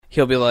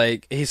he'll be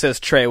like, he says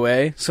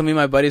Treyway. So me and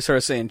my buddy started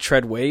saying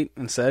tread weight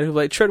instead. He'll be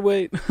like, tread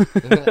weight.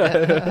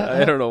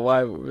 I don't know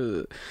why.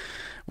 We're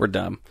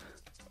dumb.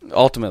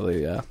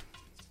 Ultimately, yeah.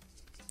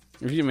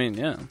 If you mean,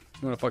 yeah.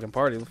 You want to fucking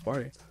party, let's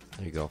party.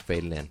 There you go.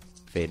 Fade it in.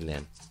 Fade it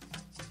in.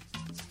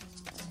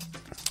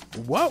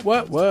 What?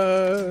 All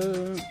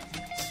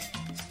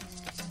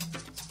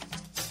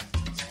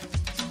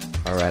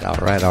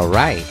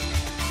right.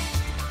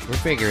 We're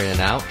figuring it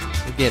out.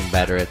 We're getting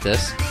better at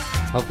this.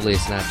 Hopefully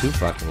it's not too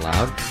fucking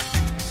loud.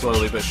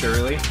 Slowly but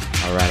surely.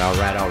 All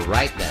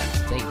right then.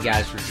 Thank you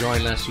guys for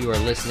joining us. You are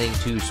listening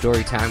to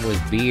Storytime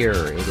with Beer.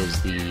 It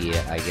is the,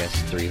 I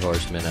guess, 3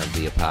 horsemen of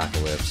the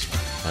apocalypse.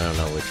 I don't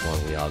know which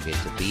one we all get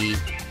to be.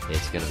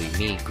 It's going to be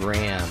me,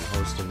 Graham,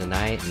 hosting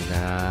tonight, and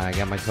I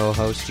got my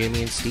co-hosts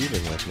Jimmy and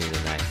Steven with me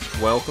tonight.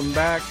 Welcome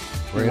back.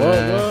 We're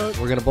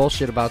gonna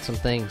bullshit about some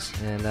things,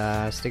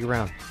 and stick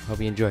around. Hope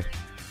you enjoy.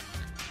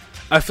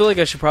 I feel like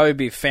I should probably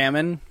be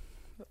Famine.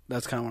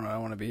 That's kind of what I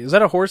want to be. Is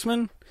that a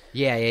horseman?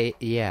 Yeah.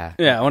 Yeah,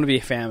 I want to be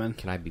Famine.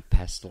 Can I be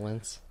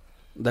Pestilence?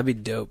 That'd be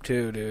dope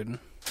too, dude.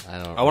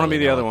 I want to be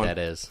the other one. That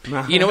is.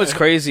 You know what's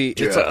crazy?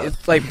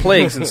 It's like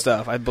plagues and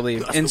stuff, I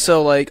believe. And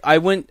so like I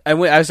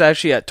was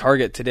actually at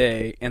Target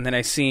today, and then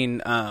I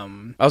seen I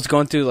was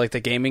going through like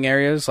the gaming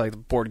areas,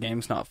 like board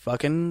games, not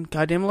fucking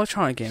goddamn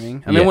electronic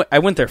gaming. I mean, I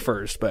went there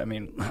first, but I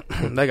mean,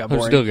 that got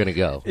boring. I'm still gonna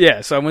go. Yeah,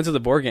 so I went to the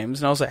board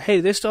games, and I was like,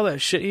 hey, they still have that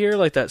shit here,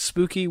 like that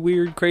spooky,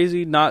 weird,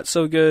 crazy, not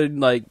so good,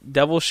 like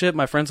devil shit.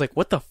 My friend's like,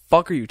 what the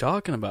fuck are you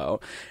talking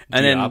about?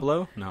 And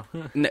Diablo? No.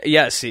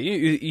 Yeah,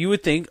 see, you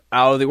would think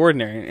out of the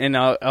ordinary, and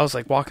I was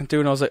like walking through,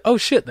 and I was like, oh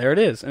shit, there it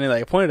is. And he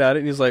like pointed at it,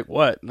 and he's like,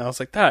 what? And I was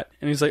like, that.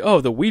 And he's like, oh,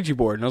 the Ouija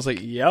board. And I was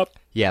like, yep.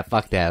 Yeah,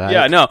 fuck that.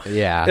 Yeah, no.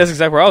 Yeah. That's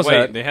exactly where I was Wait,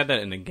 at. they had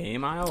that in the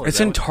game aisle? It's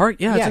in Target.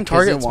 Yeah, it's in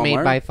Target. It's Walmart.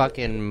 made by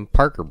fucking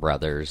Parker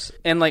Brothers.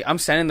 And like I'm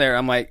standing there,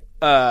 I'm like,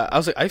 I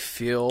was like, I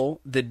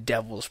feel the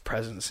devil's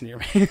presence near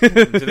me.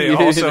 Do they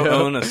also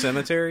own a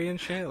cemetery and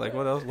shit? Like,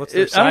 what else? What's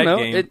their side I don't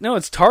know. game? No,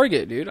 it's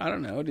Target, dude. I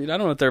don't know, dude. I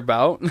don't know what they're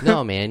about.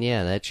 No, man,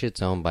 yeah, that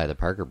shit's owned by the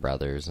Parker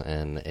Brothers,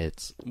 and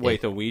it's...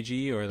 Wait, the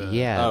Ouija or the...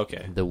 Yeah, oh,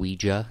 okay. the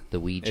Ouija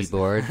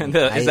board.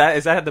 Is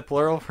that the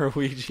plural for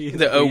Ouija?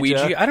 The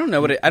Ouija? I don't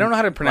know what I don't know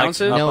how to pronounce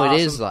it. No, Awesome.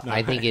 it is.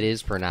 I think it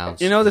is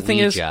pronounced. You know, the thing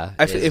is, Ouija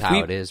if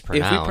how it is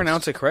pronounced. If we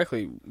pronounce it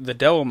correctly, the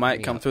devil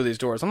might come through these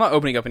doors. I'm not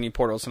opening up any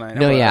portals tonight.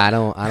 No, yeah, I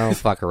don't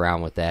fuck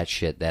around with that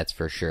shit. That's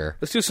for sure.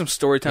 Let's do some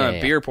story time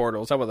at beer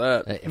portals. How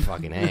about that?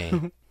 Fucking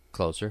A.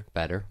 Closer,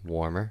 better,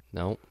 warmer.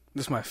 Nope.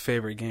 This is my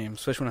favorite game,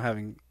 especially when I'm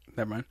having...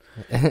 Never mind.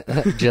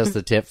 Just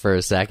the tip for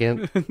a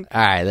second. All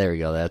right, there we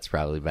go. That's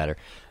probably better.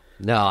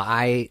 No,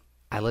 I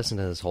listened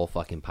to this whole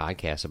fucking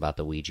podcast about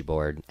the Ouija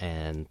board,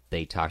 and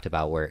they talked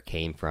about where it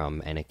came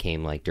from, and it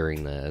came like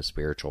during the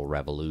spiritual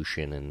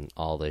revolution and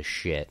all this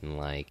shit, and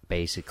like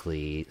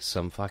basically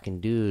some fucking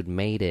dude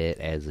made it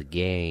as a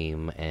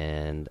game,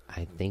 and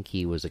I think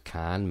he was a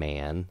con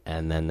man,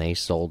 and then they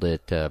sold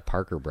it to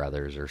Parker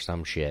Brothers or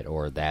some shit,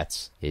 or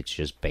it's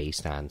just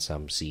based on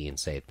some see and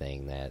say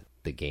thing that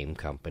the game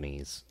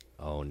companies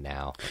own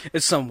now.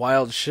 It's some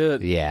wild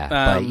shit. Yeah,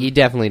 but you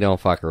definitely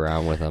don't fuck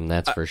around with them,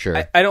 that's for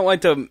sure. I don't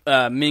like to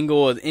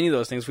mingle with any of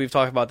those things. We've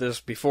talked about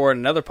this before in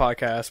another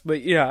podcast,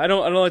 but yeah, I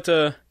don't like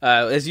to,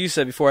 as you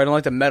said before, I don't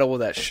like to meddle with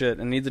that shit,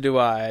 and neither do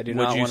I. I do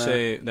not want to... Would you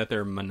say that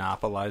they're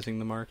monopolizing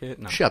the market?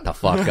 No. Shut the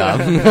fuck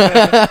up.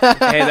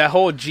 Hey, that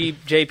whole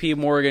JP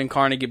Morgan,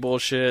 Carnegie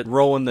bullshit.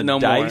 Rolling the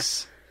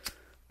dice. More.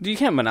 You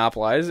can't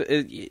monopolize.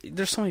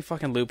 There's so many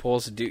fucking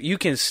loopholes to do. You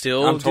can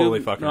still I'm totally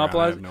fucking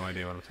monopolize. I have no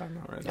idea what I'm talking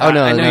about right now.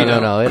 Oh,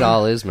 no. It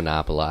all is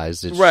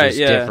monopolized. It's right, just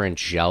different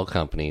shell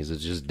companies.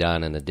 It's just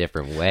done in a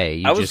different way.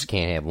 You just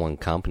can't have one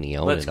company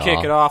own Let's it all.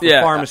 kick it off with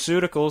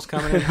pharmaceuticals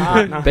coming in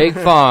hot. No. Big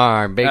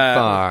farm.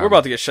 We're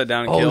about to get shut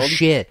down and killed. Oh,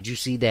 shit. Did you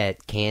see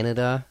that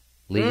Canada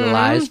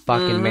legalized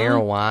fucking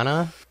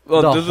marijuana?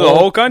 Well, the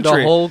whole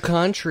country. The whole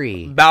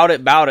country. Bout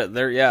it.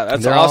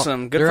 That's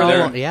awesome. Good for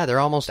them. Yeah, they're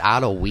almost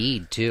out of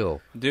weed, too.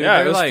 Dude,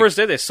 yeah, it was the first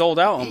day they sold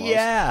out almost.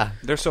 Yeah.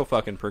 They're so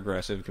fucking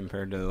progressive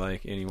compared to,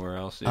 like, anywhere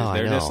else. Dude. Oh,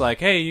 they're I know. just like,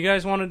 hey, you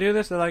guys want to do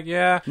this? They're like,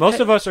 yeah.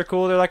 Most of us are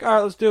cool. They're like, all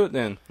right, let's do it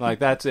then. Like,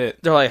 that's it.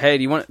 They're like, hey,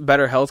 do you want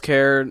better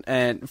healthcare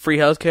and free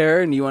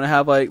healthcare, and you want to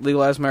have, like,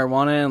 legalized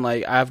marijuana and,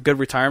 like, I have good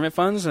retirement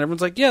funds? And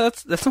everyone's like, yeah,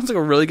 that sounds like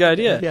a really good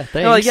idea. Yeah, thanks.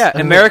 They're like, yeah.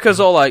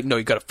 America's all like, no,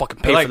 you got to fucking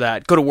pay for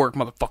that. Go to work,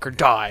 motherfucker,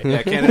 die.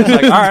 Yeah, Canada's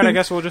like, all right, I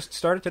guess we'll just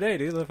start it today,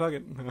 dude. Fuck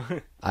it.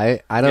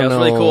 I don't know. It's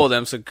really cool of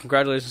them, so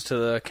congratulations to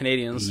the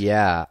Canadians.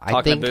 Yeah,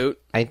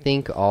 I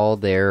think all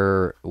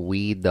their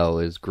weed, though,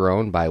 is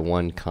grown by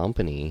one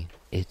company.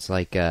 It's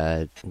like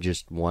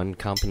just one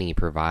company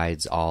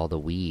provides all the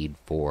weed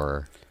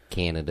for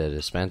Canada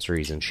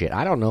dispensaries and shit.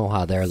 I don't know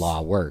how their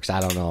law works.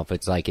 I don't know if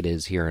it's like it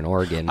is here in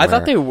Oregon. I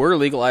thought they were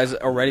legalized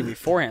already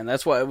beforehand.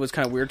 That's why it was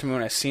kind of weird to me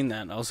when I seen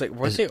that. I was like,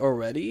 were they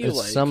already?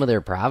 Like, some of their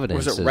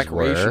Providences was it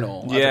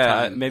recreational?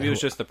 Yeah, maybe it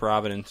was just the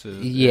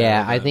Providences.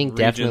 Yeah, I think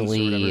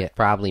definitely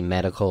probably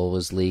medical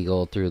was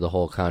legal through the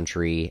whole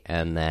country,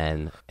 and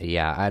then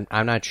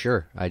I'm not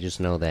sure. I just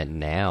know that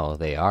now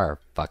they are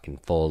fucking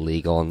full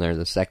legal, and they're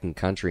the second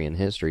country in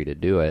history to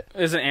do it.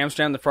 Isn't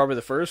Amsterdam probably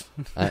the first?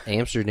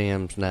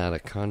 Amsterdam's not a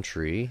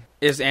country.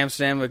 Is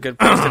Amsterdam a good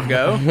place to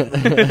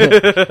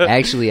go?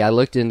 Actually, I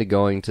looked into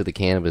going to the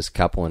Cannabis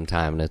Cup one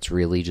time, and it's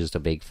really just a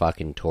big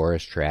fucking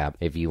tourist trap.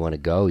 If you want to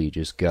go, you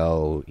just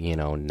go,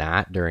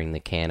 not during the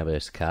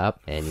Cannabis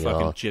Cup, and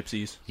fucking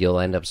gypsies.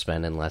 You'll end up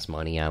spending less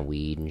money on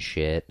weed and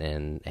shit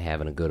and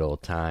having a good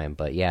old time.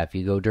 But yeah, if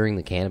you go during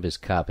the Cannabis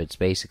Cup, it's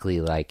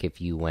basically like if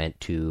you went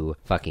to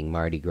fucking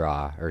Mardi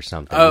Gras or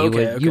something. Oh,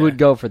 You would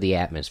go for the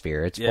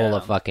atmosphere. It's full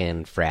of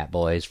fucking frat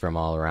boys from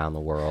all around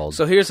the world.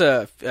 So here's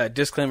a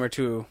disclaimer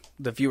to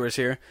the viewers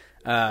here.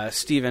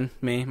 Steven,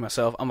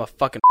 myself, I'm a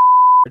fucking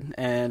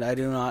and I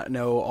do not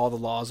know all the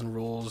laws and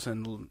rules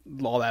and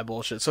all that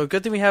bullshit. So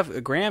good thing we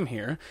have Graham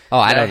here. Oh,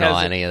 I don't know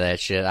any of that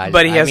shit. I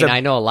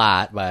know a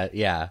lot, but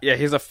yeah. Yeah,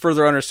 he has a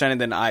further understanding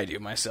than I do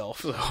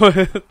myself.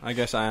 So. I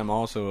guess I am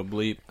also a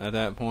bleep at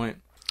that point.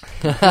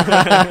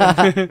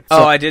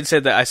 I did say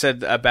that. I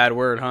said a bad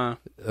word, huh?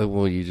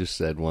 Well, you just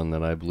said one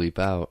that I bleep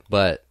out.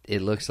 But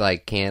it looks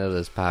like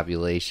Canada's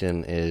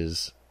population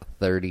is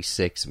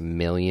 36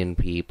 million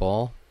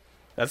people.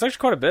 That's actually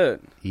quite a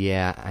bit.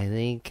 Yeah, I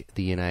think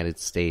the United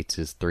States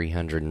is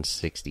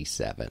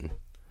 367.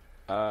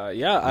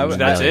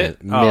 That's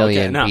it?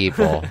 Million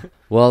people.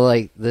 Well,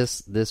 like,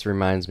 this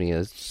reminds me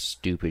of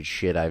stupid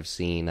shit I've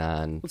seen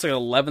on... It's like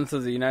 11th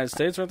of the United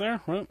States right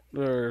there, right?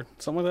 Or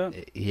something like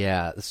that?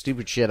 Yeah, the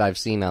stupid shit I've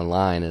seen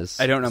online is...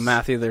 I don't know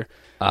math either.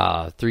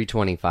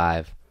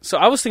 325. So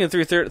I was thinking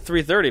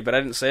 330, but I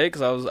didn't say it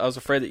because I was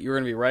afraid that you were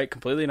going to be right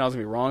completely and I was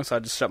going to be wrong, so I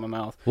just shut my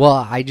mouth.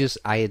 Well, I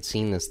had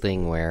seen this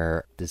thing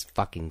where this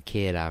fucking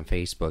kid on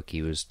Facebook,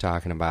 he was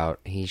talking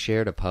about... He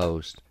shared a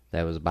post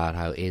that was about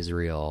how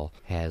Israel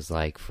has,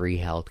 like, free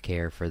health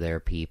care for their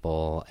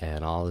people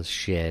and all this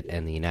shit,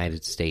 and the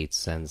United States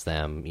sends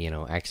them,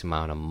 X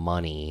amount of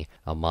money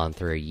a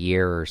month or a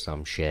year or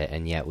some shit,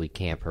 and yet we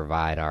can't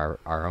provide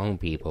our own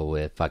people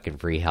with fucking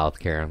free health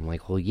care. I'm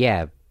like, well,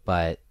 yeah,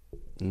 but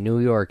New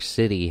York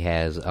City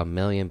has 1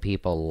 million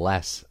people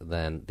less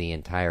than the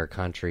entire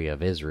country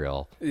of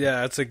Israel.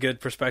 Yeah, that's a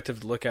good perspective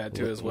to look at,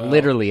 too, as well.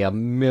 Literally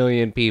 1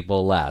 million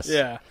people less.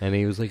 Yeah. And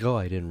he was like, oh,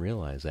 I didn't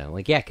realize that. I'm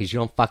like, yeah, because you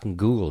don't fucking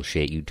Google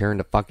shit. You turn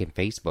to fucking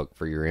Facebook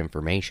for your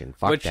information.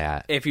 Fuck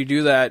that. If you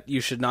do that, you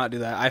should not do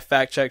that. I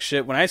fact check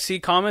shit. When I see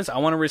comments, I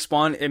want to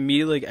respond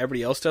immediately like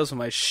everybody else does with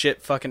my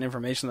shit fucking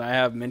information that I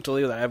have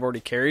mentally that I've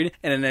already carried.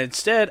 And then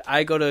instead,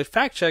 I go to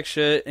fact check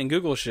shit and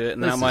Google shit.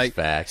 And then I'm like,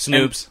 facts.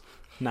 Snoops.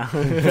 No.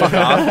 Fuck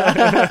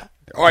off.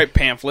 All right,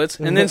 pamphlets.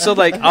 And then so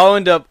like I'll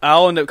end up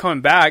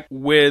coming back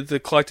with the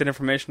collected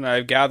information that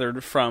I've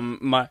gathered from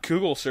my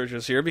Google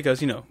searches here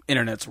because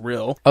internet's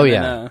real. Oh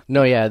and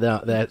yeah.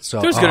 That's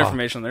so. There's good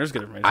information. There's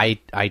good information.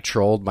 I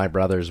trolled my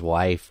brother's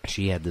wife.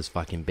 She had this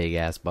fucking big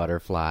ass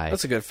butterfly.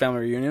 That's a good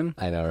family reunion.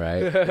 I know,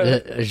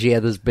 right? She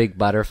had this big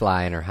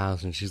butterfly in her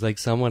house, and she's like,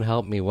 "Someone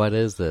help me! What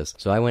is this?"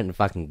 So I went and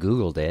fucking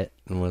Googled it.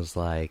 And was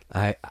like,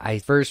 I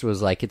first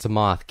was like, it's a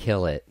moth,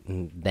 kill it.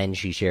 And then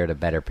she shared a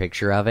better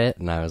picture of it.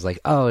 And I was like,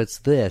 oh, it's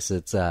this.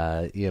 It's,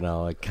 a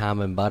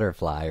common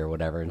butterfly or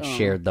whatever. And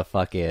shared the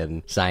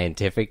fucking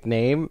scientific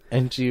name.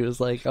 And she was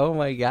like, oh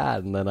my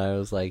God. And then I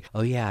was like,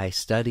 oh yeah, I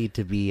studied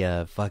to be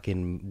a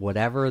fucking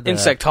whatever.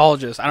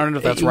 Insectologist. I don't know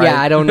if that's right. Yeah,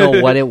 I don't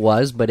know what it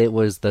was, but it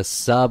was the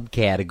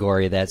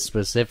subcategory that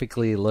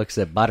specifically looks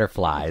at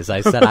butterflies.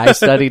 I said, I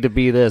studied to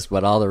be this,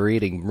 but all the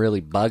reading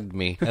really bugged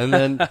me. And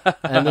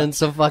then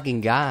some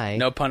fucking guy.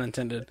 No pun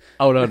intended.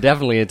 Oh no,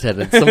 definitely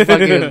intended.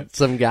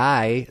 Some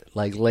guy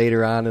like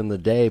later on in the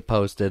day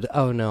posted,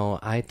 "Oh no,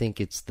 I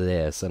think it's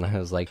this," and I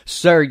was like,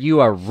 "Sir,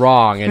 you are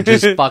wrong," and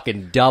just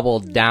fucking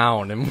doubled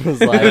down and was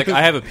like,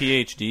 "I have a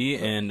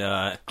PhD and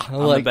I'm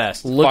the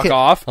best." Fuck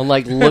off. I'm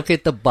like, look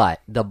at the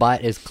butt. The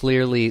butt is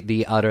clearly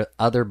the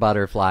other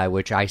butterfly,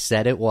 which I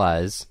said it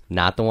was,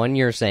 not the one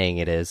you're saying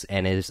it is,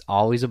 and it is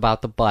always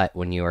about the butt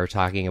when you are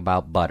talking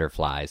about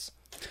butterflies.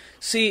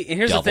 See, and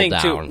here's the thing,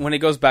 too, when it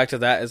goes back to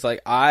that, is like,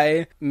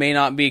 I may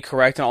not be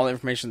correct in all the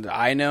information that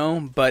I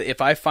know, but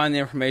if I find the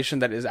information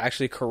that is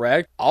actually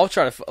correct, I'll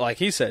try to, like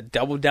he said,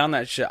 double down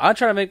that shit. I'll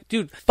try to make,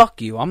 dude,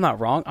 fuck you, I'm not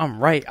wrong, I'm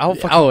right. I'll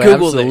fucking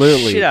Google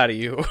the shit out of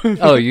you.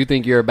 Oh, you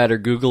think you're a better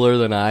Googler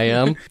than I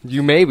am?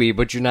 You may be,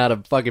 but you're not a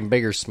fucking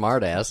bigger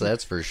smartass,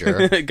 that's for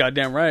sure.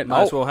 Goddamn right.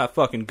 Might as well have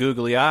fucking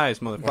googly eyes,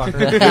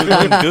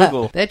 motherfucker.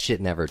 Google. That shit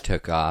never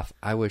took off.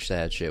 I wish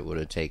that shit would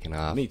have taken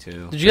off. Me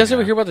too. Did you guys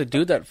ever hear about the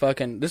dude that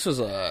fucking, this was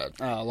a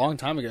long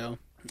time ago.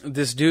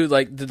 This dude,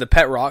 like, did the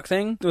pet rock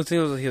thing. The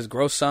thing was his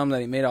gross sum that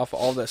he made off of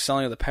all the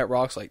selling of the pet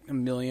rocks, like $1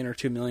 million or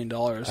 $2 million.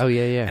 Oh,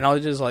 yeah. And all he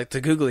did is, like,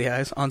 the googly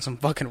eyes on some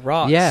fucking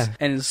rocks. Yeah.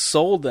 And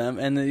sold them,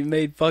 and he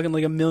made fucking,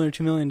 like, $1 million or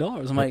 $2 million.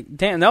 I'm like,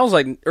 damn, that was,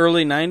 like,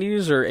 early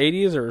 90s or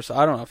 80s or so,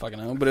 I don't know if I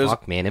know. But it was,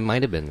 fuck, man, it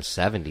might have been the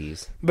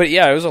 70s. But,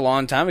 yeah, it was a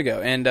long time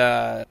ago. And,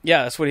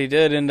 yeah, that's what he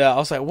did. And I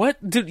was like, what?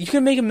 Dude, you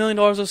can make $1 million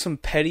with some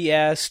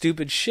petty-ass,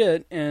 stupid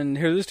shit. And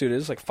here this dude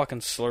is, like, fucking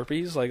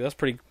Slurpees. Like, that's a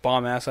pretty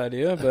bomb-ass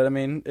idea. But, I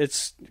mean,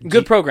 it's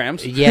good program.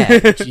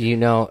 Yeah,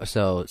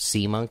 so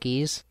sea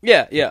monkeys?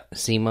 Yeah.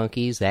 Sea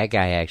monkeys, that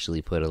guy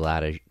actually put a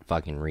lot of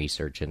fucking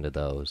research into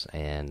those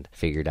and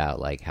figured out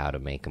like how to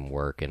make them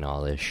work and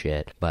all this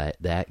shit. But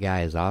that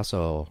guy is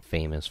also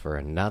famous for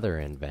another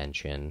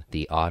invention,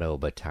 the auto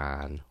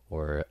baton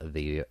or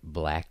the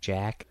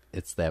blackjack.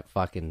 It's that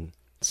fucking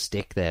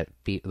stick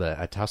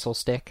a tussle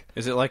stick.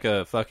 Is it like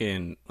a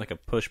fucking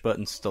push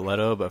button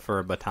stiletto but for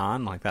a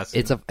baton? Like that's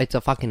it's a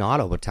fucking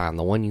auto baton,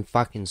 the one you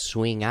fucking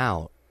swing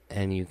out.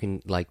 And you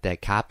can, like,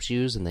 that cops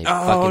use and they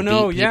fucking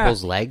beat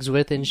people's legs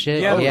with and shit.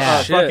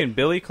 Yeah. Fucking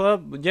Billy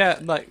Club? Yeah,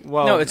 like,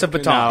 well... No, it's a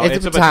baton. No,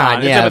 it's a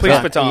baton. Yeah, it's a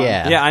police baton.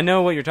 Yeah, I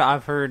know what you're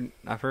talking...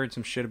 I've heard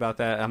some shit about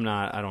that.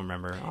 I don't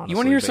remember, honestly. You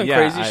want to hear some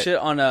crazy shit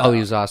on... he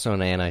was also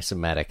an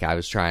anti-Semitic. I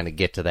was trying to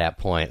get to that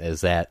point,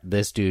 is that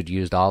this dude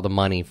used all the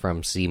money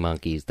from Sea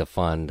Monkeys to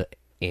fund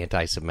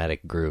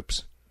anti-Semitic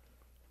groups.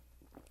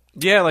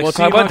 Yeah, like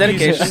Sea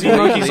Monkeys. Sea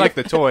Monkeys like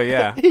the toy,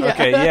 yeah.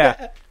 Okay,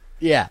 yeah.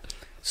 Yeah.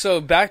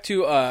 So back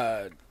to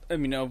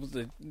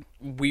the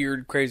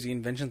weird, crazy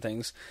invention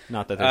things.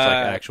 Not that there's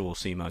like actual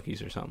sea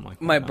monkeys or something like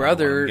that. My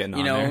brother,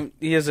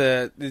 he has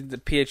the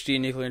PhD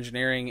in nuclear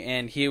engineering,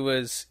 and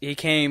he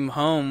came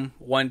home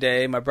one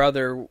day. My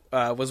brother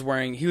was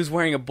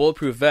wearing a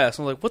bulletproof vest.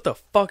 I'm like, what the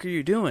fuck are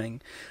you doing?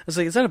 I was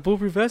like, is that a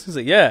bulletproof vest? He's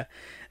like, yeah.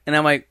 And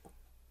I'm like,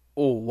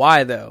 oh,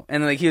 why though?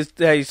 And like he was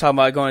talking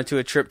about going to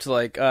a trip to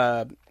like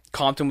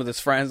Compton with his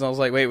friends, and I was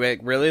like,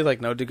 wait, really? Like,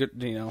 no,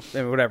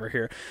 whatever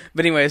here.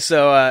 But anyway,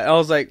 so I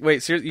was like,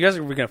 wait, seriously, you guys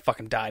are gonna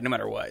fucking die no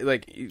matter what.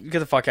 Like, get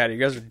the fuck out of here.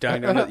 You guys are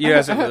dying. You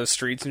guys are in the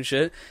streets and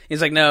shit.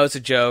 He's like, no, it's a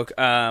joke.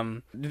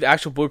 The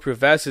actual bulletproof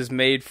vest is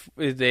made.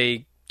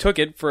 They took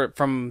it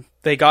from.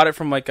 They got it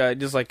from like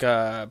just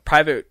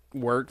private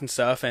work and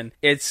stuff, and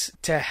it's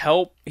to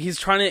help. He's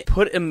trying to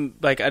put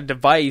like a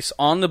device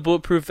on the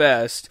bulletproof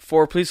vest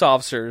for police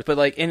officers, but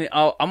like,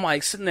 I'm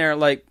like sitting there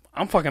like.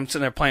 I'm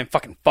sitting there playing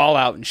fucking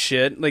Fallout and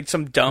shit, like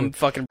some dumb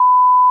fucking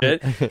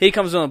shit. He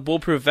comes in a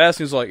bulletproof vest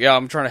and he's like, yeah,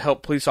 I'm trying to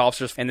help police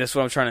officers and this is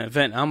what I'm trying to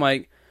invent. And I'm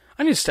like,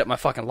 I need to step my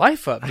fucking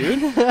life up, dude.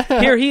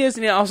 Here he is.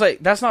 And I was like,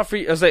 that's not for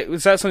you. I was like,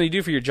 is that something you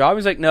do for your job?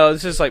 He's like, no,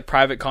 this is like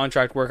private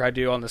contract work I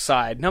do on the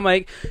side. And I'm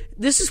like,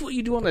 this is what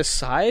you do on the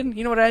side?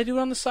 You know what I do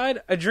on the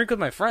side? I drink with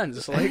my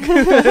friends. Like,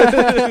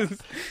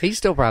 he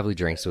still probably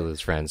drinks with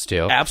his friends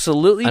too.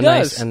 Absolutely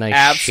does. A nice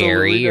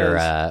Absolutely sherry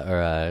does. or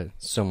a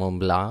saumon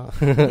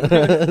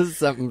blanc,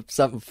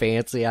 something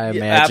fancy. I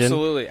imagine.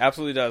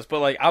 Absolutely does. But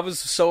like, I was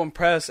so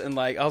impressed, and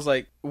like, I was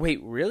like,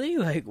 wait, really?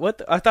 Like,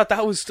 what? I thought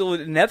that was still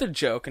another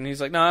joke. And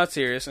he's like, no, that's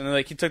serious. And then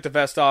like, he took the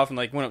vest off and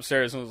like went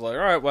upstairs and was like, all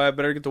right, well, I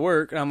better get to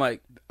work. And I'm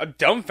like,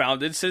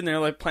 dumbfounded, sitting there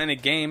like playing a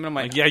game. And I'm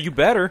like, yeah, you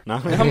better. No.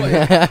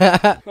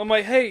 I'm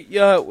like, hey,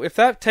 if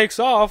that takes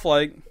off,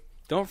 like,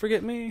 don't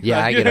forget me. Yeah,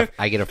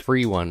 I get a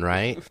free one,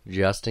 right?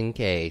 Just in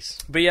case.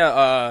 But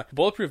yeah,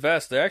 bulletproof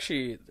vests, they're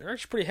actually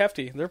pretty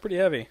hefty. They're pretty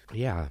heavy.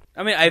 Yeah.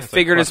 I mean, I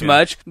figured as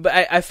much, but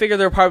I figured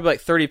they're probably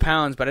like 30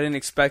 pounds, but I didn't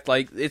expect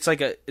like it's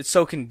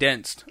so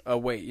condensed a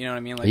weight, you know what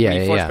I mean? Like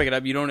when you first pick it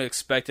up, you don't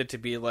expect it to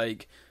be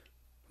like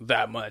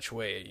that much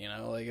weight, you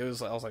know? Like I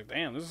was like,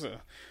 damn, this is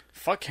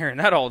fuck carrying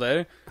that all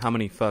day. How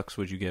many fucks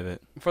would you give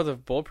it? For the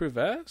bulletproof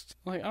vest?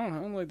 Like, I don't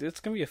know. Like,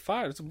 it's going to be a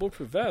 5. It's a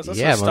bulletproof vest. That's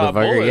yeah, stop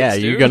bullets, yeah,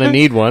 dude. you're going to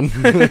need one.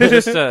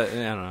 Just, I don't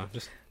know.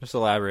 Just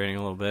elaborating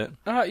a little bit.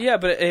 Yeah,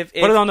 but if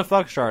put it on the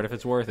fuck chart if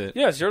it's worth it.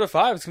 Yeah, 0 to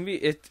 5. It's gonna be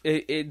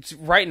it's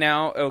right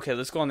now. Okay,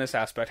 let's go on this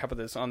aspect. How about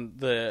this? On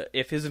the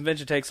if his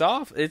invention takes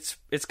off, it's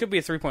gonna be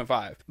a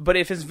 3.5. But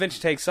if his invention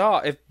takes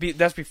off,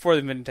 that's before the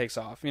invention takes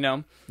off, you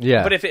know.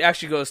 Yeah. But if it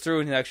actually goes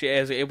through and he actually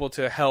is able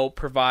to help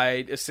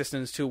provide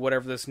assistance to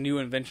whatever this new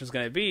invention is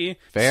going to be,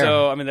 fair.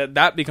 So I mean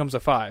that becomes a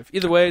 5.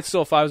 Either way, it's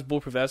still a 5. It's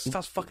bulletproof vest. It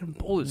stops fucking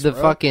bullets. The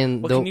bro.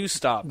 fucking what can you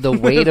stop? The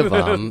weight of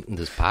them.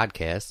 This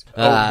podcast.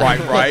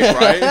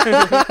 Right.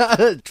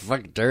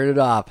 Fucking turn it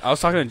off. I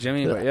was talking to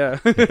Jimmy, but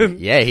yeah.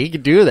 Yeah, he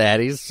could do that.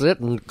 He's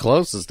sitting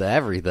closest to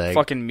everything.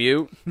 Fucking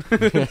mute.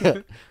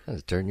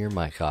 Just turn your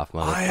mic off,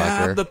 motherfucker. I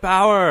have the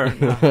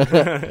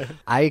power.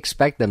 I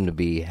expect them to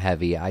be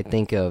heavy. I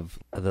think of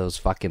those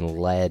fucking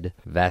lead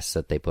vests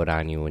that they put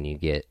on you when you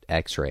get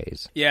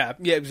x-rays. Yeah,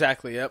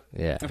 exactly, yep.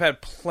 Yeah. I've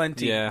had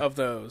plenty of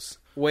those.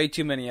 Way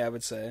too many, I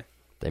would say.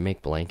 They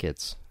make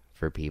blankets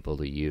for people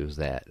to use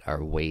that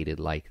are weighted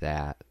like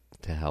that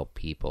to help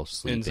people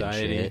sleep.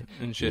 Anxiety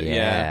and shit.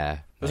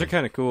 Yeah. Those are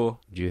kind of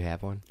cool. Do you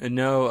have one?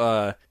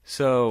 No,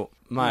 so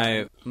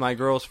my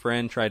girl's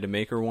friend tried to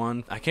make her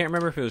one. I can't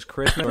remember if it was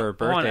Christmas or her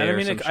birthday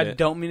or some shit. I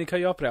don't mean to cut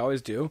you off, but I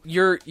always do.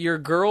 Your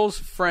girl's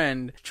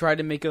friend tried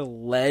to make a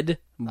lead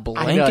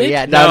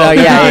blanket? No,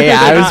 yeah.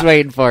 I was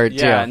waiting for it,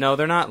 too. Yeah, no,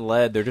 they're not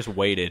lead. They're just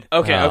weighted.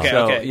 Okay.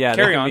 Yeah,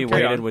 carry they on. can be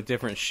weighted with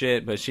different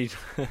shit, but she...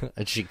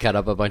 And she cut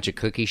up a bunch of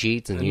cookie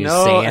sheets and used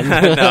no, sand?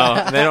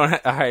 No, they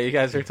don't... All right, you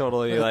guys are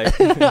totally, like,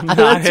 not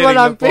That's hitting what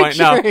I'm the point.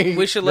 picturing. No,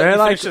 we should let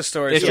you finish the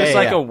story. It's just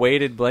like a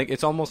weighted blanket.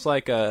 It's almost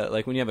like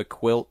when you have a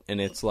quilt and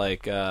it's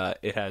like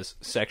it has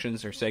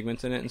sections or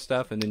segments in it and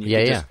stuff, and then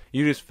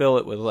you just fill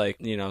it with like,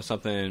 you know,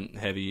 something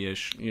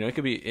heavy-ish. You know, it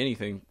could be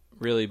anything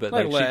really, but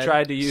Like like she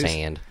tried to use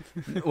Sand.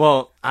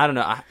 Well, I don't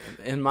know.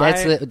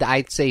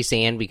 I'd say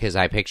sand because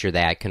I picture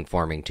that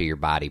conforming to your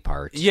body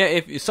parts. Yeah,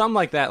 if something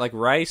like that, like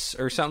rice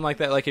or something like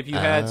that, like if you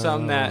had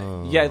something that,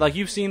 like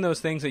you've seen those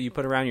things that you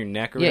put around your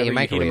neck or whatever. You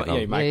microwave them.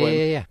 Yeah, you microwave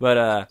them. Yeah. But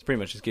it pretty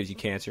much just gives you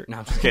cancer. No,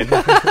 I'm just kidding.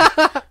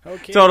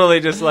 Okay.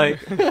 Totally just like,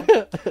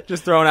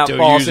 just throwing out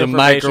false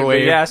information.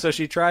 But yeah, so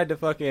she tried to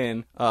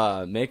fucking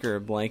make her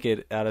a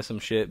blanket out of some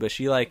shit, but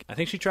I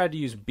think she tried to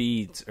use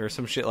beads or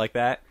some shit like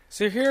that.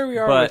 So here we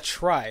are with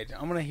tried.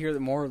 I'm going to hear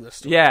more of this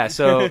story. Yeah,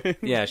 so,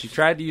 she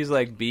tried to use,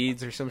 like,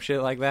 beads or some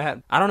shit like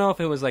that. I don't know if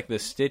it was, like, the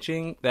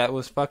stitching that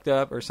was fucked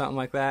up or something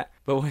like that,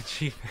 but when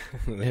she...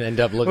 It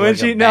ended up looking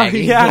like a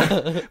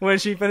baggie. When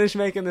she finished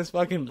making this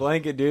fucking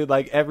blanket, dude,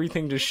 like,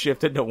 everything just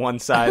shifted to one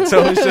side.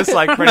 So it was just,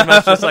 like, pretty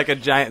much just, like, a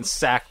giant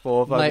sack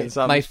full of fucking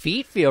something. My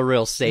feet feel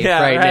real safe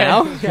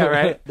now. Yeah,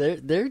 right.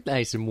 They're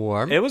nice and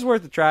warm. It was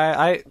worth a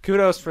try.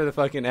 Kudos for the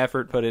fucking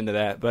effort put into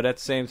that, but at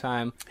the same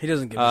time... He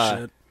doesn't give a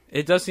shit.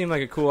 It does seem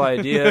like a cool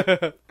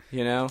idea,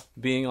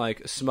 being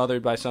like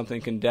smothered by something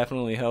can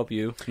definitely help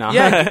you. No.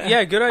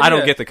 Yeah, good idea. I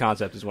don't get the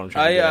concept is what I'm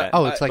trying to get at.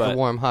 Oh, it's like a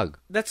warm hug.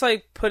 That's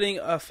like putting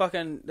a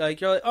fucking,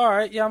 like, you're like, all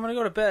right, yeah, I'm going to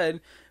go to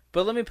bed,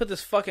 but let me put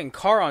this fucking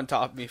car on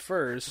top of me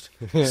first.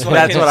 So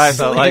that's what I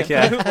felt like,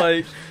 yeah.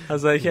 Like, I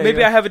was like, yeah.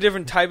 Maybe I have a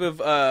different type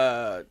of,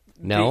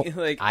 No,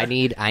 I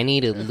need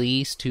at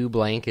least 2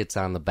 blankets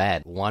on the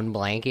bed. One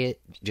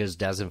blanket just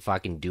doesn't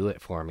fucking do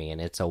it for me, and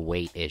it's a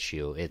weight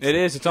issue. It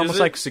is. It's almost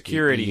like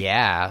security.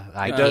 Yeah,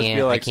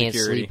 I can't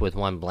sleep with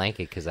one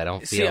blanket because I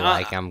don't feel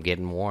like I'm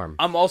getting warm.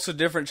 I'm also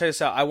different. Check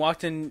this out. I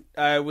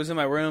was in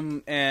my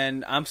room,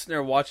 and I'm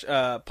sitting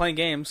there playing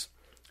games.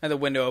 I had the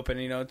window open.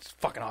 It's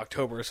fucking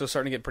October, so it's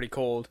starting to get pretty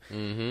cold.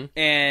 Mm-hmm.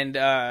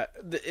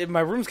 And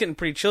my room's getting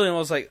pretty chilly, and I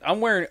was like, I'm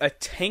wearing a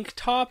tank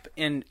top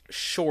and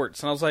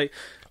shorts, and I was like,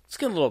 it's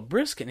getting a little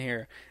brisk in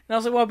here. And I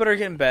was like, well, I better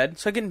get in bed.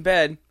 So I get in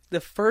bed.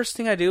 The first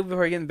thing I do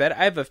before I get in bed,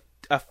 I have a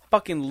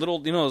fucking little,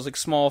 those like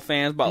small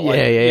fans, about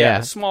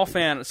a small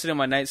fan sitting on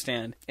my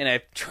nightstand, and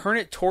I turn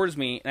it towards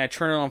me, and I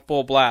turn it on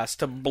full blast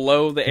to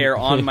blow the air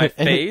on my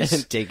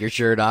face. Take your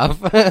shirt off.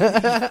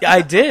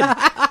 I did.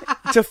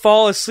 To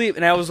fall asleep,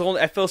 and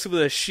I fell asleep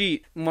with a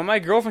sheet. And when my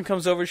girlfriend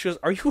comes over, she goes,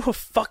 "Are you a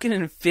fucking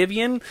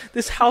amphibian?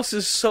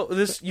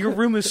 Your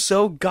room is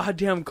so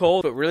goddamn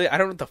cold." But really, I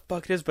don't know what the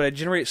fuck it is, but I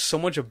generate so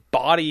much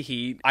body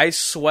heat. I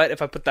sweat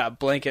if I put that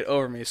blanket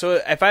over me.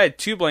 So if I had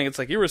 2 blankets,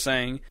 like you were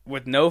saying,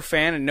 with no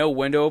fan and no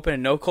window open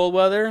and no cold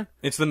weather,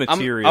 it's the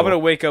material. I'm gonna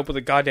wake up with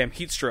a goddamn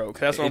heat stroke.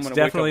 That's what I'm gonna. It's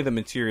definitely the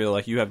material.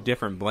 Like you have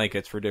different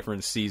blankets for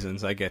different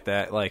seasons. I get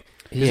that. Like,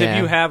 because if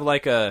you have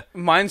like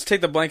mine's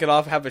take the blanket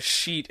off, have a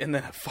sheet, and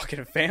then a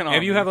fucking fan on.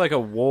 If you have like a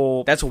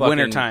wool, that's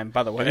wintertime,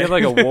 by the way. If you have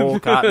like a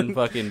wool cotton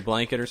fucking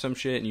blanket or some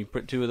shit, and you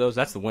put 2 of those,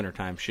 that's the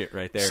wintertime shit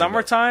right there.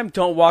 Summertime,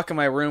 don't walk in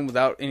my room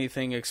without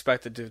anything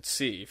expected to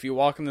see. If you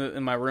walk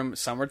in my room at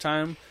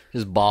summertime,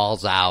 his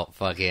balls out,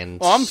 fucking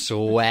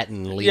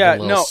sweating,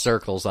 leaving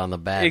circles on the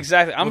bed.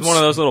 Exactly. I'm with one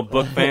of those little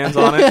book fans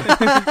on it,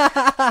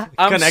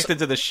 connected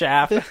to the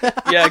shaft.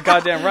 Yeah,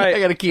 goddamn right. I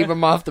gotta keep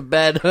them off the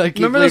bed.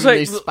 Remember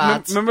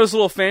those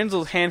little fans,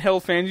 those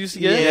handheld fans you used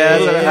to get?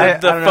 Yeah,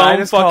 the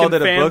foam fucking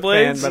fan book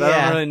blades. Fan, but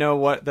I don't really know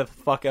what the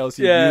fuck else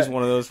you use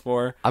one of those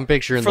for. I'm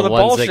picturing the ones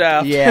ball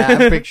shaft. Yeah,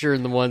 I'm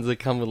picturing the ones that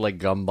come with like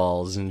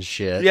gumballs and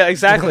shit. Yeah,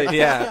 exactly.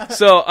 Yeah.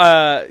 So,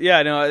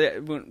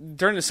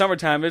 during the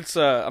summertime, it's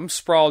I'm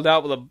sprawled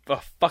out with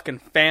a fucking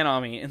fan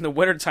on me. In the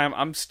wintertime,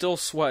 I'm still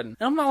sweating.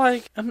 And I'm not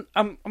like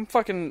I'm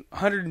fucking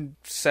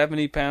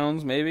 170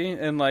 pounds maybe,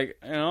 and like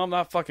I'm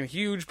not fucking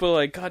huge, but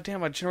like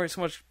goddamn, I generate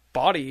so much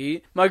body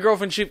heat. My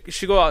girlfriend,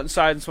 she go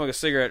outside and smoke a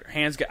cigarette. Her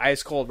hands get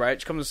ice cold, right?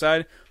 She comes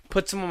inside,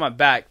 puts them on my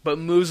back, but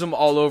moves them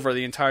all over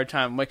the entire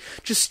time. I'm like,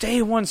 just stay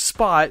in one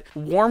spot,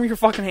 warm your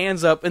fucking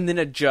hands up, and then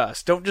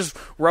adjust. Don't just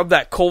rub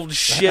that cold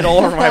shit all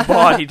over my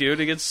body, dude.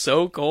 It gets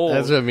so cold.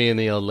 That's what me and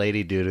the old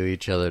lady do to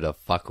each other to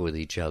fuck with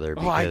each other.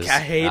 Because, I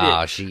hate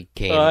it. She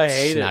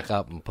snuck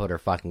up and put her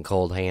fucking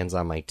cold hands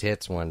on my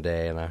tits one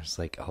day, and I was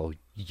like, oh,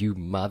 you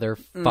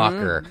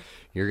motherfucker.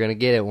 You're going to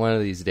get it one of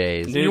these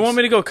days. Dude, you want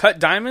me to go cut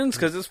diamonds?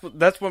 Because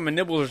that's what my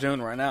nipples are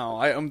doing right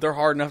now. They're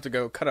hard enough to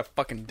go cut a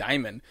fucking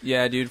diamond.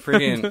 Yeah, dude,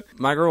 freaking...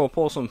 my girl will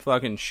pull some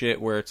fucking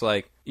shit where it's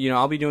like,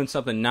 I'll be doing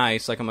something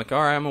nice. Like, I'm like,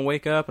 all right, I'm going to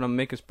wake up and I'm going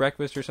to make us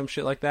breakfast or some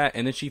shit like that.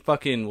 And then she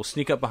fucking will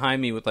sneak up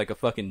behind me with like a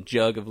fucking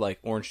jug of like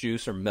orange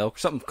juice or milk,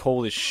 something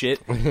cold as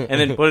shit, and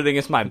then put it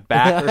against my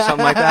back or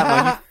something like that.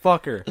 I'm like, you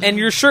fucker. And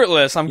you're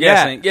shirtless, I'm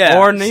guessing. Yeah.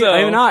 Or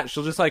maybe not.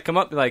 She'll just like come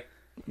up and like,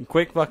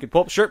 quick fucking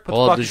pull up shirt, put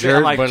the fucking shirt.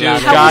 I'm like, dude,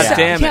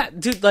 goddamn it. Yeah,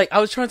 dude, like, I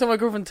was trying to tell my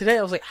girlfriend today,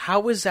 I was like,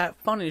 how is that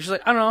funny? She's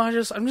like, I don't know,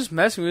 I'm just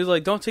messing with you.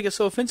 Like, don't take it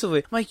so offensively.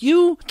 I'm like,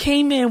 you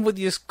came in with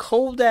these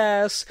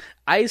cold-ass,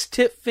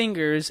 ice-tip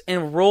fingers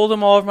and rolled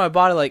them all over my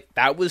body. Like,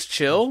 that was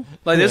chill?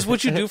 Like, this is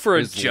what you do for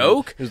a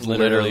joke? It was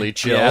literally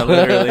chill. Yeah,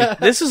 literally.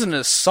 This is an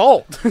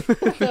assault.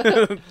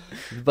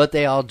 But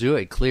they all do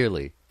it,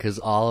 clearly. because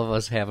all of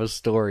us have a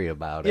story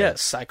about it. Yeah,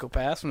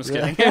 psychopaths. I'm just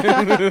kidding.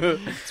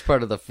 It's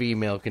part of the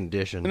female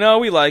condition. No,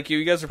 we like you.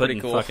 You guys are Putting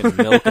pretty cool. fucking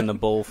milk in the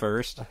bowl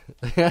first.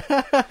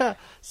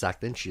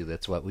 Sock and shoe,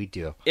 that's what we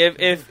do.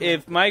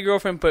 If my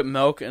girlfriend put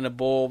milk in a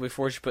bowl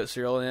before she put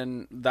cereal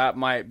in, that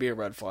might be a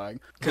red flag.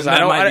 Because that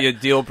might be a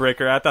deal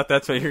breaker. I thought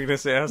that's what you were gonna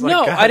say. I was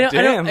no, like, God I don't.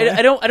 damn.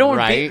 I don't want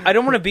Right? to be. I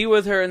don't want to be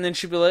with her, and then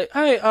she'd be like,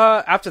 "Hey,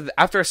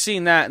 after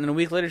seeing that, and then a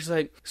week later, she's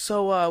like,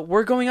 so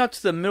we're going out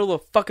to the middle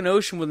of the fucking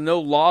ocean where no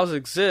laws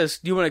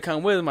exist. Do you want to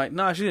come with?" I'm like,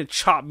 "Nah, she's gonna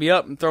chop me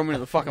up and throw me into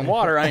the fucking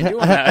water. I ain't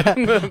doing that."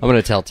 I'm going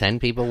to tell 10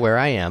 people where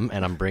I am,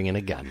 and I'm bringing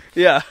a gun.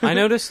 Yeah, I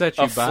noticed that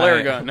you a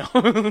flare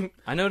gun.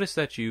 I noticed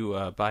that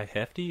you buy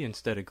Hefty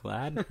instead of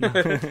Glad.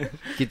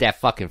 Get that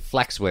fucking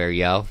Flexware,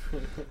 yo.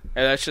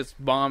 Hey, that shit's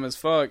bomb as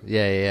fuck.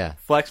 Yeah.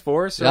 Flex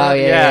Force? Oh,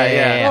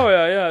 yeah. Oh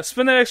yeah.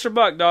 Spend that extra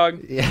buck, dog.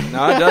 Yeah.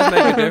 No, it does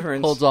make a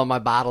difference. Holds all my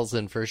bottles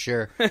in for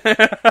sure. I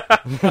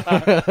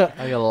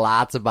got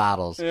lots of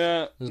bottles.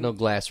 Yeah. There's no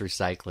glass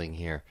recycling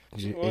here.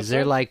 Is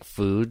there like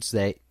foods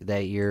that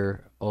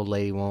your old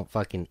lady won't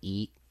fucking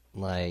eat?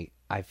 Like,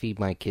 I feed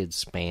my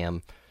kids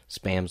Spam.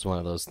 Spam's one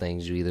of those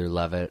things you either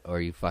love it or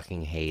you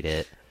fucking hate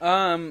it.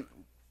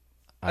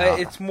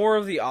 It's more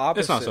of the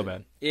opposite. It's not so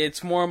bad.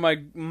 It's more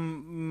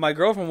my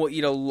girlfriend will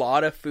eat a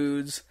lot of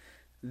foods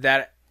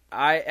that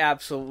I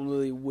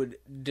absolutely would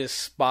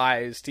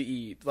despise to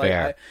eat.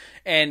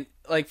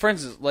 Like, for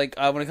instance, like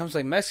when it comes to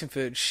like Mexican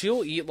food,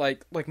 she'll eat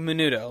like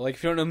menudo. Like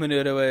if you don't know what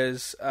menudo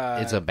is,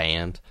 it's a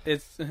band.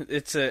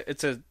 It's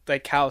a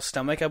like cow's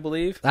stomach, I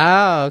believe.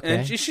 Oh, okay.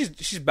 And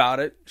she's about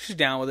it. She's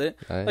down with it.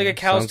 Like a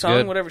cow's tongue,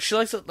 good. whatever. She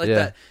likes it like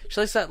that. She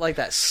likes that like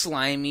that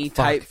slimy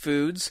type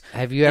foods.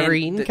 Have you ever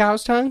eaten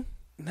cow's tongue?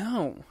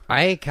 No.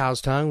 I ate cow's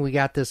tongue. We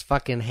got this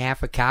fucking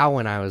half a cow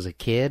when I was a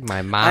kid.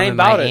 My mom I ain't and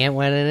my about it. aunt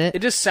went in it.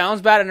 It just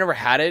sounds bad. I never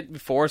had it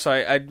before, so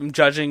I'm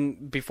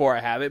judging before I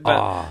have it,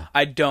 but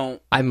I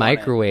don't. I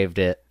microwaved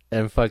it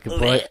and fucking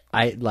put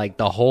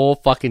the whole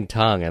fucking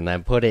tongue and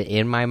then put it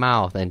in my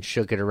mouth and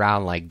shook it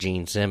around like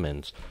Gene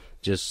Simmons.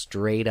 Just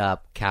straight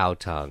up cow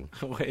tongue.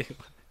 Wait.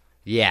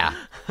 Yeah,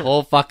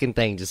 whole fucking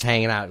thing just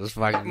hanging out, just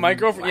fucking. My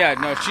girlfriend, yeah,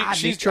 no,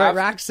 she's Detroit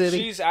Rock City.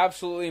 She's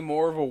absolutely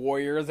more of a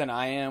warrior than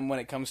I am when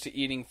it comes to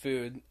eating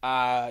food.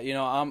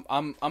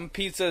 I'm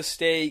pizza,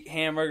 steak,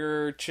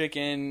 hamburger,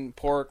 chicken,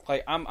 pork.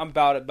 Like I'm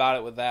about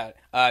it with that.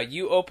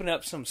 You open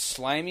up some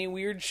slimy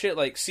weird shit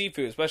like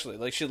seafood, especially.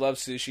 Like she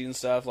loves sushi and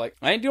stuff. Like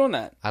I ain't doing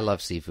that. I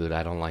love seafood.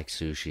 I don't like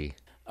sushi.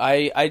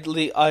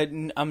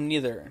 I'm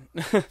neither.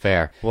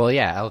 Fair. Well,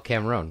 yeah, El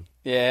Cameron.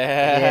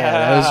 Yeah,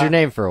 that was your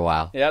name for a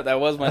while. Yeah, that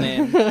was my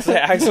name. So I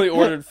actually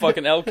ordered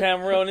fucking El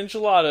Cameron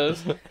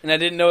enchiladas, and I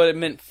didn't know it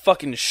meant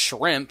fucking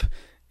shrimp.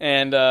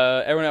 And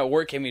everyone at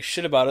work gave me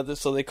shit about it,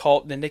 so they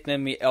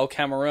nicknamed me El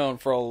Cameron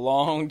for a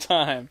long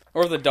time,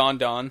 or the Don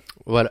Don.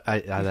 What?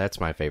 That's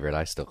my favorite.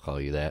 I still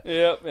call you that.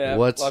 Yep, yeah. A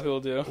lot of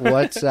people do.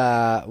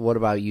 What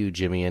about you,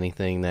 Jimmy?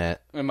 Anything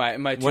that? Am I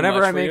too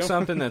Whenever much I for make you?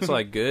 something that's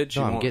like good, she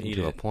No, I'm won't getting eat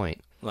to it. a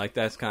point. Like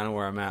that's kind of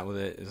where I'm at with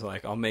it. Is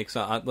like I'll make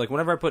some like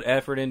whenever I put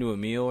effort into a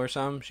meal or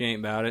something, she ain't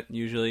about it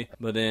usually.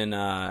 But then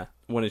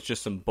when it's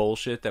just some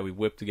bullshit that we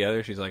whip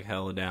together, she's like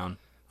hella down.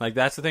 Like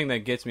that's the thing that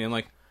gets me. I'm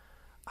like,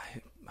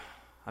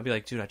 I'd be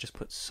like, dude, I just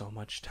put so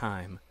much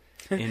time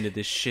into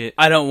this shit.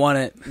 I don't want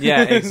it.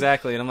 Yeah,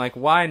 exactly. And I'm like,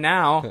 why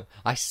now?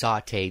 I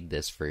sautéed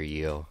this for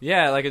you.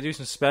 Yeah, like I do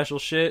some special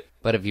shit.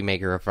 But if you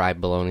make her a fried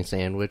bologna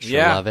sandwich,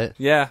 she'll love it.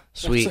 Yeah,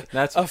 Sweet.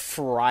 That's A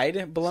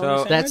fried bologna So-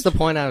 sandwich? That's the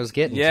point I was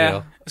getting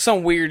to.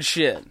 Some weird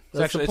shit.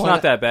 it's the it's point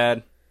not that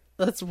bad.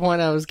 That's the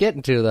point I was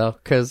getting to, though,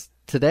 because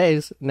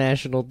today's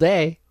National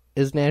Day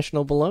is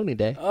National Bologna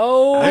Day.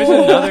 Oh, There's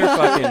another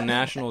fucking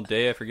national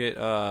day. I forget.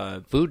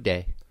 Food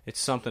Day. It's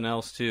something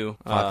else too.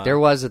 Fuck, there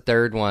was a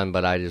third one,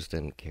 but I just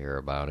didn't care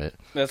about it.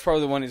 that's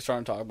probably the one he's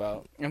trying to talk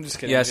about. I'm just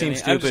kidding. Yeah, it Jenny.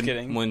 seems I'm just stupid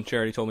kidding. when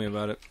Charity told me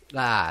about it.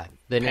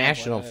 The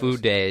National what it Food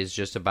is. Day is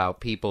just about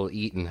people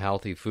eating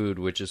healthy food,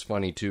 which is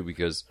funny, too,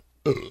 because...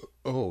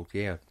 oh,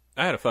 yeah.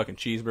 I had a fucking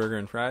cheeseburger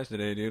and fries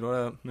today, dude. What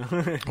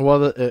up?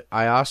 Well,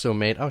 I also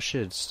made... Oh,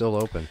 shit, it's still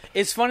open.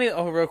 It's funny.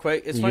 Oh, real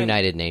quick. It's funny.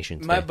 United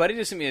Nations My Day. buddy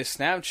just sent me a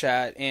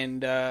Snapchat,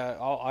 and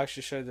I'll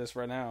actually show you this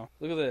right now.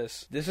 Look at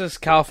this. This is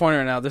California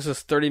right now. This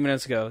is 30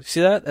 minutes ago.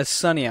 See that? That's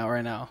sunny out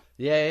right now.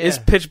 Yeah. It's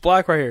pitch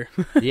black right here.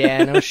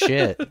 Yeah, no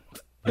shit.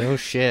 No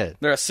shit.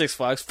 They're at Six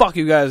Flags. Fuck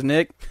you guys,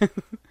 Nick.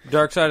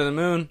 Dark Side of the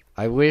Moon.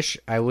 I wish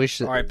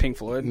that All right, Pink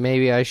Floyd.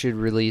 maybe I should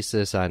release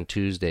this on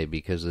Tuesday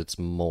because it's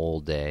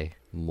Mole Day.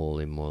 Mole.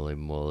 They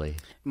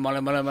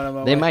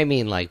might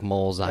mean like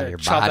moles on your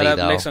Chop body, that up,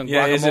 though. make some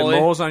Yeah, is it guacamole.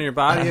 moles on your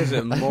body? Is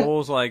it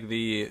moles like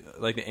the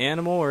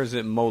animal, or is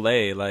it mole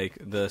like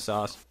the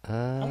sauce?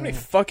 How many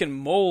fucking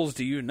moles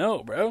do you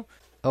know, bro?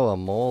 Oh, a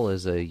mole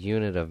is a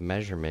unit of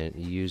measurement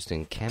used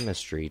in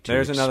chemistry to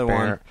There's another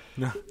one.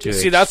 To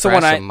See, that's the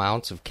one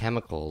amounts of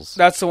chemicals.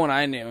 That's the one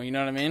I knew. You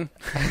know what I mean?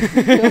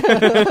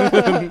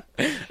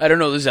 I don't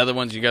know these other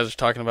ones you guys are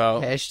talking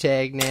about.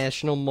 Hashtag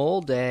National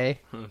Mole Day.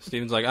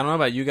 Steven's like, I don't know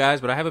about you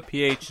guys, but I have a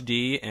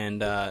PhD, and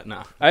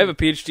no. I have a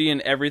PhD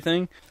in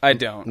everything. I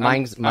don't.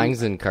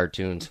 Mine's in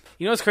cartoons.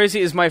 You know what's crazy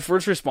is my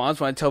first response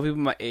when I tell people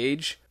my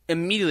age,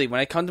 immediately, when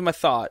I come to my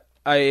thought,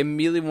 I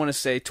immediately want to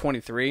say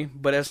 23,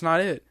 but that's not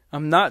it.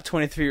 I'm not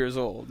 23 years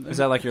old. Is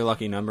that like your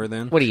lucky number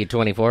then? What are you,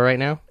 24 right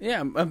now? Yeah,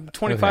 I'm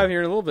 25 here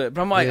in a little bit.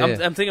 But I'm like,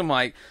 I'm thinking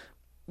like,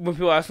 when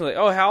people ask me like,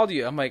 oh, how old are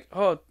you? I'm like,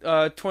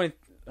 20.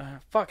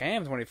 Fuck, I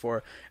am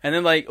 24. And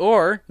then like,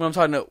 or when I'm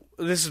talking to,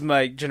 this is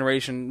my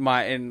generation,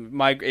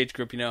 my age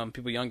group, you know, and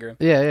people younger.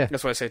 Yeah.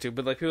 That's what I say too.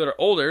 But like people that are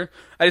older,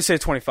 I just say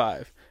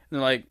 25. And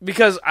like,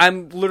 because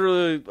I'm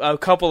literally a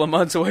couple of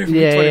months away from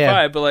 25,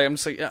 yeah. But like, I'm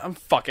just like, yeah,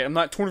 fuck it. I'm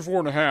not 24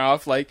 and a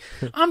half. Like,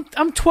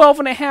 I'm 12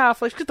 and a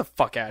half. Like, get the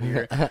fuck out of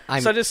here. So I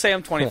just say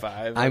I'm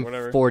 25. I'm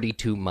whatever.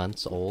 42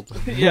 months old.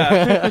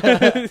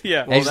 Yeah.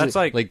 Yeah. Well, that's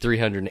like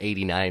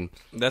 389.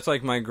 That's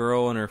like my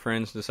girl and her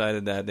friends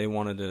decided that they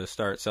wanted to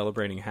start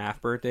celebrating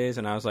half birthdays,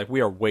 and I was like,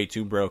 we are way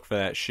too broke for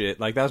that shit.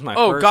 Like, that was my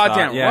first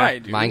goddamn thought. Yeah.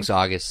 right, dude. Mine's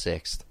August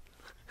 6th.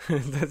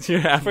 That's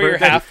your half for birthday.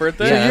 Your half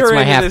birthday? Yeah, So that's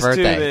my half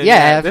birthday.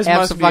 Yeah, this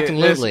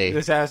absolutely.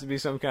 This has to be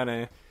some kind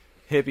of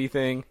hippie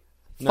thing.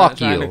 Fuck Not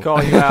trying you. to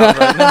call you out,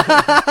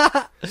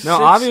 but no,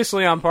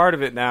 obviously I'm part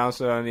of it now.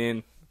 So I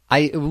mean,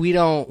 we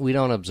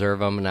don't observe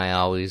them, and I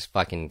always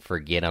fucking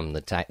forget them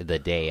the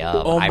day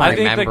of. Oh, I think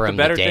remember like, them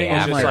the better the day thing is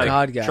after. just like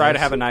God, guys. try to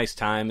have a nice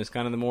time. Is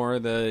kind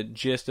of the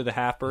gist of the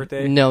half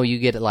birthday. No, you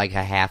get like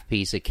a half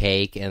piece of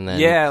cake, and then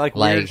like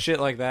weird shit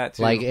like that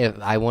too. Like if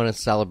I want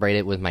to celebrate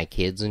it with my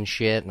kids and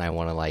shit, and I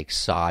want to like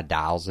saw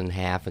dolls in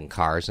half and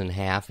cars in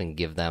half, and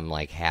give them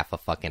like half a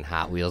fucking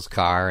Hot Wheels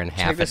car and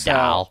half a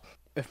doll.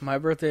 If my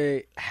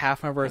birthday,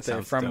 half my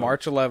birthday from dope.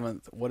 March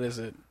 11th, what is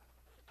it?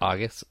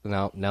 August?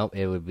 No,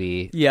 it would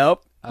be.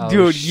 Yep. Oh,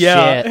 dude, shit.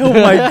 yeah. Oh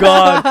my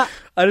god.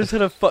 I just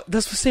had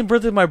that's the same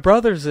birthday my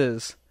brother's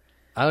is.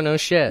 Oh, no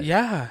shit.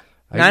 Yeah.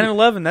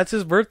 9/11, that's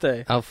his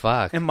birthday. Oh,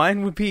 fuck. And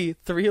mine would be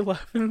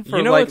 3/11 for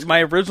You know like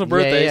my original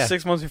birthday. Yeah.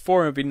 6 months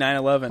before it would be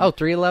 9/11. Oh,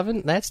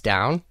 3/11? That's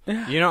down.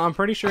 You know, I'm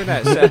pretty sure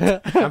that.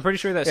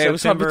 Hey, we're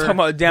talking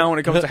about down when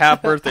it comes to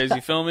half birthdays. You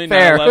feel me?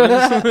 Fair.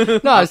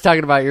 9/11s. No, I was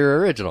talking about your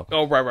original.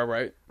 Oh,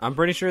 right. I'm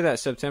pretty sure that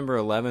September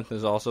 11th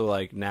is also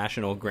like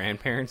National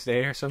Grandparents'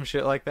 Day or some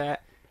shit like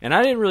that. And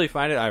I didn't really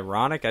find it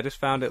ironic. I just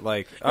found it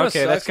like,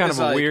 okay, that's kind of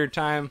a weird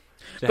time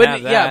to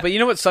have that. Yeah, but you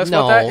know what sucks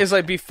about that is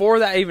like before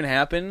that even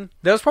happened,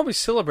 that was probably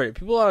celebrated.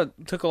 People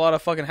took a lot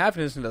of fucking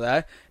happiness into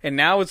that, and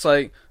now it's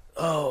like,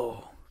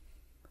 oh,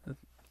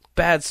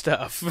 bad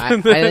stuff.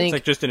 I think it's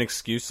like just an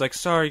excuse. Like,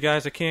 sorry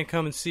guys, I can't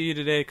come and see you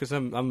today because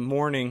I'm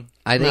mourning.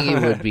 I think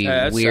it would be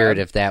weird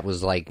sad. if that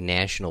was like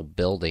National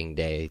Building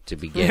Day to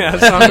begin Yeah,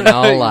 with. You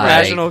know, like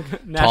National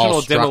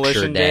tall Demolition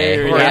structure Day.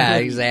 Or Yeah,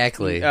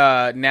 exactly.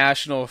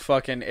 National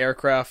fucking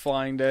aircraft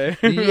flying day.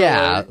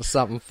 Yeah,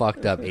 something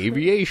fucked up.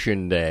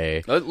 Aviation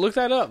Day. Look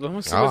that up. Let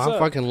me see Oh, what's I'm up.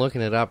 fucking looking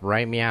it up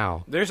right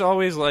meow. There's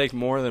always like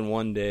more than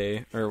one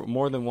day or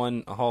more than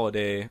one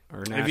holiday or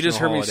national If you just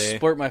heard holiday. me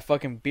splurt my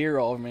fucking beer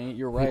all over me,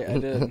 you're right. I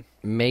did.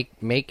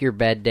 Make your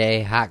bed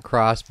day, hot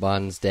cross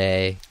buns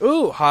day,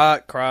 Ooh,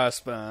 hot cross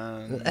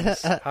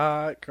buns.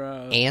 Hot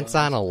cross. ants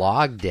on a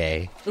log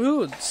day.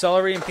 Ooh,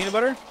 celery and peanut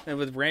butter and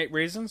with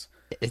raisins.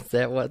 Is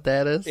that what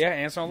that is? Yeah,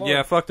 ants on a log.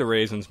 Yeah, fuck the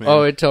raisins, man.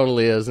 Oh, it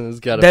totally is, and it's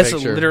got a That's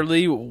picture.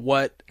 literally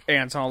what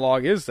ants on a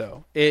log is,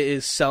 though. It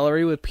is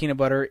celery with peanut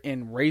butter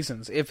and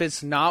raisins. If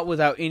it's not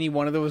without any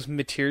one of those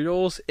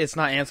materials, it's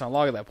not ants on a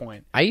log at that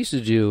point. I used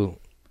to do.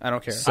 I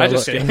don't care. I'm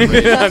just kidding.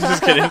 I'm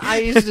just kidding.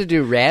 I used to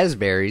do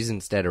raspberries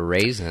instead of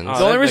raisins.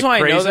 The only reason why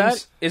like I know that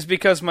raisins? is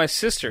because my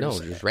sisters. No,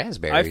 just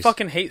raspberries. I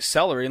fucking hate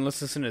celery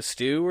unless it's in a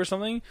stew or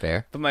something.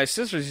 Fair. But my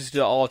sisters used to do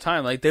it all the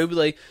time. Like, they would be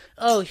like,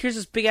 oh, here's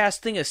this big-ass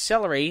thing of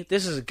celery.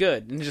 This is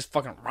good. And just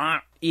fucking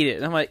eat it.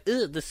 And I'm like,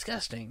 ugh,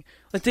 disgusting.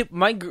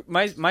 Like,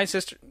 my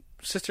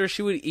sister,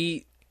 she would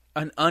eat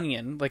an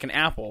onion, like an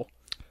apple,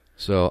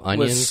 So with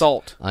onions,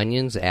 salt.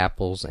 onions,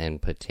 apples,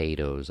 and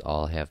potatoes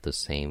all have the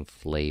same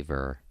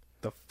flavor.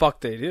 The fuck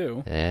they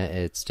do.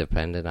 It's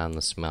dependent on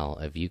the smell.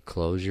 If you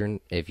plug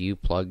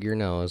your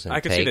nose I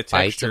and can see the take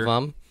bites texture. of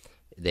them,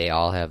 they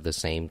all have the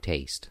same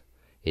taste.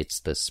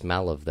 It's the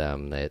smell of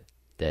them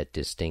that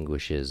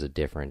distinguishes a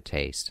different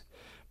taste,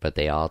 but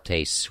they all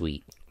taste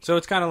sweet. So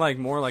it's kind of like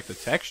more like the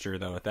texture,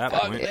 though, at that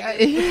point.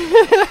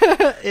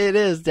 It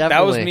is definitely.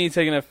 That was me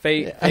taking a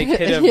fake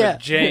hit of Yeah.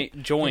 a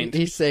joint.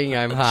 He's saying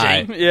I'm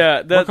high.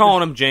 Yeah, We're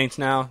calling them jaints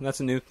now. That's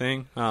a new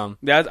thing. I'm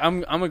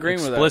agreeing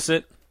with that.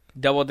 Explicit.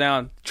 Double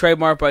down.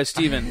 Trademark by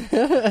Steven.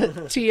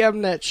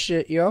 TM that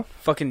shit, yo.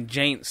 Fucking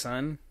jaint,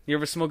 son. You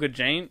ever smoke a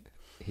jaint?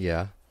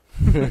 Yeah.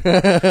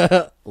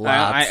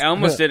 I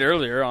almost did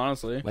earlier,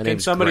 honestly. My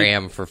name's somebody-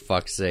 Graham, for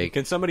fuck's sake.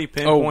 Can somebody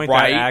pinpoint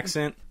right. that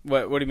accent?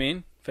 What do you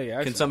mean? Fake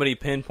accent. Can somebody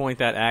pinpoint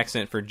that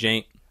accent for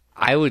jaint?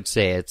 I would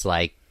say it's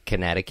like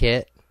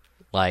Connecticut,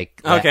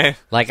 Like, okay.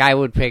 Like I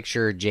would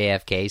picture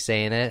JFK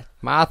saying it.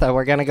 Martha,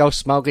 we're gonna go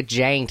smoke a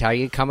joint. Are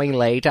you coming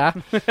later?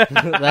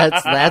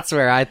 That's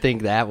where I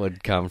think that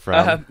would come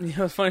from.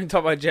 It's funny to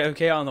talk about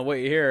JFK on the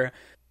way here.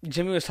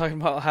 Jimmy was talking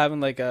about having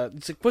like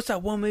it's like, what's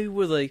that one movie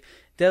where like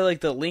they had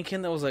like the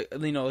Lincoln that was like,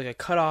 you know, like a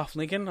cut off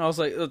Lincoln. I was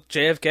like,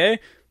 JFK,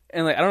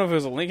 and like I don't know if it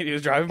was a Lincoln he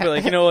was driving, but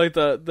like, you know, like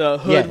the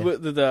hood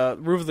with the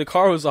roof of the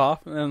car was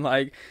off, and then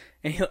like.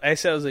 And I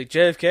said, I was like,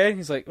 JFK? And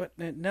he's like, what?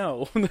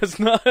 No, that's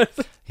not.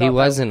 He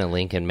wasn't a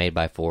Lincoln made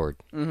by Ford.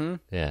 Mm-hmm.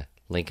 Yeah.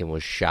 Lincoln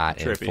was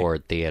shot in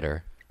Ford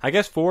Theater. I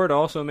guess Ford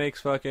also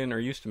makes fucking, or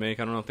used to make,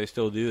 I don't know if they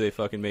still do, they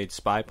fucking made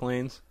spy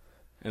planes.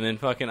 And then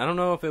fucking, I don't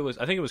know if it was,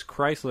 I think it was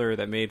Chrysler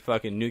that made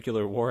fucking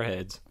nuclear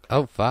warheads.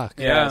 Oh, fuck.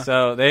 Yeah,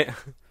 so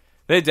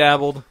they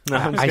dabbled. No,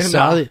 I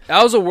saw it.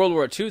 That was a World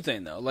War II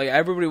thing, though. Like,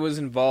 everybody was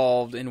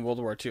involved in World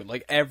War II.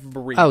 Like,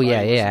 everybody. Oh,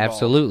 yeah,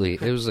 absolutely.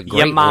 It was a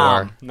great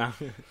war. No.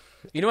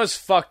 You know what's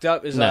fucked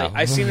up is like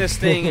I seen this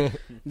thing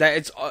that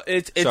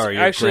it's Sorry,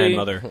 actually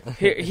your grandmother.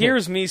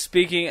 Here's me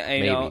speaking,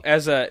 you know,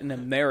 as an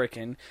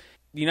American.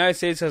 The United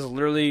States has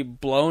literally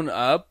blown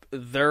up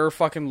their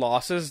fucking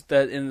losses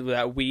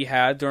that we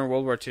had during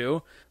World War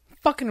II.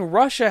 Fucking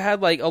Russia had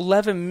like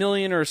 11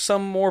 million or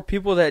some more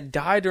people that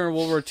died during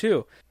World War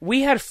II.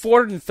 We had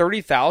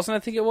 430,000, I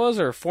think it was,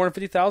 or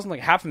 450,000, like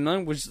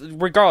 500,000, which,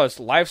 regardless,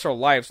 lives are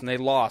lives, and they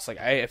lost. Like,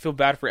 I feel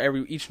bad for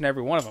each and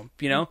every one of them,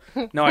 you know?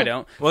 No, I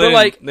don't. Well,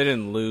 but they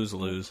didn't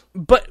lose.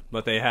 But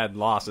they had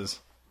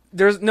losses.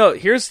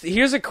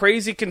 Here's a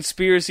crazy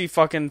conspiracy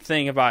fucking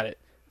thing about it.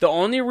 The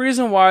only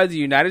reason why the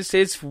United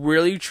States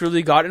really,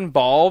 truly got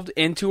involved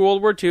into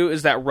World War II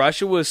is that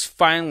Russia was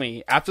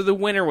finally, after the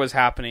winter was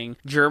happening,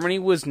 Germany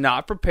was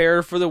not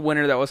prepared for the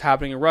winter that was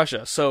happening in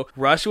Russia. So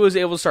Russia was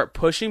able to start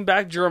pushing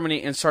back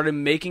Germany and started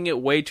making it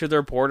way to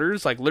their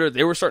borders. Like, literally,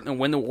 they were starting to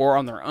win the war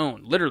on their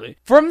own, literally.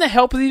 From the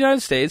help of the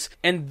United States.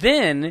 And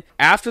then,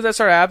 after that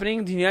started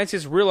happening, the United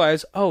States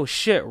realized, oh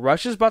shit,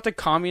 Russia's about to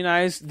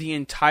communize the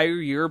entire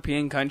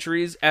European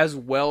countries as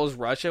well as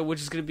Russia, which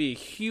is going to be a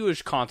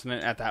huge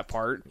continent at that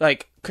part.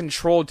 Like,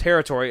 controlled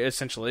territory,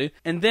 essentially.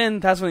 And then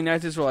that's when the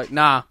United States were like,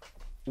 nah,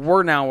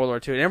 we're now in World War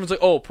II. And everyone's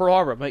like, oh, Pearl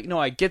Harbor. I'm like, no,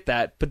 I get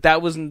that. But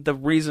that wasn't the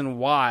reason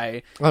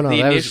why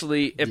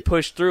it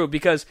pushed through.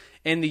 Because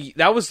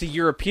that was the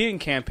European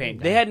campaign.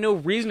 They had no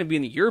reason to be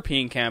in the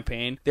European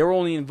campaign. They were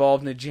only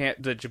involved in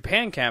the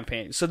Japan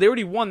campaign. So they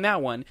already won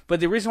that one. But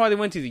the reason why they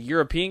went to the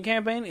European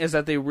campaign is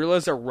that they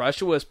realized that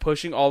Russia was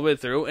pushing all the way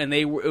through, and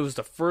it was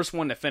the first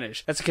one to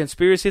finish. That's a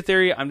conspiracy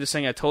theory. I'm just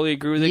saying I totally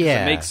agree with it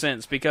because it makes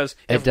sense. Because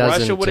if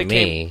Russia would have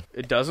came...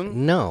 It doesn't?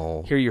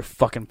 No. Hear your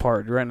fucking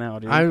part right now,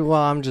 dude.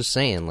 I'm just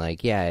saying,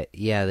 like, yeah,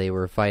 they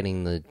were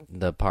fighting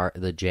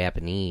the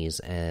Japanese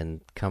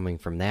and coming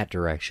from that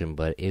direction,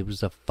 but it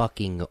was a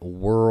fucking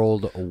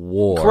world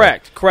war.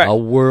 Correct. A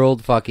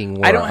world fucking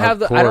war. I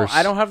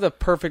don't have the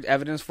perfect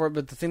evidence for it,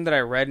 but the thing that I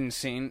read and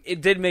seen,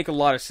 it did make a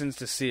lot of sense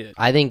to see it.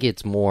 I think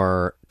it's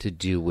more to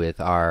do with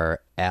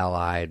our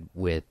allied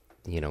with,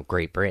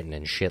 Great Britain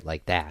and shit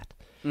like that.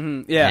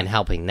 Mm-hmm, yeah. And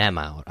helping them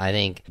out. I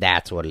think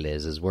that's what it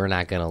is we're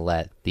not going to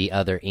let the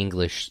other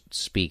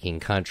English-speaking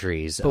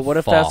countries But what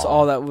if that's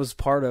all that was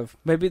part of?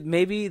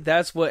 Maybe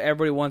that's what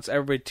everybody wants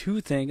everybody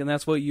to think, and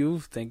that's what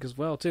you think as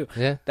well, too.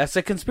 Yeah. That's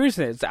the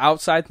conspiracy. It's the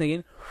outside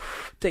thinking,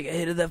 take a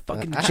hit of that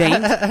fucking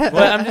chain.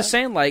 But I'm just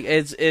saying, like,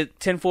 it's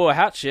tinfoil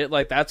hat shit.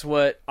 Like, that's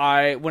what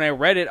when I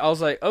read it, I was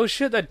like, oh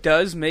shit, that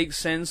does make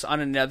sense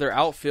on another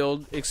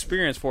outfield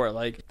experience for it.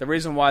 Like, the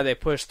reason why they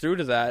pushed through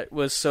to that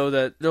was so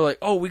that they're like,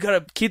 oh, we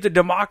gotta keep the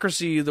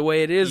democracy the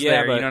way it is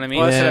there, you know what I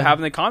mean? Instead of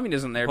having the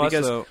communism there,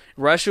 because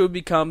Russia would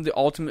become the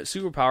ultimate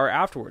superpower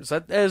afterwards.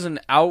 That is an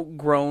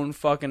outgrown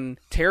fucking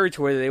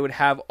territory that they would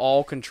have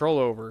all control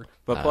over.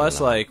 But plus,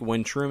 like,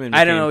 when Truman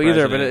became I don't know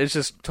either, president, but it's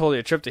just totally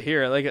a trip to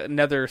hear. Like,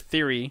 another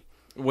theory.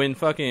 When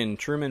fucking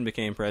Truman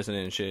became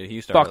president and shit,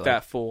 he started... Fuck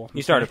that fool.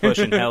 He started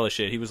pushing hella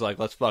shit. He was like,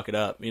 let's fuck it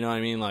up. You know what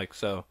I mean? Like,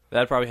 so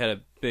that probably had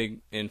a big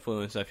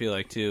influence, I feel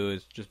like, too,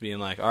 is just being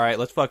like, all right,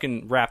 let's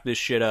fucking wrap this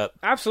shit up.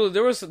 Absolutely.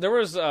 There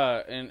was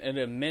an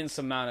immense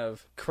amount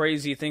of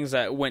crazy things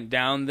that went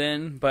down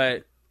then,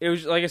 but... It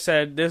was, like I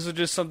said, this was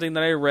just something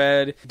that I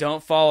read.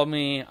 Don't follow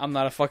me. I'm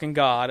not a fucking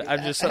god. It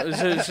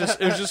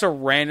was just a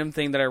random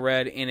thing that I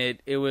read, and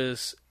it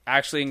was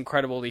actually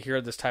incredible to hear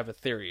this type of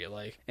theory.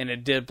 Like, and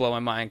it did blow my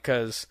mind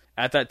because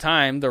at that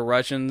time, the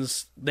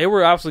Russians, they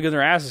were absolutely getting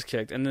their asses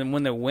kicked. And then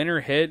when the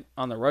winter hit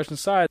on the Russian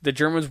side, the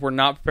Germans were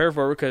not prepared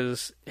for it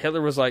because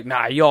Hitler was like,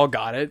 nah, y'all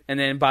got it. And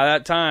then by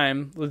that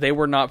time, they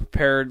were not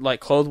prepared, like,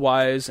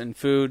 clothes-wise and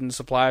food and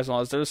supplies and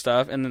all this other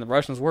stuff. And then the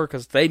Russians were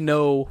because they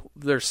know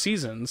their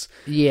seasons.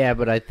 Yeah,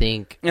 but I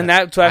think... And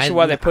that's actually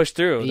why they pushed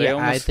through.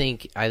 I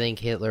think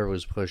Hitler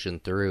was pushing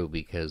through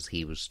because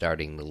he was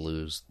starting to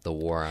lose the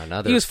war on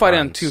other He was fighting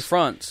on two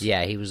fronts.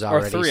 Yeah, he was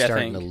already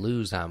starting to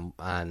lose on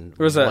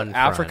there was one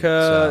Africa,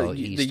 so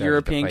the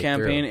European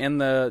campaign, and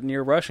the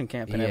near Russian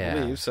campaign, I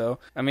believe. So,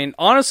 I mean,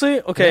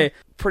 honestly, okay,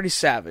 pretty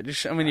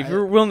savage. I mean, if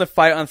you're willing to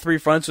fight on 3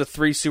 fronts with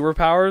 3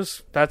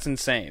 superpowers, that's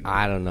insane.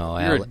 I don't know.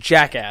 You're a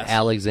jackass.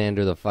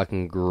 Alexander the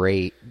fucking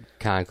Great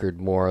conquered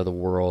more of the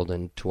world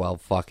in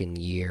 12 fucking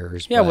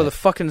years. Yeah, with the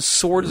fucking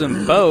swords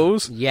and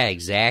bows. Yeah,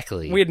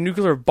 exactly. We had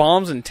nuclear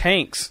bombs and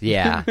tanks.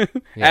 Yeah.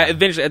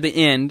 Eventually, at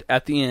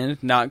the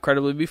end, not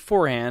incredibly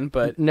beforehand,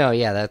 but... No,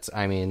 yeah,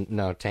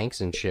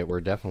 tanks and shit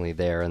were definitely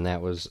there, and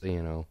that was,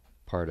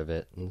 part of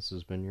it. And this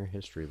has been your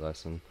history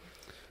lesson.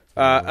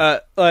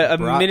 A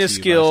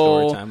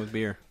minuscule, Time with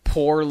beer.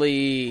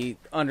 poorly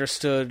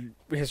understood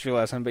history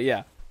lesson, but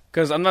yeah.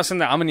 Because I'm not saying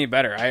that I'm any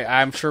better.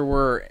 I'm sure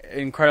we're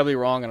incredibly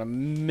wrong on an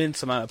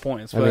immense amount of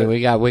points. But I mean,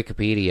 we got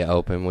Wikipedia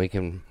open. We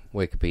can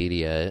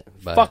Wikipedia it.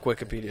 But fuck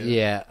Wikipedia.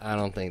 Yeah, I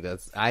don't think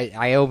that's...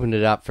 I opened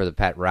it up for the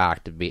pet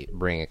rock to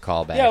bring a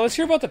call back. Yeah, let's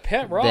hear about the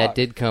pet rock. That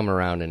did come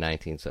around in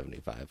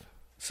 1975.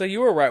 So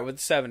you were right with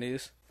the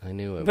 70s. I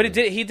knew it. But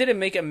he didn't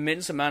make an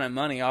immense amount of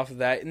money off of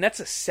that, and that's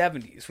the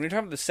 70s. When you're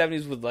talking about the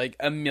 70s with like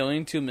 $1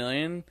 million, $2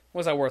 million,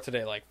 what's that worth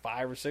today? Like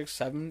 5 or 6,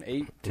 7,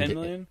 8, 10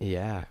 million?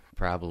 Yeah,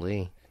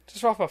 probably.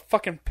 Just off a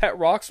fucking pet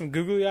rock, some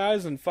googly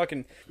eyes, and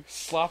fucking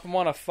slap them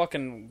on a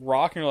fucking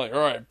rock, and you're like,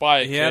 all right, buy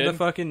it, He had the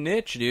fucking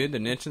niche, dude. The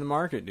niche in the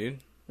market, dude.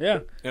 Yeah.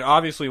 It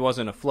obviously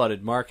wasn't a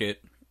flooded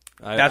market.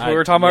 That's what we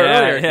were talking about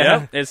earlier.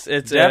 Yeah. It's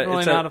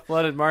definitely not a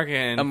flooded market.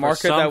 And a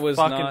market for some that was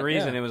fucking not,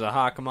 reason, it was a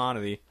hot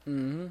commodity.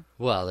 Mm-hmm.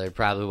 Well, there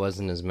probably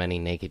wasn't as many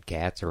naked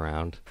cats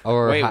around.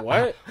 Or wait,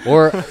 what?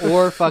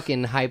 Or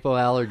fucking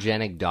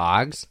hypoallergenic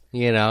dogs.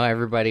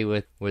 Everybody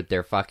with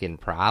their fucking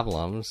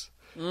problems.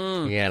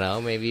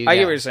 Maybe I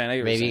get what you're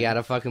saying. Maybe you got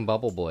a fucking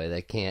bubble boy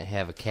that can't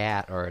have a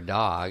cat or a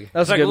dog.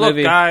 That's like, a good look,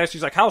 movie. guys.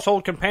 He's like,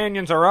 household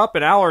companions are up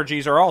and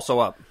allergies are also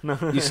up.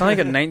 You sound like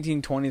a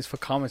 1920s for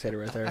commentator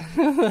right there.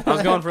 I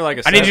was going for like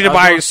a... I need you to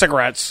buy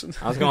cigarettes.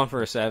 I was going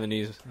for a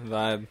 70s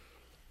vibe.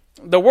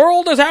 The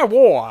world is at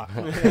war.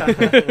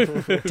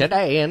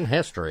 Today in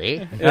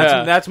history.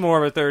 That's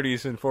more of a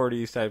 30s and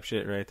 40s type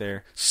shit right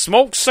there.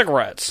 Smoke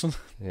cigarettes.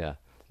 Yeah.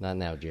 Not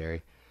now,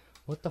 Jerry.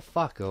 What the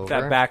fuck, over?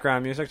 That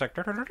background music's like...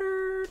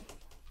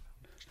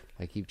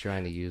 I keep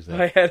trying to use that.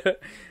 I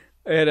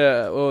had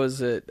a what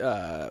was it?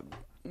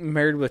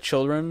 Married with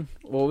Children.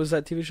 What was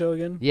that TV show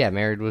again? Yeah,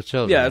 Married with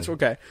Children. Yeah, that's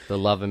okay. The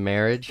Love and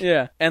Marriage.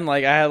 Yeah, and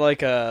like I had like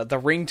the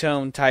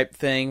ringtone type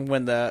thing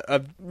when the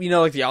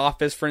like The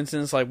Office, for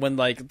instance, like when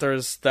like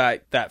there's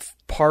that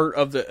part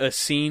of a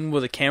scene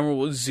where the camera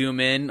will zoom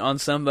in on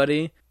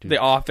somebody. The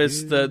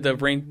Office,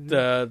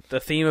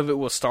 the theme of it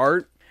will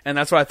start, and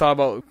that's what I thought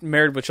about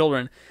Married with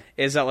Children.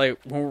 Is that like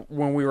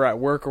when we were at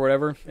work or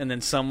whatever, and then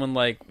someone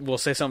like will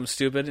say something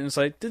stupid, and it's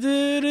like because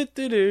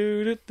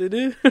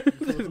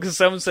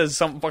someone says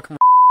something fucking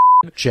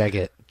check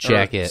it,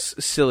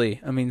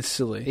 silly. I mean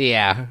silly.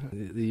 Yeah,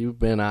 you've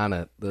been on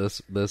it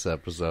this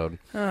episode.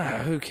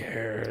 Who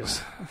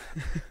cares?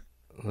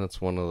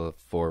 That's one of the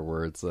 4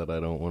 words that I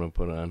don't want to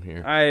put on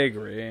here. I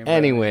agree.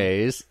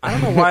 Anyways. I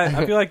don't know why.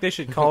 I feel like they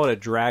should call it a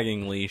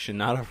dragging leash and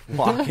not a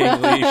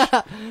walking leash.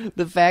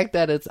 The fact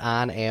that it's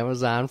on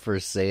Amazon for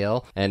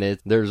sale and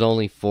there's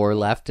only 4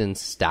 left in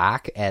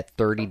stock at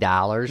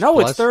 $30. No,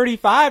 it's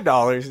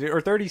 $35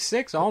 or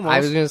 $36 almost. I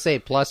was going to say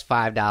plus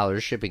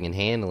 $5 shipping and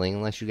handling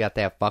unless you got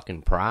that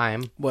fucking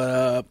Prime. What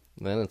up?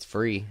 Then it's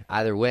free.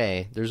 Either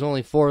way, there's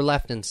only 4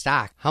 left in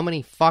stock. How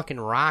many fucking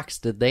rocks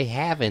did they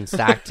have in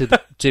stock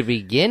to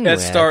begin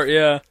with?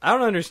 Yeah. I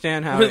don't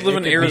understand how we live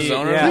in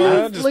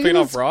Arizona. Just picking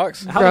up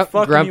rocks. How the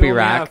fuck Grumpy can you only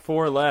Rock. have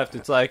 4 left?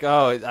 It's like,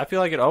 I feel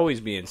like it'd always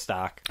be in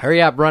stock.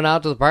 Hurry up, run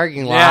out to the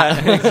parking lot.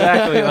 Yeah,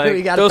 exactly. Like,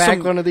 we gotta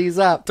pack one of these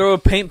up. Throw a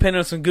paint pen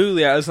on some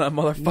googly eyes on that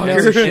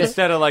motherfucker. No,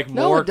 instead of like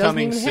more it doesn't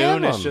coming even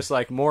soon, have it's them. just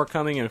like more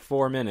coming in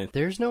 4 minutes.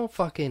 There's no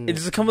fucking.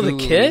 Does it come with a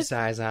googly kit?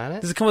 Size on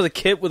it? Does it come with a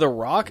kit with a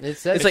rock? It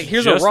says it's like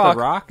here's a just the rock,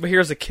 rock? but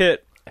here's a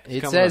kit. It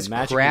come says with a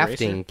magic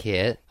crafting eraser?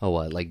 kit. Oh,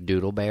 what? Like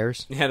Doodle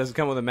Bears? Yeah, does it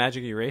come with a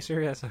magic eraser?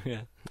 Yes,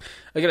 yeah.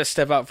 I gotta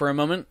step out for a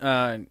moment.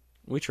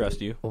 We trust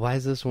you. Why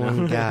is this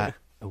one got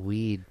a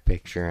weed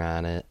picture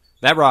on it?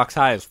 That rock's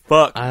high as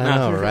fuck. I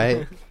know,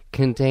 right?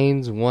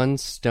 Contains 1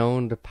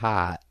 stoned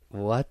pot.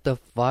 What the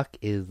fuck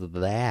is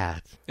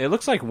that? It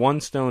looks like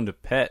 1 stone to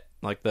pet,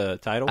 like the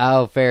title.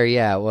 Oh, fair.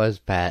 Yeah, it was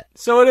pet.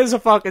 So it is a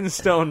fucking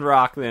stone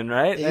rock then,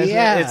 right?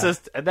 Yeah. It's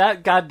just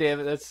that.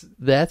 Goddamn it!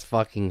 That's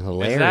fucking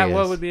hilarious. Is that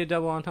what would be a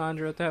double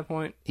entendre at that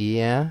point?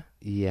 Yeah.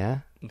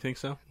 You think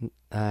so?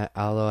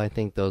 Although I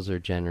think those are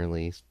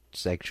generally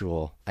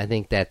sexual. I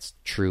think that's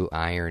true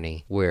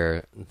irony,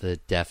 where the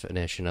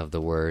definition of the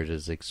word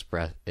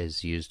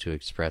is used to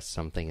express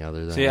something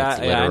other than its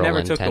literal I never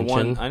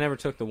intention. I never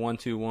took the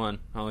 121.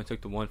 I only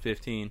took the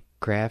 115.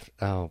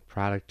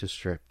 Product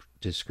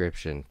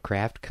description: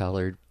 craft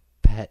colored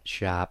pet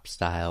shop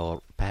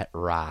style pet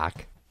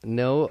rock.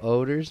 No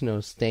odors,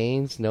 no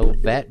stains, no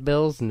vet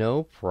bills,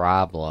 no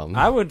problem.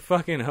 I would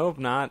fucking hope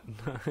not.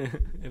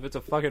 If it's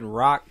a fucking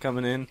rock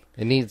coming in.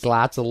 It needs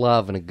lots of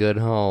love and a good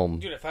home.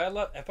 Dude, if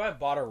I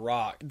bought a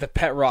rock, the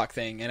pet rock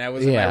thing, and I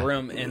was in my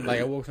room and like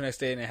I woke up the next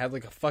day and it had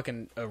like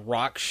a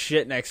rock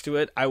shit next to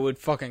it, I would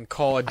fucking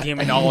call a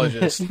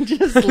demonologist.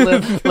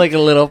 Just like a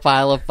little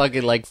pile of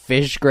fucking like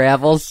fish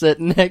gravel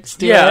sitting next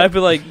to it. Yeah, I'd be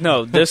like,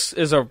 no, this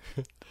is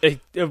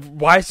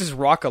why is this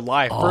rock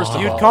alive? First of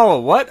all, You'd call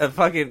a what? A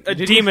fucking... a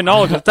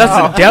demonologist.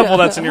 That's the devil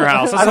that's in your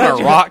house. That's not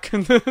a rock.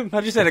 I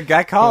thought you said a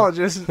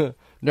gynecologist.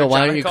 No,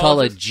 why don't you call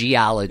a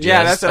geologist?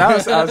 Yeah, that's what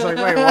I was like,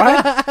 wait,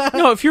 what?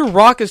 No, if your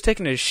rock is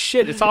taking a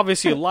shit, it's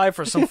obviously alive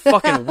for some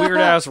fucking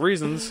weird-ass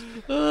reasons.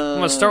 I'm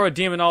going to start with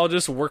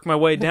demonologist, work my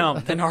way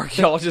down. Then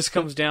archaeologist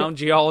comes down,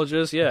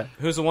 geologist, yeah.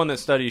 Who's the one that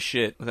studies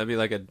shit? Would that be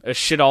like a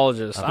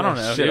shitologist. I don't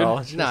know,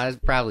 shitologist? No,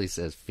 it probably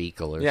says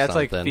fecal or something. Yeah, it's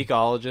like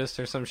fecologist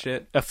or some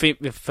shit. I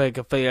don't.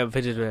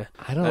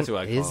 That's who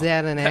I call is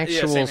that an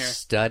actual same here.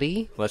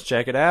 study? Let's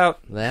check it out.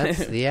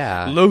 That's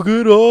Look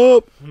it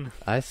up.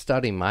 I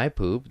study my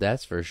poop.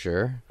 That's for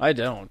sure. I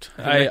don't.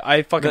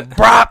 I fucking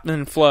brop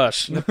and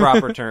flush. The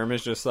proper term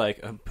is just like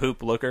a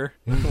poop looker.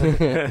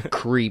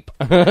 Creep.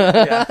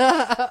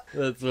 Yeah.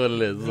 That's what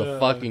it is. A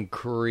fucking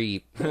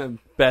creep.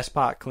 Best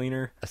pot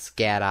cleaner. A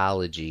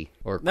scatology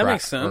or That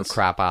makes sense. Or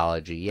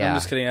cropology. Yeah. I'm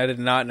just kidding. I did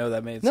not know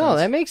that made sense. No,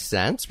 that makes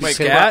sense. Wait,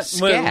 because-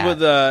 scat?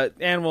 With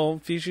animal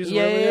feces? Or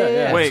Yeah, whatever?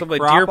 yeah. Wait, Something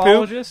like deer poop?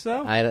 cropologist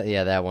though?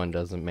 Yeah, that one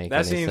doesn't make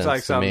That any seems sense like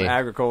to something me.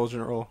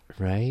 agricultural.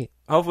 Right?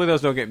 Hopefully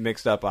those don't get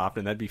mixed up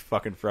often. That'd be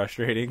fucking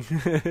frustrating.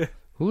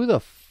 Who the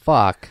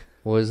fuck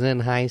was in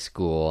high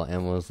school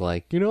and was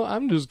like,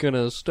 I'm just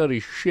gonna study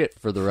shit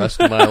for the rest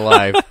of my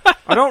life?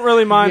 I don't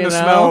really mind You the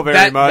know? smell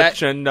very much,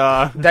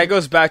 That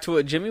goes back to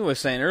what Jimmy was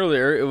saying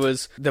earlier. It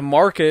was the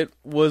market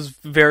was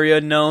very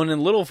unknown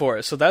and little for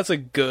it, so that's a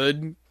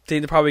good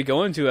thing to probably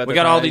go into. At we the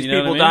got time, all these you know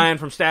people what I mean? dying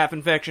from staph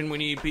infection. We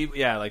need people.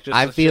 Yeah, like just.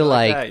 I shit feel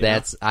like like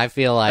that, I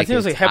feel like I think it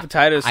was like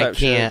hepatitis I type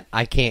shit.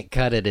 I can't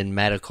cut it in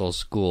medical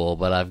school,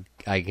 but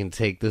I can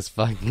take this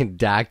fucking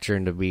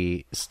doctrine to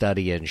be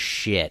studying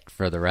shit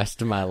for the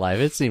rest of my life.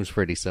 It seems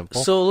pretty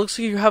simple. So it looks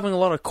like you're having a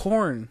lot of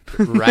corn.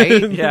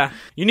 Right? Yeah,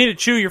 you need to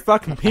chew your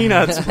fucking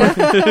peanuts,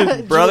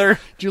 brother.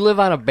 Did you live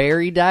on a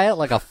berry diet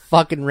like a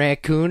fucking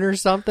raccoon or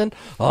something?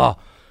 Oh,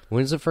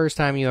 when's the first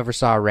time you ever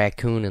saw a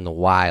raccoon in the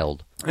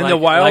wild? In the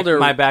wild, like or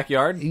my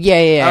backyard?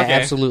 Yeah, Okay.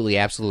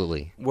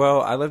 absolutely.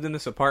 Well, I lived in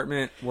this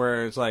apartment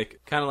where it's like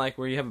kind of like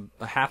where you have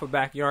a half a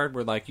backyard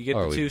where like you get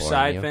Are the we two boring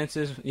side you?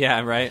 fences. Yeah,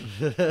 right.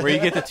 Where you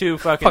get the two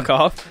fucking fuck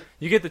off.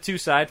 You get the two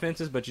side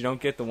fences, but you don't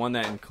get the one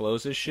that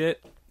encloses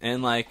shit.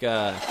 And like,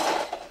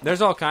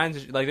 there's all kinds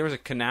of like there was a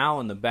canal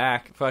in the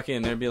back.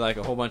 Fucking, there'd be like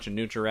a whole bunch of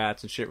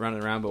nutria-rats and shit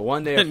running around. But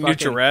one day, a fucking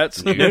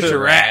Nutria-rats?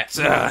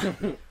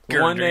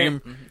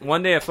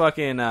 One day, a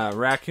fucking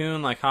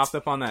raccoon like hopped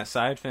up on that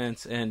side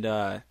fence and.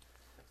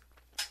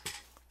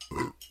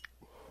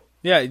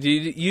 Yeah,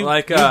 you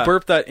Like, you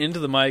burped that into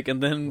the mic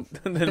and then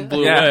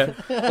blew Yeah.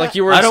 away. Like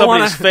you were in I don't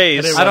somebody's wanna-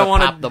 face. I don't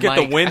want pop to the get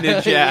the mic.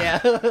 windage.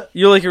 Yeah.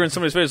 You're like you're in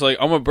somebody's face. Like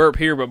I'm gonna burp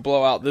here, but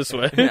blow out this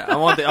way. Yeah, I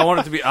want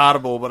it to be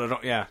audible, but I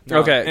don't. Yeah.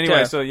 No. Okay, Anyway,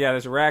 okay. so yeah,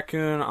 there's a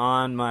raccoon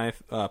on my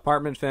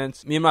apartment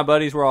fence. Me and my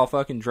buddies were all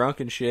fucking drunk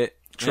and shit.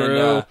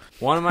 True. And,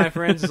 one of my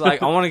friends is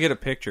like, "I want to get a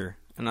picture,"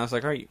 and I was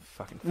like, "All right, you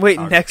fucking Wait,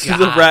 fuck." next to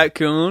the God.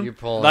 raccoon. You're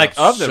pulling Like,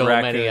 up of the so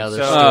raccoon, many other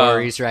so-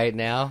 stories right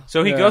now.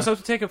 So he Yeah. goes up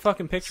to take a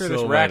fucking picture of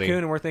this So raccoon, many.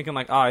 and we're thinking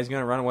like, "Oh, he's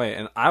gonna run away,"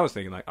 and I was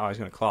thinking like, "Oh, he's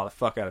gonna claw the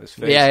fuck out of his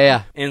face."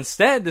 Yeah.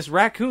 Instead, this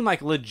raccoon,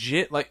 like,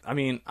 legit, like, I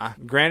mean,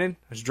 granted,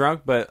 I was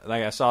drunk, but,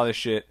 like, I saw this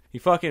shit. He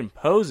fucking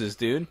poses,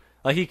 dude.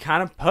 Like, he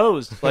kind of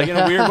posed, like, in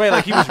a weird way.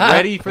 Like, he was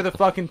ready for the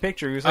fucking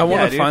picture. He was like, I want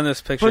yeah, to dude, find this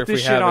picture put if this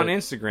we shit have on it.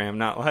 Instagram,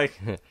 not like...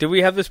 Did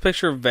we have this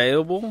picture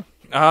available?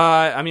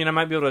 I mean, I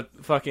might be able to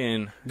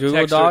fucking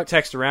Google Doc?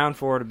 text around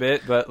for it a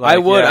bit, but, like, I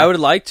would. yeah, I would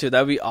like to.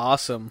 That'd be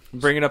awesome.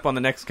 bring it up on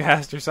the next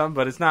cast or something,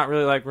 but it's not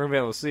really like we're gonna be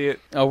able to see it.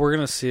 Oh, we're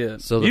gonna see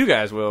it. So You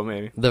guys will,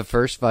 maybe. the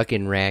first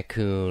fucking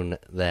raccoon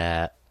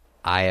that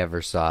I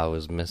ever saw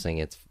was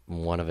missing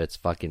one of its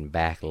fucking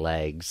back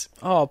legs,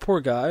 Oh, poor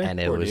guy. and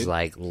it Poor was dude.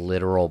 like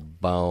literal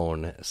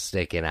bone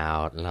sticking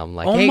out. And I'm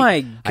like, Oh hey,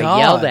 my I God.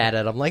 yelled at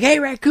it. I'm like, hey,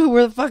 raccoon,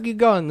 where the fuck you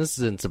going? This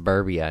is in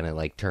suburbia, and it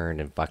like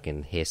turned and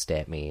fucking hissed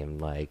at me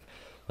and like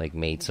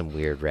made some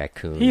weird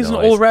raccoon He's an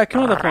noise. old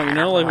raccoon at that point, you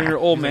know? Like when you're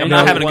an old man, I'm you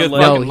not have having a one good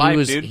leg. fucking No, life, he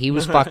was dude. he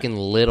was fucking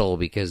little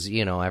because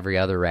every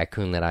other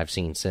raccoon that I've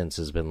seen since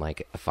has been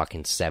like a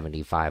fucking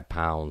 75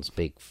 pounds,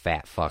 big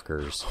fat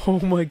fuckers.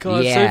 Oh my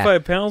god, Yeah.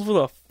 75 pounds?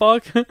 What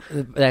the fuck?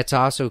 That's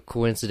also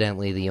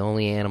coincidentally the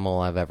only animal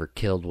I've ever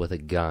killed with a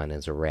gun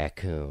is a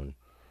raccoon.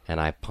 And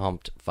I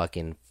pumped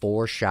fucking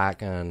 4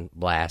 shotgun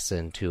blasts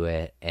into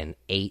it and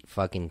 8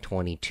 fucking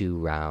 22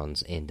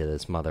 rounds into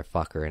this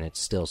motherfucker, and it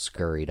still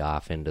scurried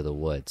off into the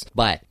woods.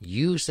 But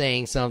you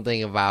saying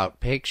something about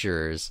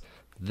pictures,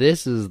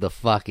 this is the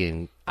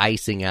fucking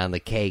icing on the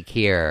cake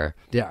here.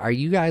 Are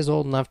you guys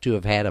old enough to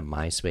have had a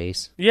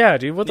MySpace? Yeah,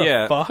 dude. What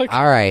the fuck?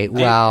 All right.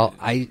 Well,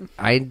 I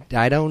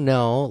don't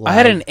know. Like, I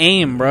had an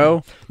AIM,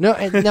 bro. No.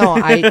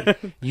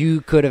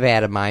 You could have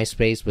had a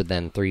MySpace, but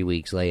then 3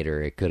 weeks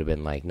later, it could have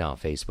been like, no,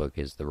 Facebook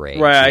is the rage.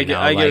 Right. I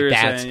get what you're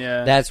saying.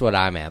 Yeah. That's what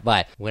I'm at.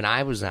 But when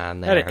I was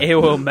on there, I had an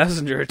AOL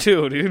Messenger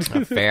too,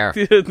 dude. Fair.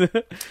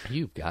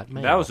 You've got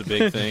mail. That was a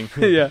big thing.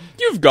 Yeah.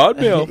 You've got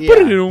mail. Put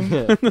it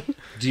in.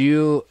 Do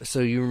you? So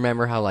you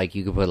remember how like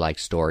you could put like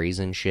stories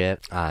and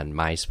shit on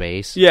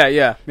MySpace?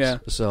 Yeah.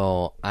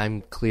 So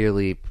I'm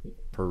clearly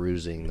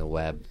perusing the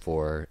web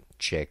for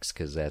chicks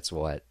because that's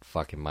what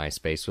fucking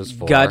MySpace was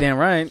for. Goddamn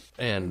right.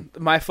 And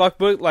my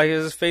fuckbook, like,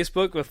 is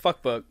Facebook with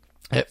fuckbook.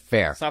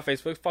 Fair. It's not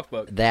Facebook, it's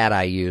fuckbook. That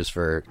I use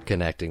for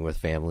connecting with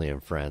family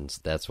and friends.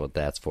 That's what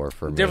that's for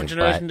me. Different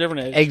generation,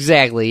 different age.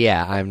 Exactly.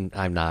 Yeah,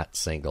 I'm not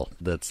single.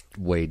 That's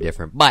way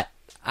different. But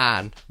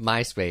on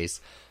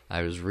MySpace,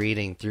 I was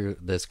reading through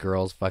this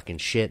girl's fucking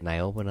shit, and I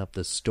opened up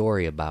this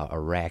story about a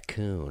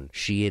raccoon.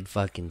 She had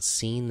fucking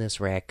seen this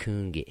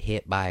raccoon get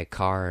hit by a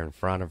car in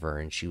front of her,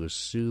 and she was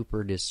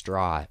super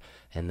distraught.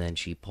 And then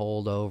she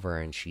pulled over,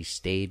 and she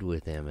stayed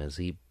with him as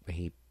he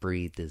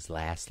breathed his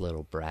last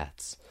little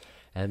breaths.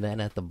 And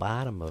then at the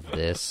bottom of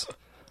this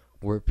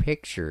were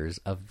pictures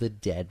of the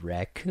dead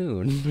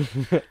raccoon.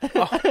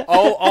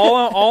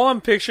 all I'm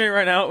picturing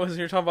right now was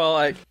you're talking about,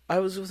 like, I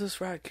was with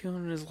this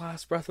raccoon in his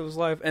last breath of his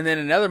life, and then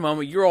another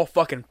moment you're all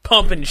fucking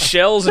pumping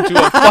shells into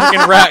a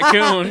fucking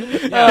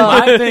raccoon.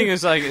 My thing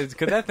is like,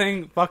 could that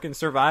thing fucking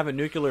survive a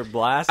nuclear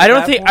blast? I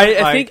don't think.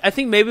 I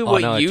think maybe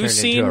what you've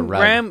seen,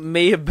 Graham,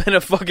 may have been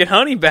a fucking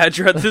honey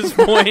badger at this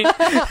point.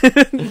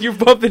 You're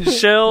pumping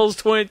shells,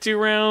 22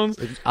 rounds,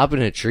 up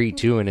in a tree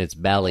too, in its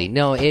belly.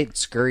 No, it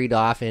scurried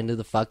off into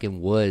the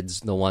fucking woods,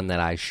 the one that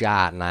I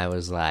shot, and I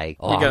was like,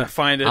 "Oh, we gotta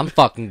find it." I'm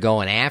fucking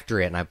going after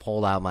it, and I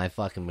pulled out my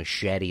fucking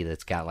machete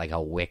that's got like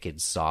a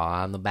wicked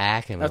saw on the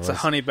back, and that's a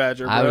honey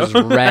badger, bro. I was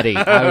ready.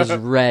 I was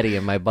ready,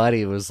 and my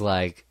buddy was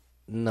like,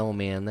 "No,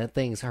 man, that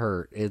thing's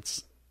hurt.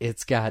 It's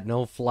got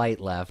no flight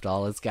left.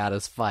 All it's got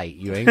is fight.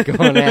 You ain't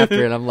going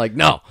after it." I'm like,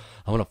 "No,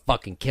 I'm gonna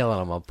fucking kill it.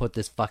 I'm gonna put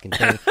this fucking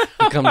thing.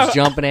 It comes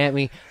jumping at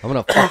me. I'm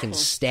gonna fucking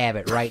stab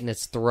it right in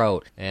its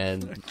throat."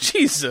 And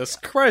Jesus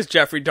Christ,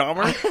 Jeffrey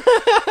Dahmer.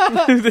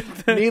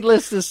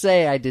 Needless to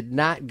say, I did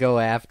not go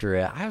after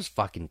it. I was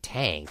fucking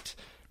tanked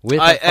with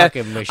a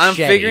fucking machete. I'm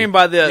figuring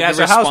by the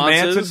so responses. How's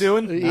Manson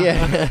doing?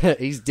 Yeah,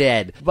 he's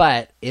dead.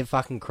 But it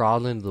fucking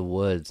crawled into the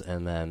woods,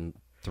 and then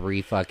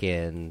 3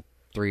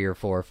 or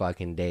 4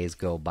 fucking days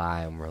go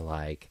by, and we're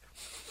like,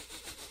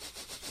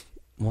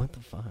 what the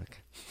fuck?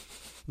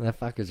 That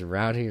fucker's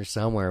around here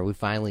somewhere. We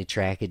finally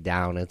track it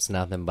down. It's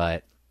nothing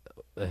but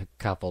a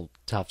couple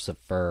tufts of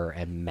fur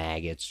and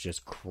maggots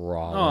just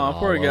crawling all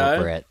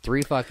over it.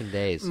 3 fucking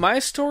days. My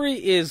story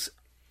is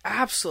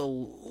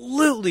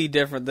absolutely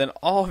different than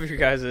all of your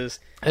guys's.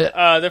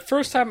 The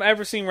first time I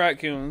ever seen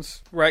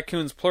raccoons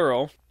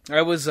plural,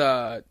 I was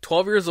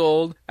 12 years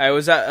old. I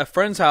was at a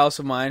friend's house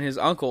of mine, his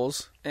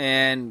uncle's,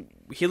 and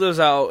he lives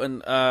out in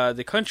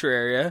the country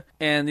area,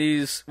 and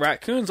these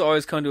raccoons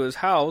always come to his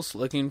house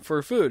looking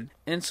for food.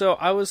 And so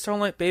I was throwing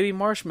like baby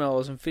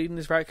marshmallows and feeding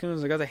these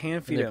raccoons. I got to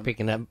hand feed them.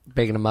 Picking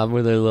them up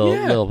with their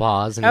little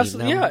paws and eating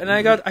them. Yeah, and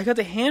I got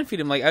to hand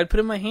feed them. Like, I'd put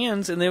them in my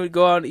hands, and they would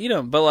go out and eat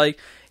them. But like,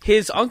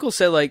 his uncle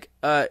said, like,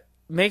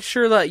 make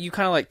sure that you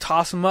kind of like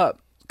toss them up,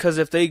 because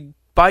if they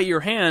bite your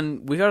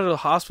hand, we got to the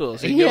hospital.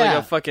 So you get like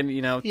a fucking,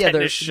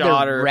 tetanus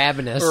shot or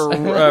ravenous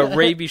or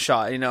rabies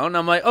shot, And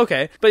I'm like,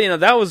 okay, but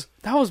that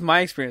was my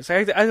experience.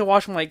 I had to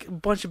watch them, like, a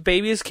bunch of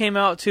babies came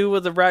out too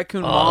with the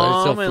raccoon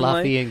mom. They're so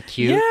fluffy and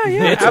cute.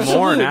 Yeah, it's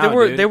absolutely. More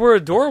now, they were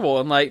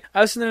adorable, and like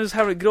I was sitting there just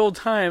having a good old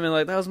time, and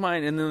like that was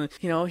mine. And then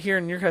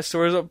hearing your guys'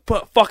 stories,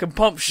 fucking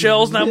pump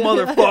shells, that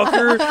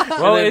motherfucker.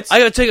 Well, I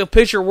gotta take a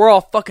picture. We're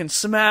all fucking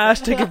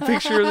smashed. Take a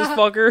picture of this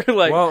fucker.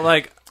 Like, well,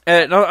 like.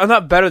 No, I'm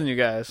not better than you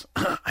guys.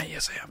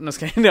 Yes, I am. I'm just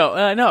kidding.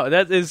 No,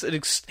 that is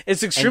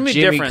it's extremely and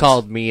Jimmy different.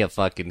 Called me a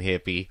fucking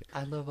hippie.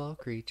 I love all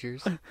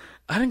creatures.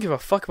 I didn't give a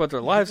fuck about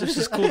their lives. It's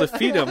just cool to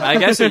feed them. I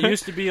guess it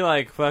used to be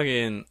like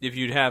fucking, if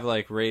you'd have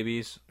like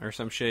rabies or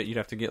some shit, you'd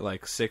have to get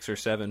like 6 or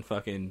 7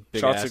 fucking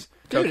big shots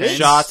ass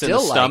shots in the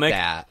stomach.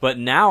 That. But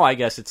now I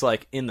guess it's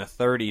like in the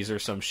 30s or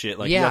some shit.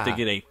 Like you have to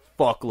get a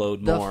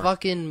fuckload more. The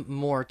fucking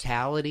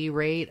mortality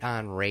rate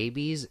on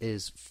rabies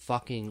is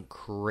fucking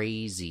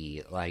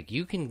crazy. Like,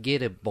 you can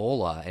get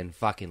Ebola and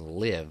fucking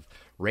live.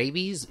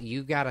 Rabies,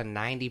 you got a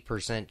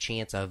 90%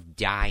 chance of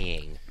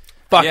dying.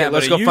 Fuck it,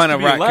 let's go find a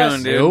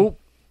raccoon, dude. Nope.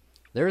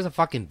 There was a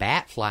fucking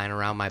bat flying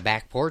around my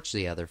back porch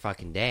the other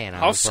fucking day, and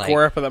I'll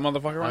square up with that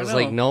motherfucker right now. I was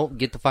like, nope,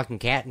 get the fucking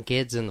cat and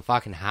kids in the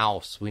fucking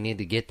house. We need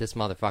to get this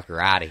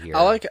motherfucker out of here.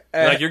 I like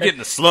you're getting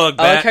the slug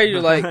back. I like how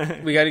you're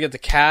like, we got to get the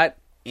cat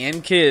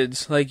and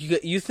kids. Like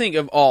you think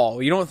of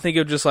all. You don't think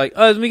of just like,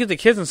 oh, let me get the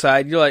kids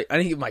inside. You're like, I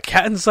need to get my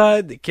cat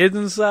inside, the kids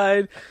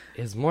inside.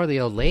 It's more the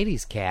old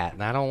lady's cat,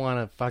 and I don't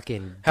want to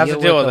fucking have to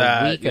deal with a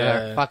that. week of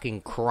her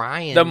fucking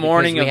crying. The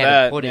morning because we of had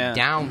that, to put yeah. it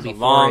down It's a before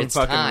long its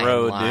fucking time.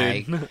 road,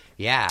 like, dude.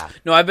 Yeah.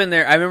 No, I've been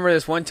there. I remember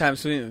this one time,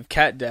 speaking of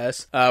cat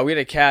deaths, we had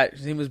a cat.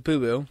 His name was Boo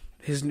Boo.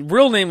 His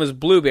real name was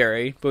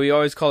Blueberry, but we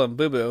always called him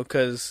Boo Boo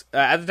because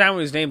at the time when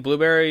he was named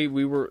Blueberry,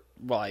 we were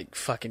like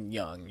fucking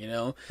young, you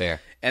know?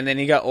 Fair. And then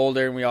he got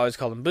older, and we always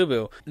called him Boo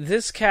Boo.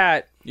 This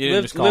cat You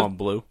didn't just call him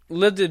Blue.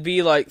 lived to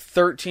be like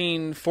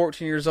 13,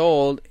 14 years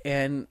old,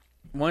 and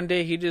one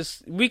day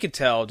we could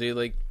tell, dude,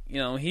 like, you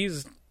know,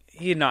 he's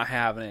not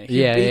having it.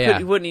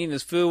 He wouldn't eat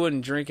his food,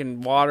 wouldn't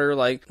drinking water.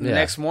 Like, the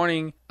next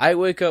morning, I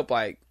wake up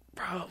like,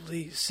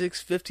 probably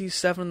 6:50,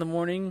 7 in the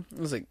morning. It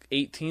was like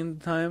 18 at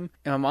the time.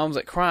 And my mom's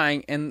like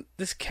crying. And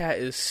this cat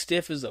is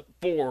stiff as a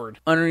board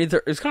underneath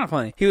her. It's kind of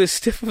funny. He was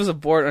stiff as a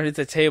board underneath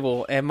the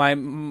table. And my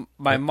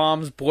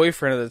mom's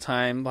boyfriend at the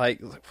time,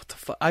 like what the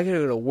fuck? I gotta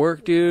go to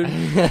work, dude.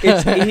 He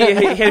had to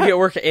be at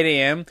work at 8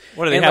 a.m.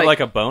 What, did he have like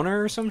a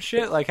boner or some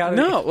shit? Like, how did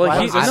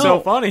he's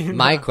so funny.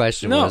 My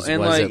question was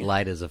it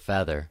light as a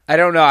feather? I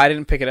don't know. I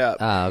didn't pick it up.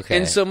 Oh, okay.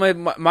 And so my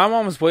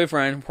mom's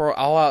boyfriend, we're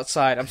all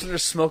outside. I'm sitting there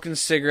smoking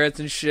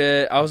cigarettes and shit.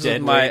 I was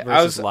with my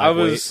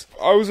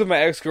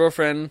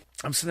ex-girlfriend.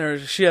 I'm sitting there.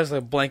 She has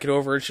like a blanket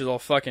over her. She's all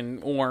fucking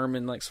warm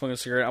and like smoking a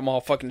cigarette. I'm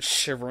all fucking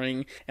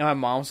shivering, and my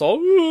mom's all.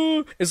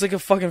 Ooh. It's like a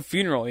fucking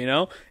funeral, you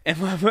know. And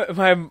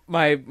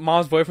my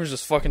mom's boyfriend's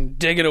just fucking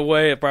digging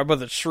away right by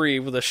the tree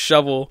with a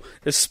shovel,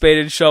 a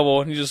spaded shovel,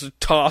 and he just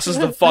tosses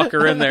the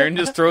fucker in there and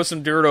just throws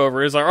some dirt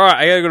over. He's like, all right,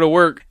 I gotta go to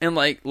work, and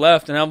like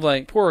left. And I'm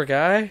like, poor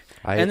guy.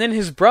 And then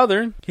his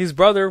brother,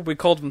 we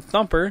called him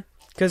Thumper.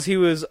 Because he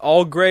was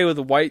all gray with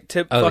a white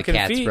tip fucking the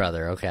cat's feet.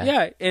 brother, okay.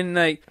 Yeah, and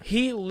like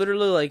he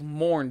literally like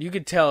mourned. You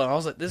could tell. And I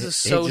was like, this is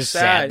so he just sad.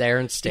 Sat there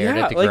and stared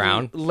at the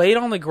ground. Laid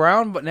on the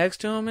ground, but next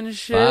to him and his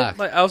shit. Fuck.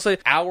 Like I was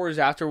like hours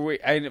after I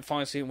didn't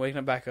finally see him waking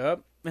up back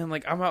up. And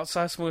like I'm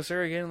outside smoking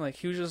cigarette again. Like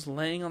he was just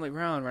laying on the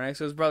ground right next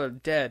to his brother,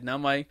 dead. And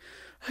I'm like,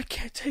 I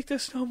can't take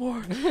this no more.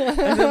 And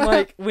then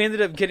like we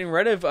ended up getting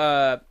rid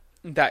of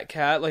that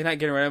cat, like not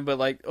getting rid of him, but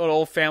like an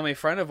old family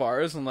friend of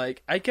ours, and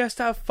like I guess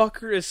that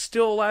fucker is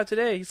still alive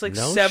today. He's like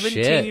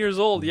 17 years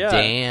old. Yeah,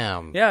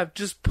 damn. Yeah,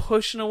 just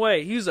pushing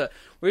away. He was a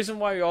reason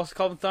why we also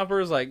called him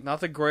Thumper is like not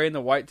the gray and the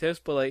white tips,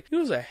 but like he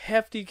was a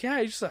hefty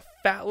cat. He's just a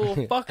fat little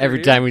fucker.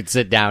 Every time we'd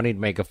sit down, he'd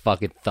make a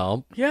fucking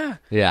thump. Yeah.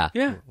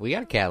 We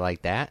got a cat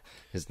like that.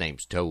 His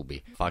name's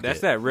Toby. That's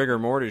that rigor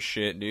mortis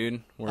shit,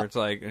 dude. Where it's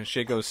like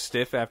shit goes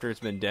stiff after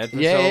it's been dead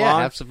for so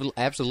long.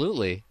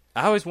 Absolutely.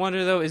 I always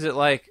wonder though, is it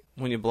like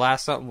when you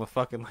blast something with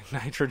fucking like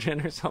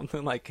nitrogen or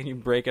something? Like, can you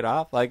break it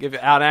off? Like, if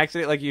out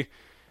accident, like you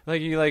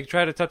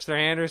try to touch their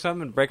hand or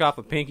something and break off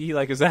a pinky.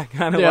 Like, is that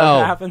kind of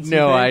what happens?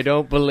 No, I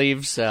don't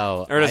believe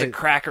so. Or does it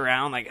crack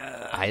around? Like,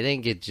 I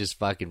think it just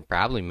fucking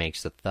probably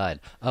makes a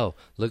thud. Oh,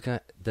 look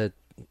at the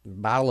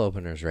bottle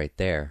opener's right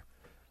there.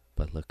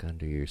 But look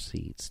under your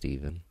seat,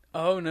 Steven.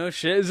 Oh no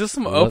shit! Is this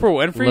some Oprah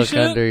Winfrey shit?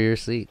 Look under your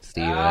seat,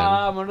 Steven.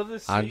 I'm under the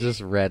seat. I'm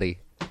just ready.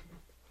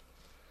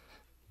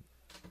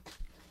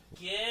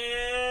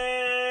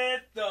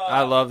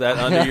 I love that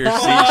under your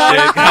seat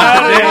shit.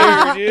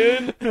 God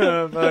damn,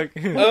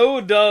 dude. Oh,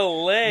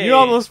 delay. You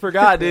almost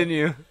forgot, didn't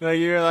you? Like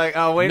you were like,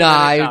 oh wait. No,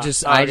 I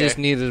just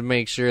needed to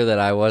make sure that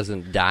I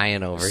wasn't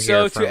dying over here.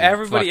 So from to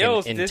everybody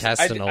else,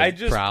 intestinal I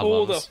just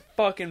problems. pulled a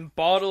fucking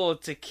bottle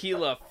of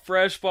tequila,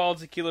 fresh bottle of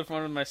tequila from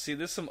under my seat.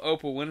 This is some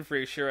Oprah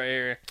Winfrey shit right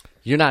here.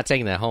 You're not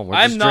taking that home. We're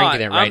I'm just not,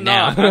 drinking it right I'm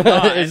now. not, I'm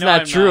not. It's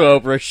not true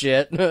Oprah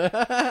shit.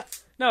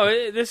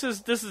 No, this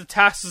is the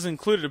taxes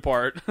included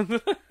part.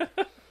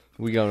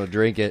 We gonna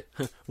drink it.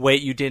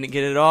 Wait, you didn't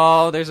get it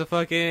all. There's a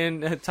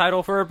fucking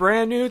title for a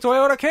brand new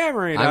Toyota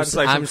Camry.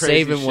 I'm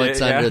saving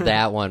what's under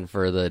that one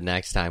for the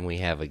next time we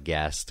have a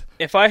guest.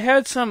 If I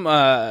had some,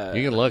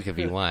 you can look if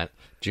you want.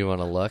 Do you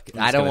want to look?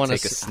 I don't want to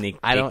take a sneak peek.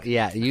 I don't.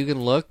 Yeah, you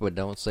can look, but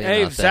don't say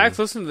nothing. Hey, Zach,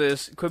 listen to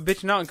this. Quit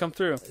bitching out and come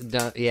through.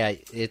 Yeah,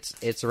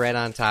 it's right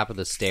on top of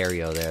the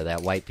stereo there.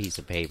 That white piece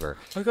of paper.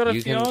 I got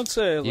a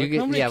fiance. Hold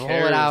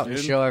it out and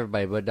show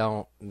everybody, but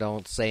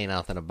don't say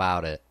nothing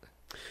about it.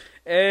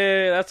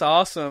 Hey, that's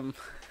awesome.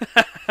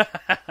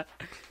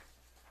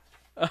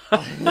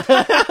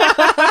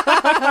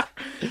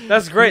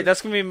 That's great.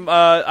 That's gonna be.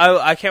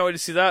 I can't wait to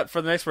see that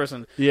for the next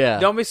person. Yeah.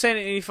 Don't be saying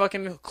any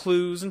fucking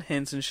clues and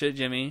hints and shit,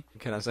 Jimmy.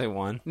 Can I say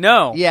one?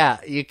 No. Yeah,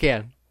 you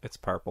can. It's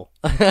purple.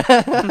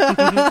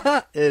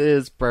 It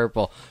is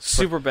purple.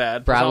 Super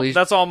bad. Probably.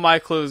 That's all my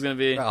clue is gonna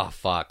be. Oh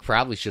fuck!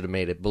 Probably should have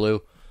made it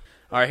blue.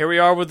 All right, here we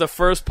are with the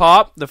first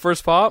pop.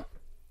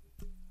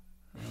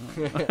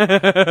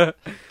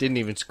 Didn't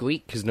even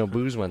squeak because no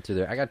booze went through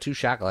there. I got 2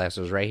 shot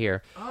glasses right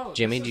here. Oh,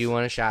 Jimmy, do you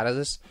want a shot of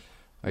this?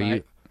 Are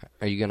you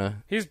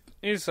gonna? He's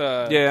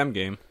Yeah, I'm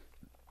game.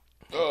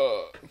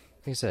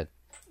 He said,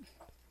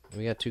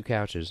 we got 2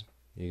 couches.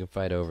 You can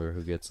fight over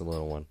who gets the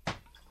little one.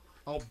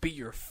 I'll beat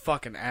your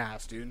fucking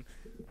ass, dude.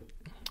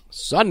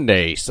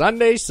 Sunday.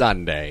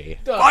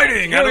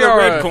 Fighting out of the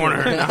red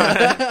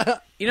corner.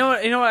 You know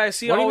what I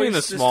see What do you always mean the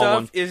this small stuff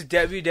one? is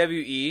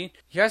WWE.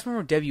 You guys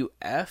remember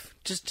WF?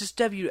 Just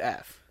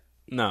WF.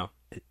 No.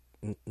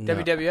 No.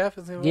 WWF?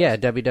 Is that what it Yeah, was?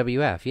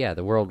 WWF. Yeah,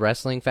 the World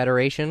Wrestling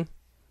Federation.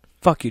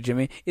 Fuck you,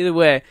 Jimmy. Either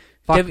way.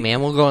 Fuck,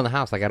 man, we'll go in the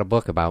house. I got a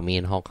book about me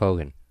and Hulk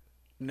Hogan.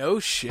 No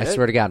shit. I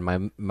swear to God,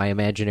 my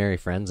imaginary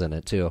friend's in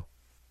it, too.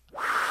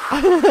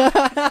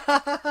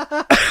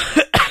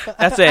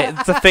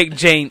 It's a fake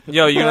Jane.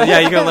 Yo, you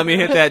gonna let me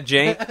hit that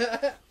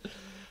jank?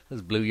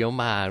 This blew your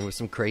mind with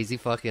some crazy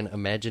fucking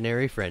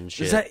imaginary friend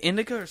shit. Is that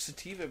indica or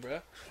sativa,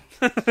 bro?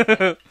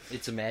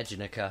 It's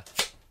Imaginica.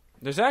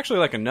 There's actually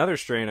like another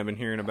strain I've been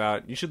hearing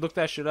about. You should look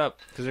that shit up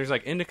because there's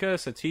like indica,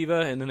 sativa,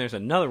 and then there's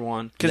another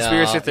one.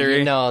 Conspiracy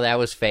theory. No, that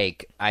was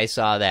fake. I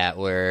saw that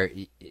where,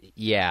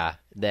 yeah,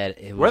 that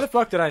it was. Where the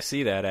fuck did I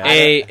see that at?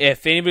 Hey,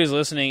 if anybody's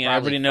listening and Probably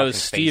everybody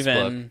knows fucking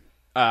Steven,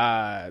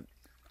 I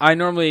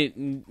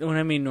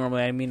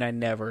mean I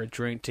never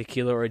drink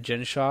tequila or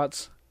gin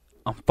shots.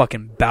 I'm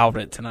fucking about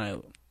it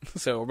tonight.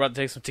 So we're about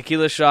to take some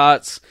tequila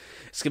shots.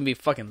 It's going to be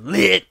fucking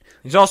lit.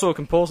 He's also a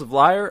compulsive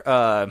liar.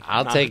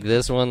 I'll take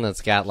this one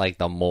that's got like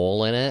the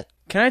mole in it.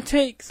 Can I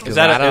take... Is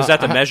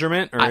that the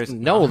measurement? Or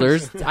No,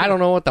 I don't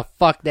know what the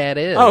fuck that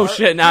is. Oh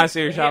shit, now I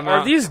see what you're talking Are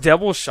about. these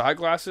double shot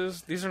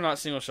glasses? These are not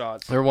single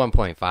shots. They're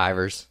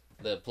 1.5ers.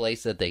 The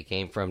place that they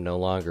came from no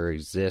longer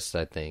exists,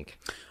 I think.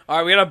 All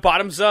right, we got a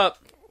bottoms up.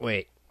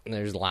 Wait,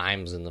 there's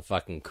limes in the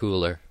fucking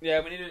cooler.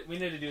 Yeah, we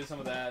need to do some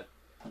of that.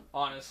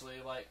 Honestly,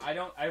 like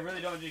I really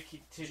don't do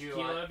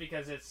tequila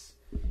because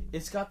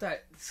it's got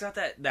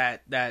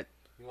that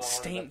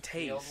stained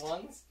taste.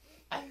 Ones?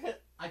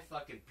 I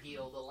fucking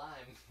peeled a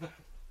lime.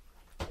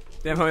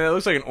 Damn, homie, that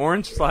looks like an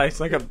orange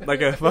slice, like a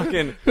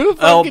fucking Who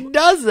fucking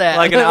does that?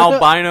 like an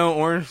albino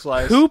orange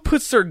slice. Who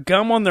puts their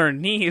gum on their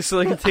knees so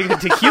they can take a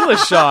tequila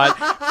shot?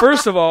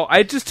 First of all,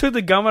 I just took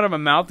the gum out of my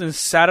mouth and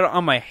sat it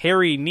on my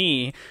hairy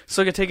knee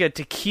so I could take a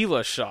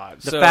tequila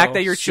shot. The fact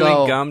that you're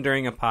chewing gum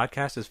during a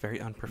podcast is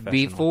very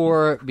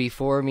unprofessional.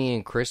 Before me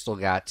and Crystal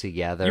got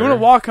together, you want to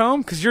walk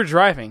home because you're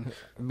driving.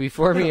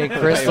 Before me and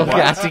Crystal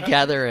got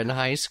together in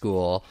high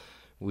school,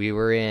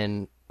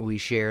 we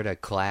shared a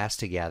class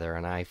together,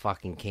 and I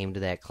fucking came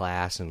to that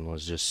class and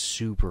was just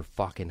super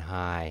fucking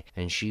high,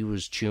 and she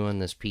was chewing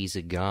this piece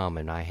of gum,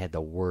 and I had the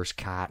worst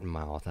cotton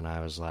mouth, and I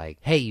was like,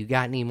 hey, you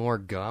got any more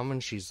gum?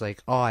 And she's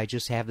like, oh, I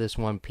just have this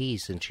one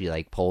piece, and she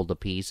like pulled a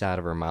piece out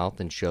of her mouth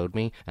and showed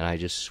me, and I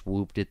just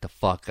swooped it the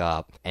fuck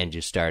up and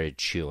just started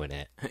chewing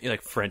it. You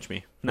like French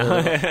me.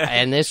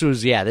 And this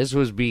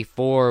was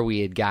before we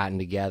had gotten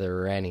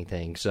together or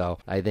anything, so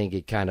I think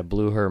it kind of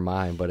blew her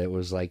mind, but it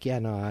was like, yeah,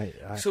 no, I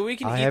so we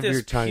can I eat have this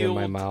your tongue in peeled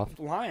my mouth.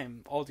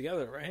 lime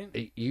altogether,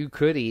 right? You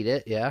could eat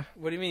it, yeah.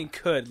 What do you mean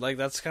could? Like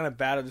that's kind of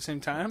bad at the same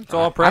time? It's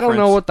all I preference. don't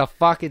know what the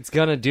fuck it's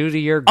gonna do to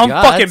your I'm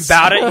guts. fucking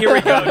about it. Here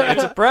we go, dude.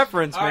 It's a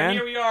preference, All right, man.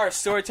 here we are.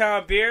 Story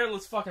time of beer.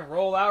 Let's fucking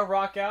roll out,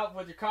 rock out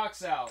with your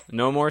cocks out.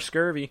 No more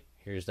scurvy.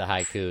 Here's the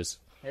haikus.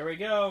 Here we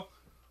go.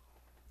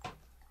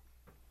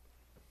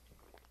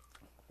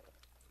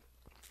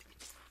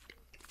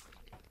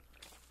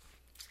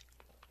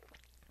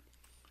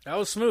 That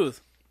was smooth.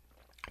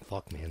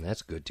 Fuck, man,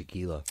 that's good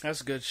tequila.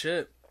 That's good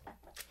shit.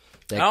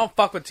 That- I don't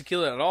fuck with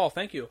tequila at all.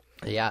 Thank you.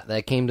 Yeah,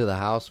 that came to the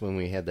house when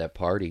we had that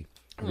party.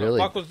 What Really?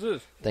 the fuck was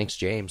this? Thanks,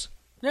 James.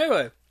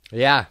 Anyway.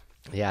 Yeah,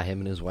 him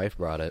and his wife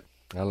brought it.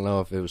 I don't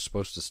know if it was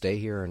supposed to stay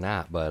here or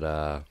not, but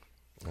I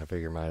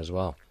figure might as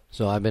well.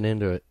 So I've been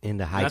into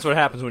high. That's what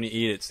happens when you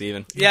eat it,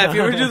 Steven. Yeah, if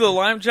you ever do the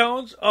lime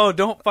challenge,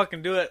 don't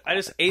fucking do it. I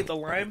just ate the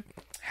lime,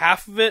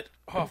 half of it.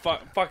 Oh,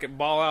 fuck it,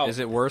 ball out. Is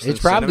it worse It's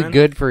than probably cinnamon?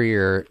 good for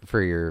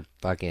your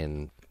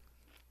fucking.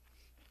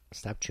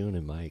 Stop chewing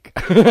it, Mike.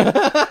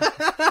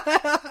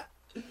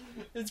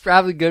 It's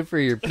probably good for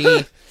your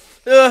pee.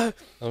 I'm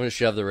gonna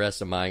shove the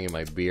rest of mine in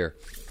my beer.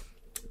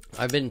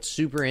 I've been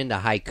super into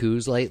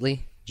haikus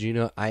lately. Do you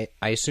know? I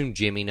assume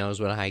Jimmy knows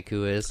what a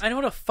haiku is. I know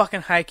what a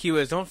fucking haiku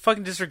is. Don't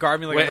fucking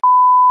disregard me like Wait,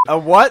 a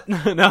what?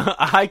 No,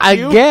 a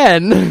haiku?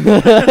 Again.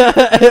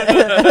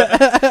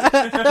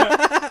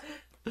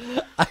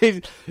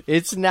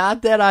 It's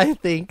not that I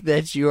think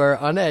that you are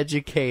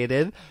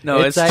uneducated.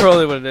 No, it's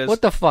totally what it is.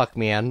 What the fuck,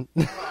 man?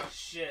 Oh,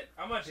 shit.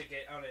 I'm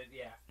educated on it,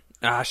 yeah.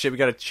 Ah, shit, we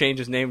gotta change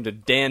his name to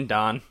Dan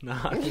Don.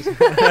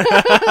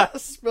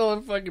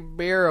 Spilling fucking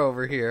beer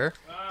over here.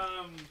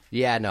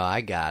 Yeah, no,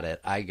 I got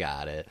it.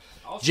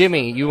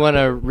 Jimmy, you want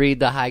to read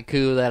the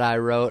haiku that I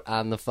wrote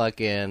on the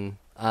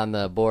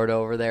board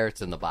over there?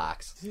 It's in the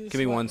box. Give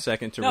me 1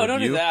 second to No, review.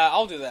 don't do that.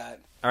 I'll do that.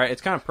 All right,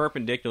 it's kind of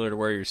perpendicular to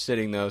where you're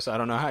sitting, though, so I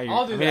don't know how you...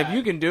 I'll do that. if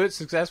you can do it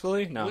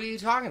successfully, no. What are you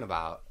talking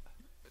about?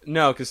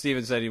 No, because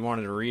Steven said he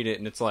wanted to read it,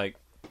 and it's like...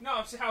 No,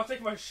 I'll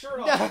take my shirt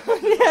off.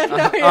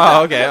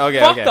 Oh, okay.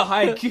 Fuck the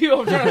haiku.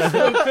 I'm trying to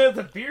still fit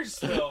the beer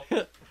still.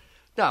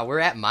 No, we're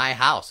at my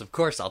house. Of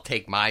course I'll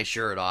take my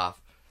shirt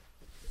off.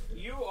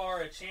 You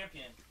are a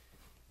champion.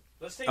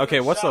 Let's take Okay,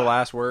 a what's shot. the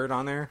last word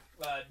on there?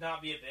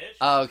 Not be a bitch.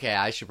 Oh, okay,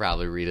 I should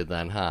probably read it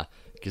then, huh?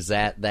 because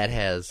that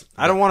has.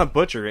 I don't want to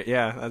butcher it.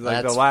 Yeah, that's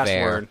like the last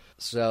fair. word.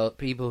 So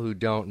people who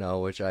don't know,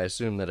 which I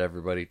assume that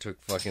everybody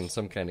took fucking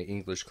some kind of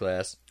English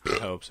class. I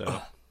hope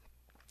so.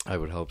 I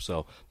would hope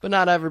so. But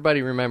not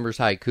everybody remembers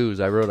haikus.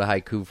 I wrote a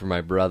haiku for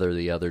my brother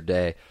the other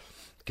day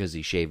because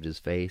he shaved his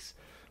face.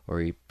 Or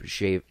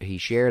he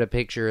shared a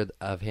picture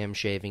of him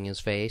shaving his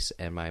face,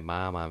 and my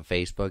mom on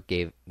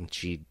Facebook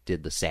she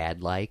did the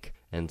sad like,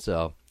 and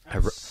so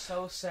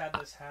so sad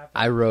this happened.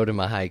 I wrote him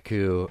a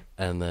haiku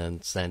and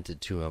then sent it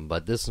to him.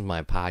 But this is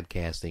my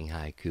podcasting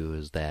haiku: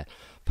 is that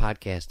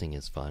podcasting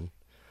is fun.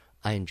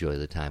 I enjoy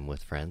the time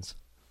with friends.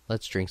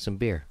 Let's drink some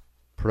beer.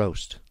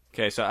 Prost.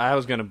 Okay, so I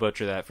was gonna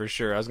butcher that for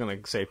sure. I was gonna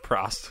say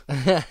prost,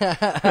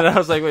 and I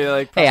was like, "Wait,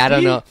 like, hey, I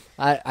don't know.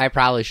 I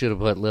probably should have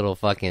put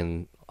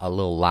a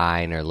little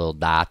line or little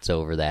dots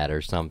over that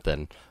or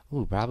something.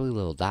 Ooh, probably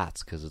little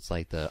dots because it's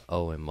like the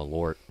O in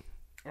Malort.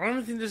 I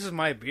don't think this is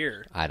my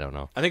beer. I don't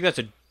know. I think that's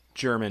a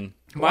German.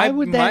 Why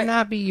would that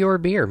not be your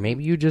beer?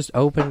 Maybe you just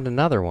opened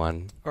another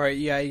one. All right,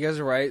 yeah, you guys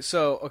are right.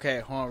 So, okay,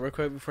 hold on real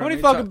quick. Before How many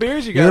fucking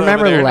beers you got? You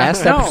remember over there? the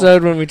last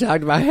episode when we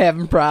talked about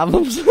having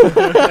problems?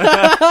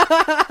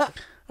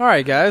 All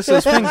right, guys, so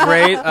it's been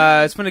great.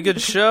 It's been a good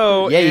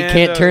show. Yeah, you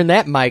can't turn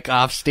that mic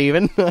off,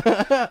 Steven.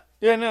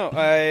 Yeah, no,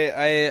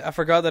 I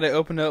forgot that I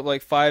opened up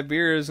like 5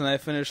 beers and I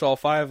finished all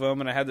 5 of them,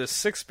 and I had this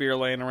 6th beer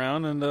laying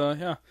around, and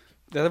yeah,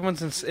 the other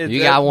one's one's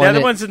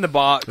in the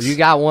box. You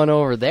got one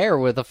over there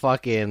with a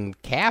fucking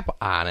cap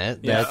on it.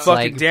 Yeah, that's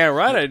fucking like damn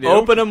right I do.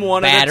 Open them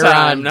one at a batter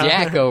time. on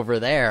Jack over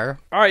there.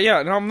 All right,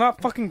 yeah, no, I'm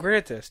not fucking great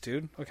at this,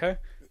 dude. Okay,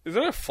 is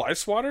that a fly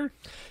swatter?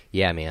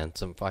 Yeah, man,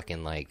 some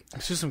fucking like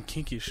It's just some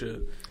kinky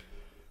shit.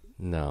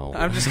 no.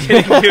 I'm just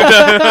kidding, dude.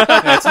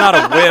 It's not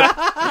a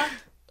whip.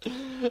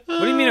 What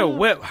do you mean a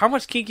whip? How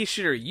much kinky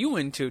shit are you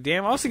into?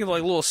 Damn, I was thinking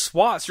like little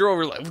swats. You're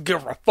over like,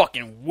 give her a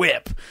fucking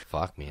whip.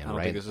 Fuck me, I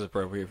don't think this is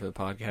appropriate for the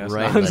podcast.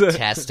 right in the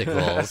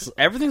testicles.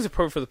 Everything's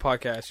appropriate for the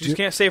podcast. You just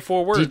can't say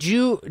 4 words.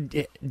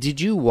 Did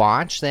you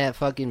watch that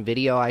fucking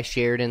video I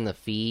shared in the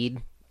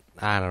feed?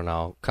 I don't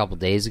know, a couple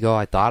days ago.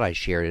 I thought I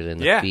shared it in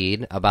the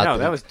feed about.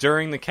 that was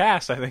during the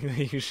cast. I think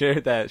that you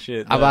shared that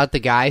shit. About the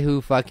guy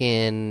who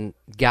fucking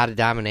got a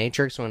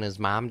dominatrix when his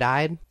mom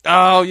died.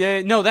 Oh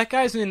yeah, no, that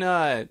guy's in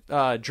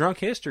Drunk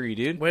History,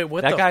 dude. Wait,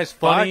 what? That guy's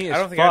funny I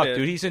as don't think I fuck, did.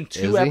 dude. He's in 2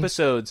 Is he?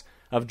 episodes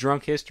of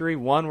Drunk History.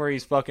 One where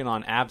he's fucking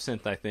on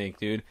absinthe, I think,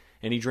 dude.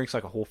 And he drinks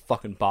like a whole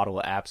fucking bottle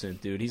of absinthe,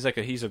 dude. He's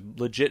a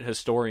legit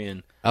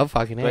historian. Oh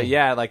fucking But A.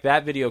 yeah, like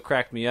that video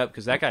cracked me up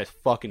because that guy's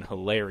fucking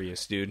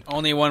hilarious, dude.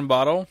 Only 1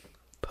 bottle?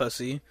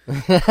 Pussy.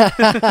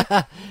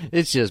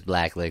 It's just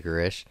black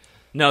licorice.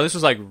 No, this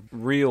was like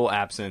real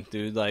absinthe,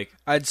 dude. Like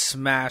I'd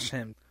smash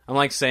him. I'm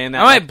like saying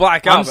that. I might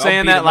black out. I'm but I'll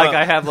saying beat that him like up.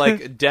 I have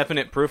like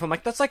definite proof. I'm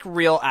like that's like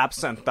real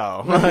absinthe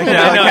though. Like, I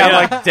I know, have yeah.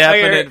 like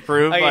definite I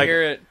proof. can Like,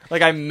 hear it.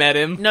 like I met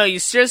him. No, you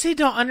seriously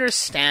don't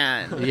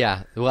understand.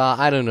 Yeah, well,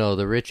 I don't know.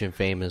 The rich and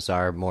famous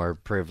are more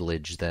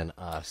privileged than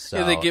us. So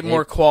Yeah, they get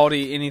more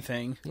quality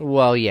anything.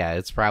 Well, yeah,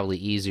 it's probably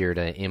easier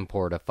to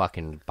import a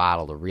fucking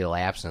bottle of real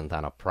absinthe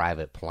on a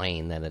private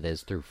plane than it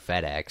is through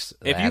FedEx.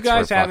 If That's you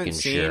guys for haven't fucking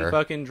seen sure.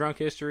 fucking Drunk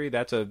History,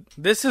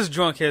 This is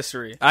drunk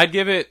history. I'd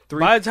give it 3.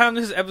 By the time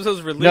this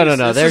episode's released, No,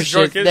 this their is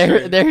drunk shit,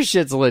 history. their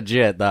shit's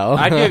legit though.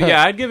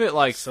 I'd give it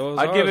like So is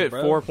I'd give ours, it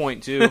bro.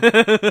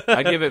 4.2.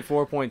 I'd give it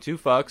 4.2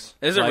 fucks.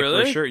 Is it like,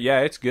 really? For sure.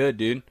 Yeah, it's good,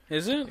 dude.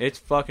 Is it? It's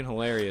fucking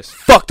hilarious.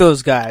 Fuck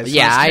those guys.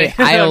 Yeah, I'm just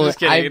I kidding. I'm only- just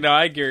kidding. I- No,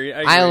 I agree.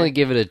 I only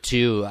give it a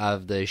 2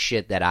 of the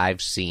shit that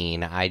I've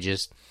seen. I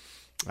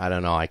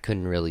don't know. I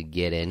couldn't really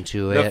get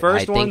into The it.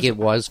 first I think one's- it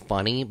was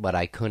funny, but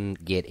I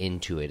couldn't get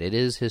into it. It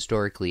is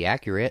historically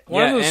accurate.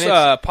 One Yeah, of and those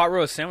it's- pot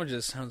roast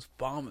sandwiches sounds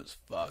bomb as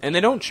fuck. And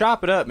they don't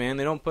chop it up, man.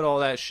 They don't put all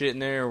that shit in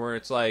there where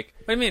it's like,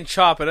 What do you mean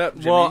chop it up,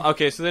 Jimmy? well,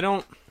 okay, so they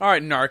don't All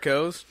right,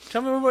 Narcos.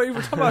 Tell me what you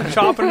were talking about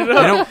chopping it they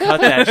up. don't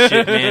cut that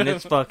shit, man.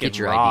 It's fucking Get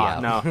your raw.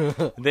 idea out.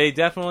 No, they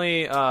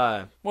definitely.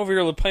 I'm over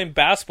here playing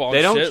basketball. They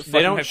and don't- Shit. they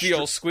Fucking don't my feet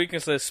all squeak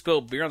instead of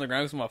spilled beer on the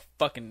ground because I'm a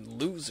fucking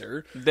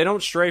loser. They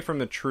don't stray from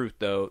the truth,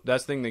 though.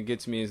 That's the thing that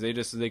gets me is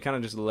they kind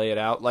of just lay it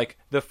out. Like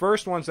the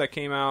first ones that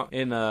came out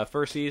in the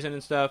first season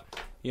and stuff.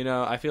 You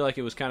know, I feel like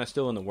it was kind of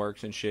still in the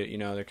works and shit. You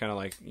know, they're kind of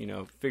like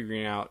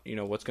figuring out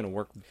what's going to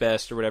work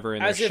best or whatever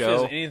in As their if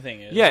show.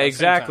 anything is. Yeah, at the same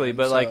exactly. time,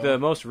 But so- like the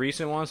most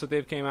recent ones that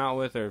they've came out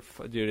with are,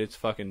 dude, it's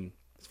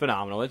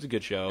phenomenal. It's a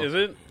good show. Is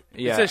it?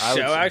 Yeah, it's a I would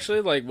show say-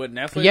 actually. Like what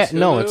Netflix? Yeah,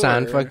 no, Hulu, it's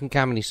on or fucking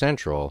Comedy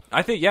Central.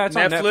 I think it's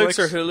on Netflix Netflix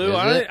or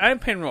Hulu. Is it? I ain't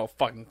paying no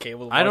fucking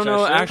cable. To I don't watch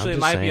know. that shit. Actually, it I'm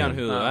might just be on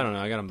saying. Hulu. I don't know.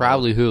 I got them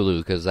Probably Hulu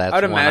because that's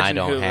I'd one I imagine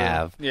don't Hulu.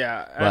 have.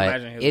 Yeah, I But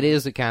imagine Hulu. it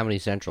is a Comedy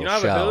Central You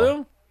don't show. have a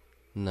Hulu?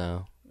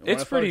 No.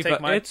 It's pretty.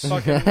 Take my It's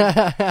fucking.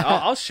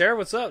 I'll share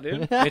what's up,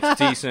 dude. it's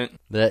decent.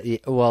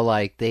 Well,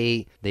 like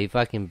they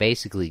fucking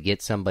basically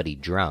get somebody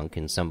drunk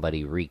and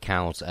somebody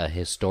recounts a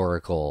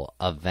historical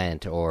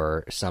event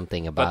or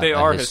something about they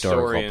are a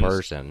historical historians.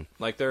 person.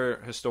 Like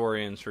they're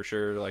historians for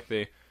sure. Like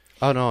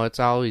Oh no, it's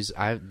always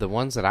the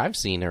ones that I've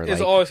seen are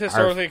It's always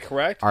historically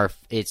correct.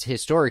 It's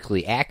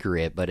historically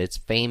accurate, but it's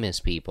famous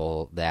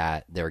people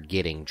that they're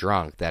getting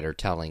drunk that are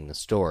telling the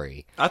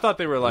story. I thought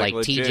they were like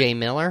legit. T.J.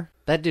 Miller.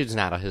 That dude's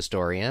not a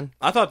historian.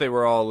 I thought they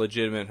were all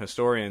legitimate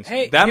historians.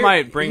 Hey, that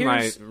might bring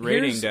my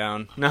rating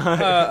down.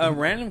 A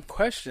random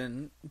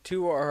question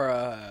to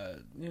our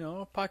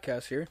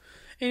podcast here,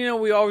 and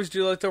we always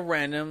do like the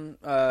random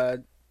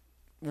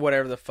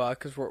whatever the fuck,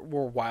 because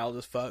we're wild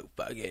as fuck.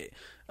 Fuck it.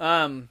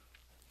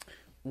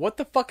 What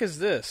the fuck is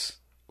this?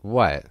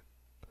 What?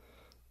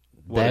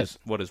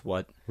 What is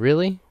what?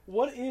 Really?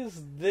 What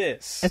is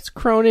this? It's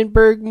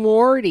Cronenberg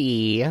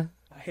Morty. I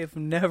have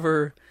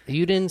never.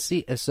 You didn't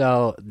see,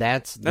 so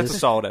that's a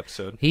solid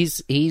episode.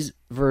 He's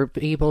for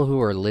people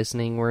who are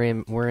listening. We're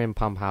in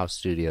Pump House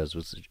Studios,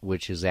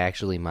 which is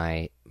actually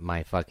my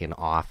fucking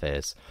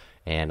office,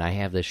 and I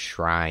have this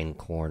shrine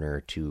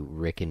corner to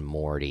Rick and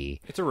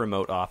Morty. It's a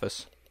remote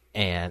office,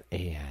 and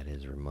yeah, it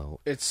is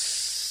remote. It's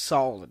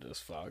solid as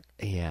fuck.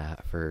 Yeah,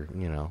 for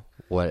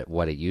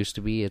what it used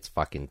to be, it's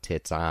fucking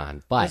tits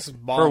on. But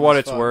for what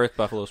it's worth,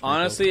 Buffalo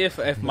Springfield. Honestly,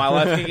 if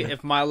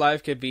my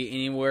life could be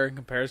anywhere in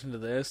comparison to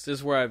this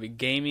is where I'd be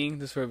gaming.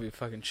 This is where I'd be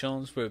fucking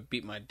chilling. This is where I'd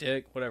beat my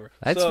dick. Whatever.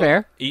 That's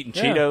fair. Eating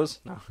Cheetos.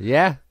 No.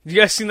 Yeah. You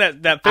guys seen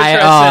that picture?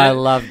 I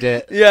loved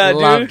it. Yeah,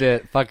 loved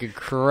dude. it. Fucking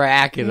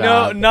cracking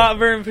up. No, not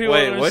very many people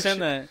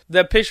understand that.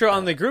 That picture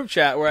on the group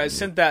chat where I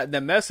sent that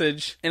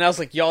message, and I was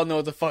like, "Y'all know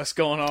what the fuck's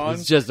going on?"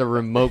 It's just a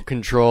remote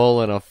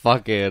control and a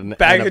fucking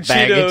bag of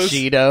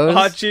Cheetos.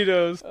 Hot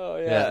Cheetos. Oh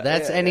yeah.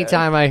 That's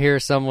anytime I hear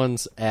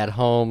someone's at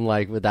home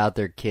like without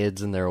their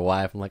kids and their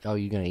wife, I'm like, "Oh,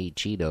 you're gonna eat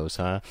Cheetos,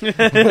 huh?"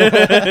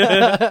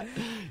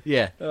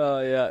 Yeah. Oh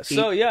yeah.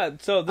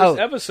 So this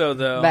episode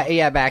though.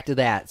 Back to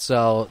that.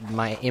 So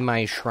in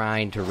my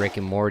shrine to Rick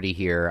and Morty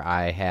here,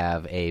 I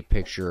have a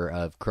picture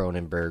of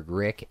Cronenberg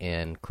Rick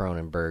and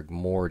Cronenberg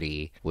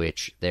Morty,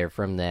 which they're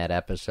from that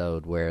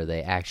episode where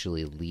they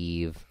actually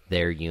leave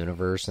their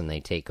universe and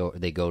they go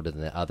to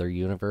the other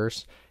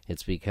universe.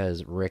 It's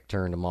because Rick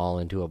turned them all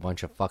into a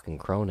bunch of fucking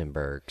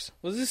Cronenbergs.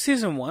 Was this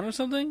season 1 or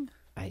something?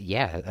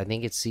 Yeah, I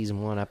think it's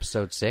season 1,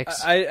 episode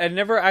 6. I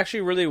never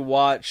actually really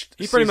watched.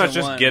 He pretty much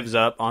just gives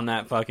up on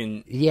that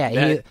fucking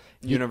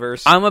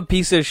universe. I'm a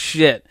piece of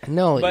shit.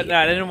 No, but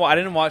I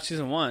didn't watch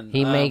season 1.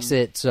 He makes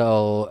it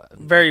so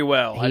very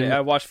well.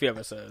 I watched a few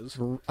episodes.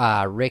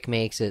 Rick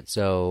makes it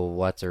so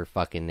what's her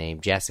fucking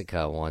name?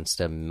 Jessica wants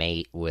to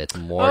mate with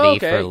Morty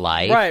for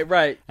life.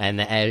 Right. And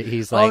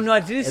he's like, "Oh no, I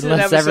did see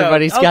unless that episode.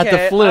 Everybody's got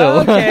the flu."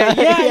 Okay,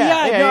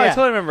 yeah. I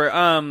totally remember.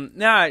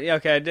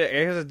 I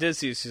did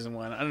see season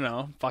 1. I don't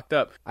know. Fucked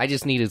up. I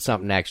just needed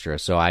something extra,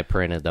 so I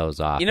printed those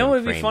off. You know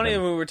what would be funny?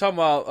 When we were talking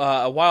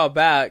about a while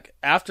back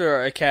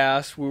after a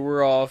cast, we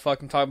were all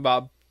fucking talking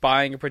about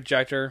buying a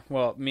projector.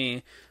 Well,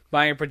 me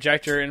buying a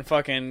projector and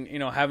fucking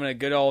having a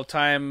good old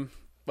time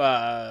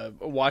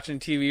watching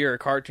TV or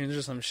cartoons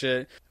or some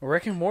shit.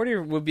 Rick and Morty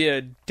would be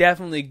a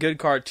definitely good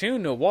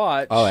cartoon to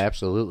watch. Oh,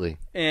 absolutely.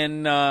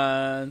 And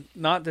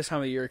not this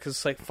time of year because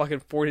it's like fucking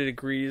 40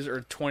 degrees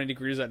or 20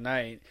 degrees at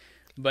night.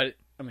 But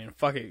I mean,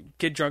 fuck it.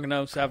 Get drunk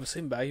enough to have a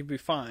sleeping bag, you'd be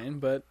fine.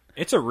 But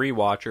it's a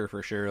rewatcher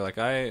for sure. Like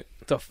what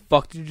the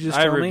fuck did you just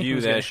tell me? I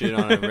review that shit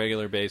on a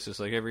regular basis.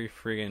 Like every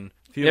friggin'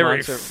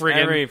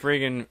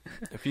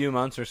 few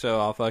months or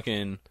so, I'll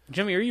fucking.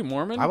 Jimmy, are you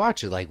Mormon? I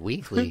watch it like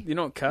weekly. You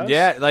don't cuss?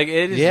 Yeah, like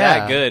it is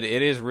that good.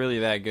 It is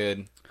really that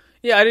good.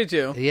 Yeah, I do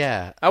too.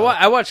 Yeah, I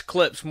watch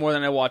clips more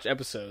than I watch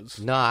episodes.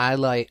 No,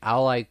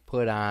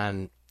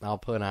 I'll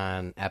put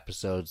on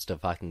episodes to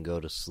fucking go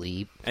to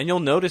sleep. And you'll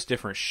notice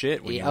different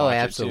shit when you watch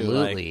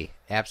absolutely. it too.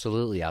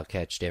 Absolutely, I'll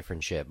catch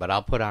different shit. But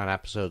I'll put on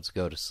episodes to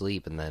go to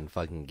sleep and then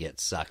fucking get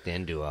sucked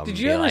into them. Did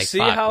you ever see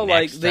how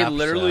they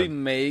literally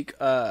make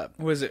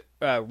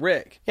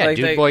Rick? Yeah, like,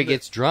 Dude Boy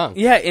gets drunk.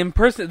 Yeah, in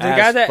person. The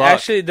guy that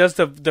actually does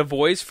the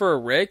voice for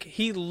Rick,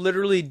 he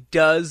literally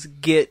does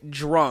get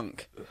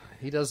drunk.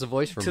 He does the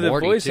voice for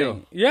Morty,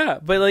 too. Yeah,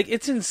 but,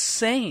 it's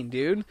insane,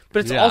 dude.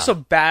 But it's also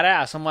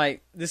badass. I'm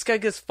like, this guy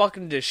gets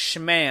fucking just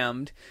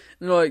schmammed.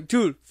 And they're like,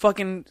 dude,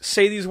 fucking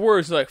say these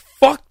words. They're like,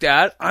 fuck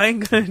that. I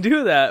ain't gonna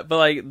do that.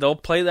 But, they'll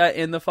play that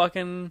in the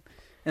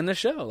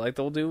show. Like,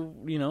 they'll do,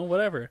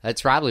 whatever.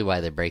 That's probably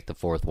why they break the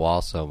fourth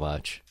wall so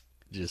much.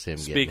 Just him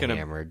getting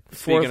hammered.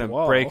 Speaking of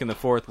breaking the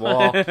fourth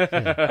wall.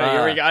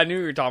 I knew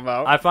you were talking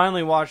about. I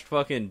finally watched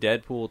fucking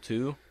Deadpool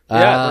 2.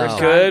 Yeah,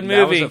 good movie.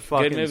 That was a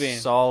fucking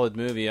solid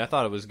movie. I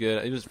thought it was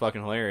good. It was fucking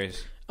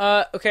hilarious.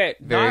 Okay,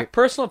 not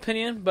personal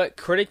opinion, but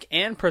critic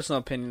and personal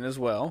opinion as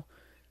well.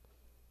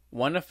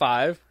 1 to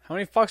 5. How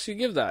many fucks do you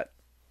give that?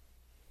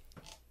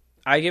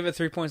 I give it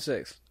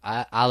 3.6.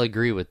 I'll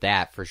agree with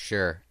that for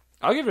sure.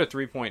 I'll give it a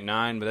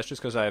 3.9, but that's just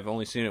because I've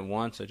only seen it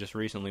once. I just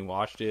recently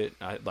watched it,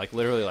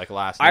 literally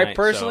last night. I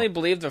personally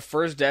believe the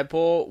first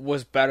Deadpool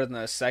was better than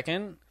the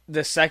second.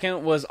 The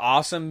second was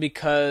awesome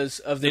because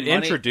of the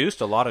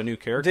introduced a lot of new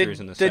characters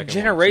in the second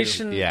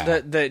generation, one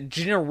too. the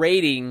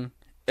generating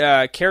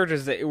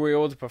characters that were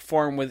able to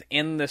perform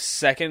within the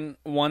second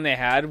one they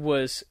had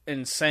was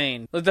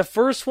insane. Like the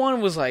first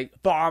one was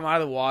like bomb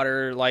out of the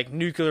water, like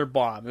nuclear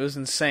bomb. It was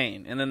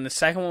insane. And then the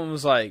second one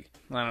was like,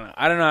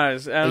 I don't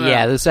know.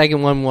 Yeah, the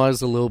second one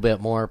was a little bit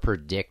more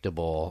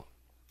predictable.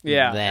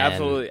 Yeah,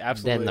 absolutely.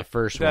 Than the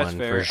first That's one,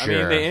 fair. for sure. I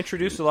mean, they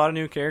introduced a lot of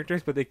new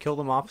characters, but they killed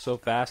them off so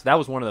fast. That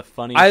was one of the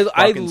funniest I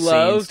fucking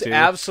loved scenes, too.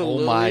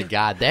 absolutely. Oh my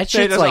god, that They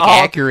shit's just like all-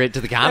 accurate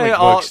to the comic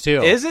books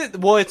too. Is it?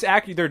 Well, it's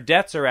accurate. Their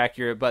deaths are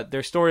accurate, but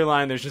their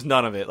storyline, there's just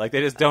none of it. Like,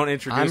 they just don't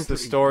introduce the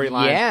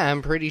storyline. Yeah,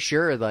 I'm pretty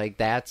sure like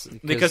that's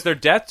Because their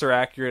deaths are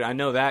accurate. I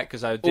know that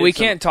because I did We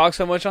can't talk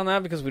so much on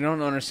that because we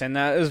don't understand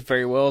that as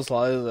very well as a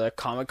lot of the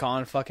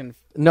Comic-Con fucking...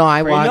 No,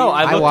 I watched. No,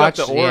 I looked watched,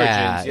 up the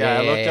origins. Yeah,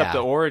 I looked up the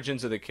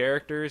origins of the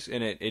characters,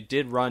 and it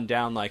did run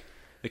down like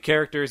the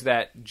characters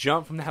that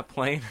jump from that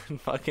plane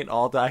and fucking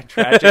all die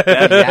tragic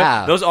deaths.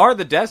 Yeah. Those are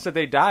the deaths that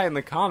they die in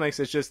the comics.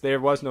 It's just there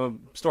was no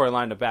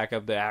storyline to back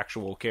up the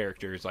actual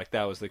characters. Like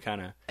that was the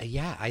kind of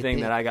thing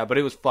that I got. But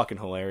it was fucking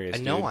hilarious.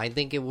 No, dude. I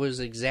think it was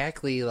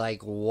exactly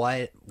like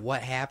what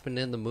happened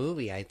in the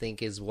movie. I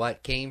think is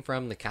what came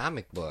from the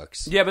comic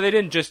books. Yeah, but they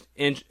didn't just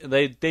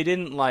they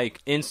didn't like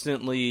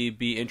instantly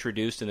be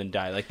introduced and then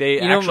die. Like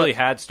they actually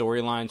had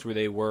storylines where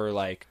they were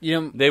like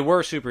they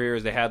were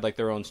superheroes. They had like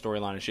their own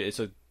storyline and shit.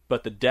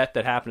 But the death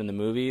that happened in the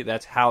movie,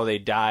 that's how they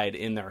died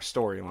in their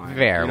storyline.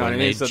 Fair, you know what I when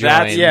mean? they So joined.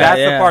 that's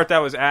the part that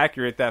was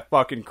accurate. That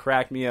fucking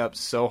cracked me up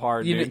so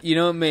hard. Dude. You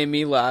know what made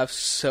me laugh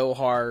so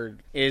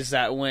hard is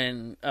that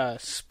when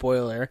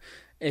spoiler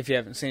if you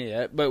haven't seen it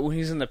yet, but when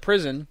he's in the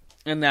prison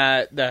and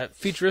that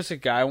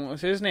futuristic guy, I won't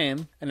say his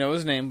name. I know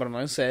his name, but I'm not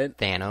gonna say it.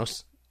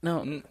 Thanos.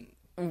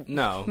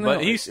 No,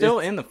 but he's still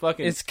in the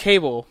fucking... It's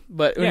Cable,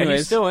 but yeah, anyways.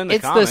 he's still in the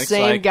It's comics. the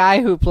same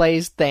guy who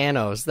plays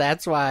Thanos.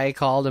 That's why I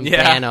called him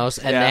Thanos,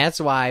 and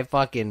that's why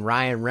fucking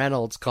Ryan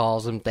Reynolds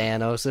calls him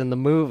Thanos in the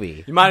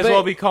movie. You might as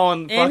well be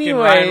calling fucking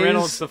Ryan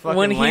Reynolds the fucking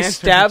when he Lantern,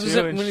 stabs too,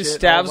 him, and when he shit,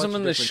 stabs a whole him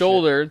in bunch the of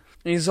shoulder, and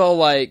he's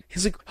like,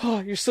 "Oh,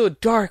 you're so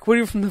dark. What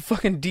are you from the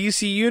fucking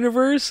DC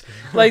universe?"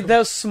 Like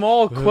those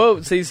small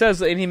quotes that he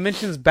says, and he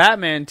mentions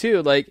Batman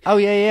too. Like, oh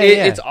yeah,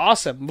 it's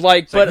awesome.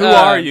 Like, but who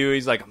are you?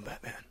 He's like, I'm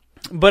Batman.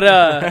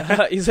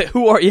 But he's like,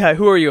 who are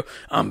you?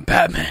 I'm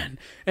Batman.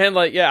 And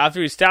like, yeah,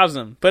 after he stabs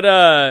him.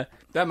 But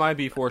that might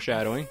be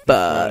foreshadowing.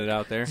 But Put it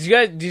out there.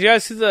 Did you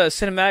guys see the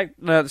cinematic?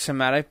 Not the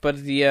cinematic, but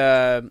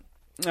the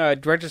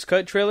director's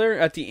cut trailer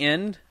at the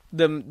end.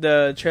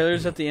 The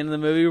trailers at the end of the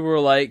movie were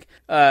like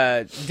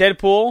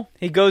Deadpool.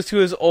 He goes to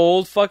his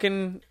old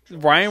fucking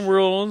Ryan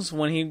Reynolds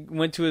when he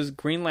went to his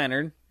Green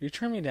Lantern. You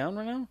turn me down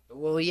right now?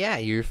 Well, yeah,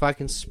 you're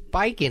fucking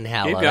spiking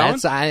hella. Keep going.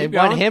 I Keep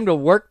want going. him to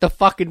work the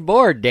fucking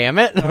board. Damn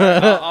it!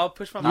 I'll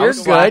push my. You're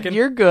good.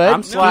 You're good.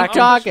 I'm slacking. Keep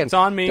talking. It's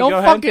on me. Don't Go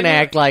ahead. fucking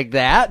act like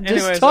that.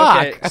 Anyways, Just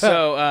talk. okay,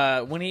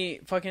 so when he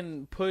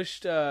fucking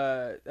pushed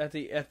at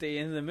the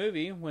end of the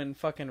movie, when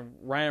fucking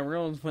Ryan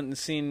Reynolds went and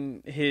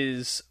seen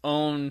his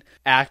own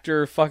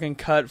actor fucking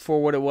cut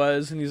for what it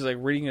was, and he's like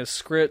reading a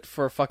script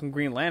for fucking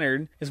Green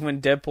Lantern, is when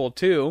Deadpool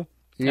 2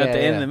 at the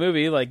end of the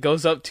movie like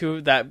goes up to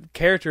that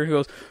character who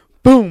goes,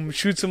 boom,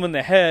 shoots him in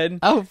the head.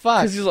 Oh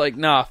fuck! Because he's like,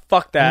 nah,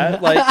 fuck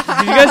that. Like, did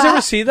you guys ever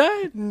see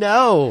that?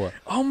 No.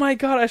 Oh my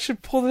god, I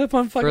should pull it up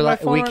on fucking my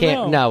phone we right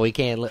can't. now. No, we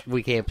can't.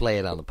 We can't play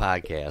it on the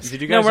podcast.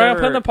 Did you No, guys we're not ever...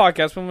 playing the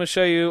podcast, but I'm going to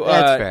show you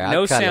That's fair. I'll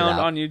no cut it sound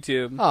out. on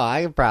YouTube. Oh,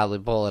 I could probably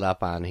pull it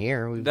up on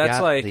here. We've That's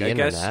got like the I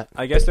internet.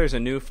 guess there's a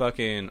new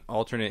fucking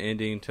alternate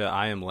ending to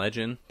I Am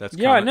Legend. That's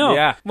Yeah, I know.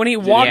 Yeah, When he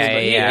walks,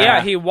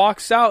 Yeah. he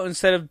walks out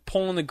instead of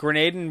pulling the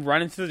grenade and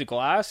running through the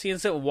glass. He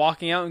ends up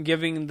walking out and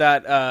giving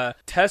that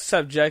test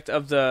subject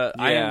of the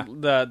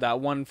that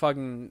one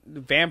fucking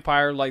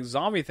vampire like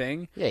zombie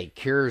thing. Yeah, he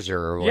cures her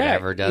or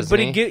whatever, doesn't but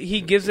he?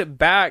 he gives it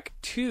back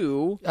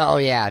to. Oh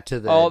yeah, to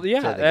the. Oh to yeah,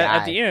 the guy.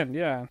 at the end.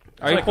 Yeah.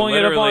 Are you like pulling it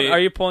up on? literally- Are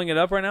you pulling it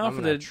up right now I'm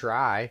for gonna the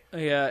try.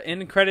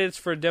 end credits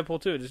for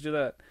Deadpool 2? Just do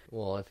that.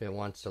 Well, if it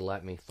wants to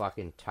let me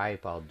fucking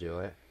type, I'll do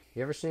it.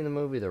 You ever seen the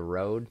movie The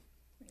Road?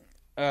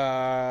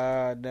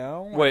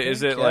 No. Wait,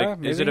 is it like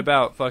is it maybe.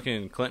 about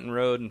fucking Clinton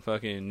Road and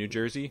fucking New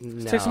Jersey?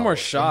 No, take some more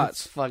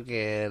shots. It's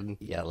fucking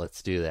yeah.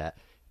 Let's do that.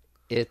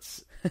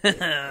 It's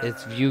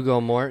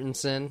Viggo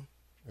Mortensen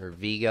or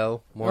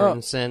Viggo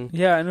Mortensen.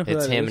 Yeah, I know who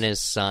It's that him is. and his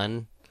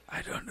son.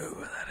 I don't know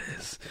who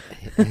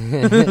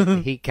that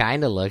is. He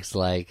kind of looks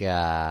like.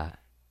 No,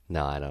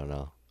 I don't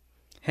know.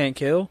 Hank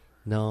Hill.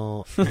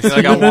 No.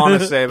 Like I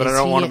want to say, but I Is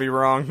don't he- want to be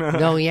wrong.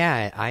 No,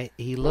 yeah,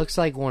 he looks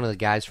like one of the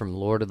guys from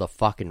Lord of the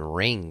fucking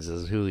Rings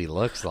is who he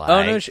looks like.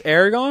 Oh no,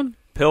 Aragon.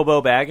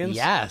 Pilbo Baggins.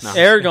 Yes. No.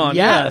 Aragon.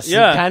 Yes,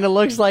 Yeah. he kind of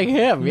looks like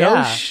him. No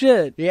Yeah.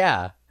 shit.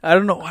 Yeah. I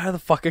don't know why the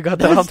fuck I got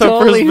that That's off the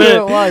totally first who bit.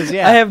 it was,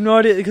 yeah. I have no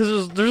idea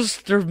because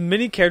there's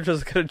many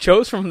characters I could have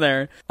chose from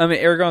there. I mean,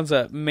 Aragon's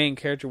a main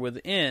character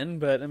within,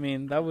 but I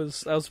mean that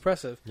was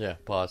impressive. Yeah,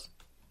 pause.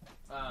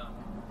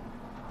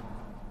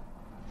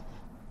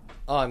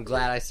 Oh, I'm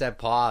glad I said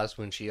pause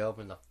when she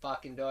opened the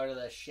fucking door to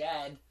the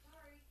shed.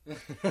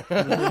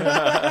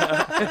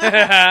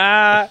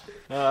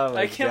 Oh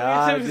my I can't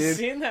God, believe I've dude.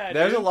 seen that.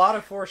 There's dude. a lot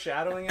of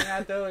foreshadowing in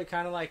that, though. It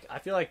kind of like I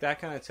feel like that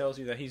kind of tells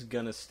you that he's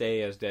gonna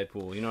stay as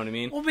Deadpool. You know what I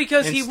mean? Well,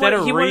 because instead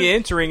of he wanted,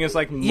 re-entering as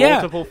like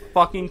multiple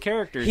fucking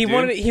characters, he dude.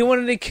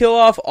 wanted to kill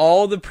off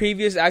all the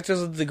previous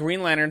actors of the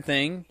Green Lantern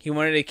thing. He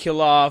wanted to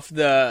kill off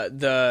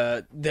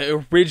the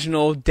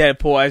original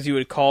Deadpool, as you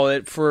would call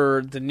it,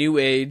 for the New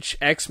Age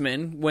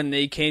X-Men when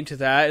they came to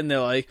that, and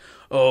they're like,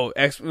 oh,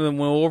 when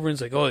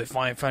Wolverine's like, oh, they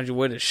finally found a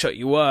way to shut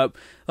you up.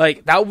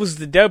 Like, that was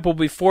the Deadpool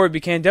before it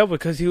became Deadpool,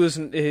 because he was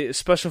a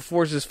Special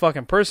Forces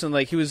fucking person.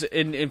 Like, he was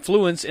an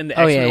influence in the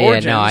X-Men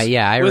Origins.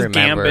 I with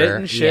remember. Gambit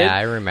and shit. Yeah,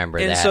 I remember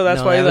and that. So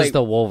that's why that like, was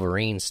the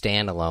Wolverine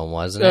standalone,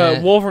 wasn't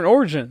it? Wolverine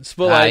Origins.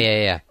 But like,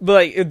 yeah. But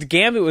like, the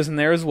Gambit was in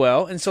there as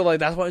well, and so like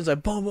that's why he's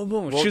like, boom, boom,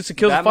 boom, shoots and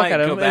kills the fuck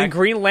out of him. And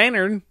Green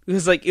Lantern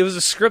was like, it was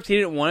a script he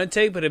didn't want to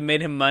take, but it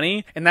made him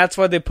money, and that's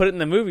why they put it in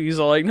the movie. He's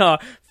all like, no,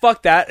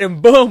 fuck that,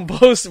 and boom,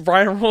 blows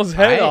Ryan Reynolds'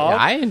 head off.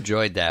 I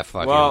enjoyed that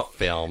fucking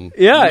film.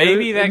 Yeah,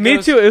 maybe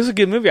me too. It was a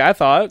good movie, I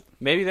thought.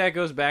 Maybe that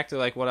goes back to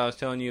like what I was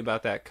telling you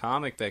about that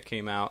comic that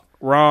came out.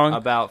 Wrong.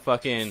 About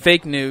fucking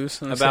fake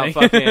news. About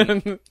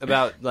fucking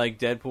about like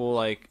Deadpool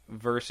like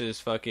versus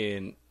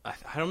fucking I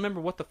don't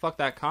remember what the fuck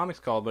that comic's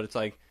called, but it's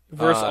like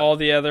versus all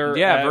the other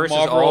versus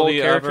Marvel all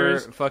the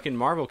characters. other fucking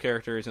Marvel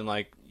characters, and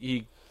like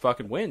he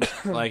fucking wins.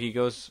 Like he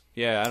goes,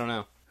 I don't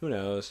know, who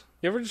knows.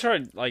 You ever just try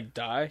to like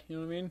die? You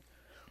know what I mean?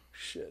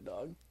 Shit,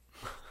 dog.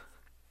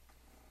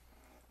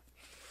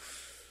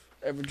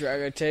 Every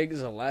drag I take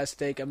is the last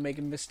take I'm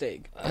making a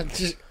mistake. What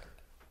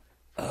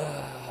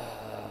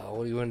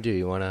do you want to do?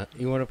 You want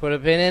to put a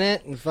pin in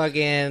it and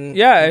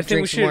fucking I think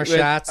drink we some should more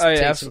shots, take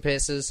some some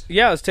pisses.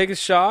 Yeah, let's take a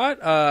shot.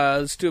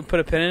 Let's put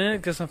a pin in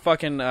it. Get some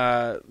fucking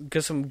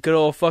get some good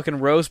old fucking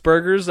roast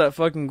burgers that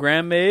fucking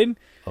Graham made.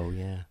 Oh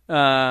yeah,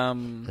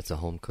 that's a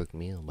home cooked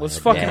meal. Let's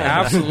fucking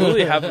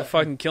absolutely have a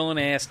fucking killing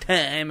ass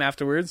time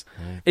afterwards.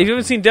 If you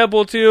haven't seen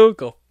Deadpool 2,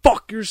 go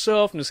fuck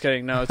yourself. I'm just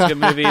kidding. No, it's a good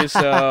movie,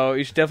 so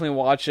you should definitely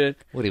watch it.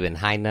 What, have you been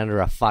hiding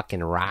under a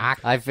fucking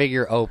rock? I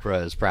figure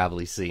Oprah has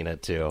probably seen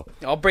it too.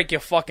 I'll break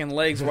your fucking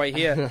legs right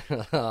here.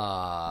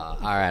 All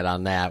right,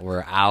 on that,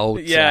 we're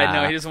out. Yeah,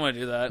 no, he doesn't want to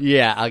do that.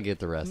 Yeah, I'll get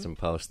the rest in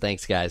post.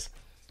 Thanks, guys.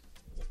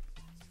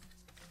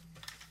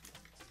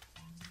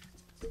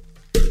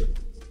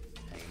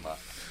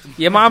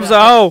 Your mom's a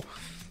hoe.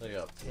 Look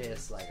at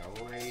piss like a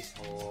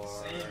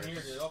racehorse. Same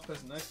here, dude. I'll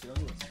piss next to the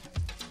other one.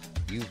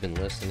 You've been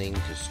listening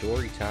to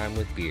Storytime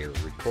with Beer,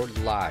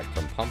 recorded live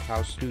from Pump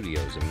House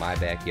Studios in my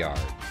backyard.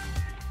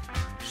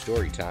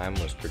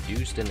 Storytime was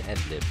produced and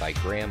edited by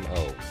Graham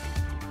O.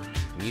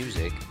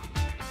 Music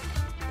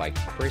by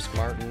Chris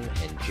Martin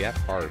and Jeff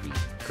Harvey,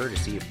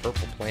 courtesy of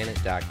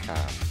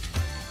PurplePlanet.com.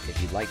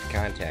 If you'd like to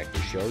contact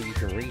the show, you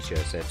can reach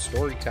us at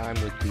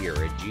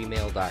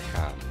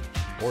storytimewithbeer@gmail.com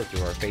or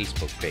through our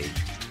Facebook page.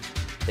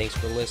 Thanks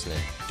for listening.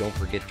 Don't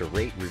forget to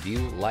rate, review,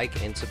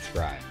 like, and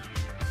subscribe.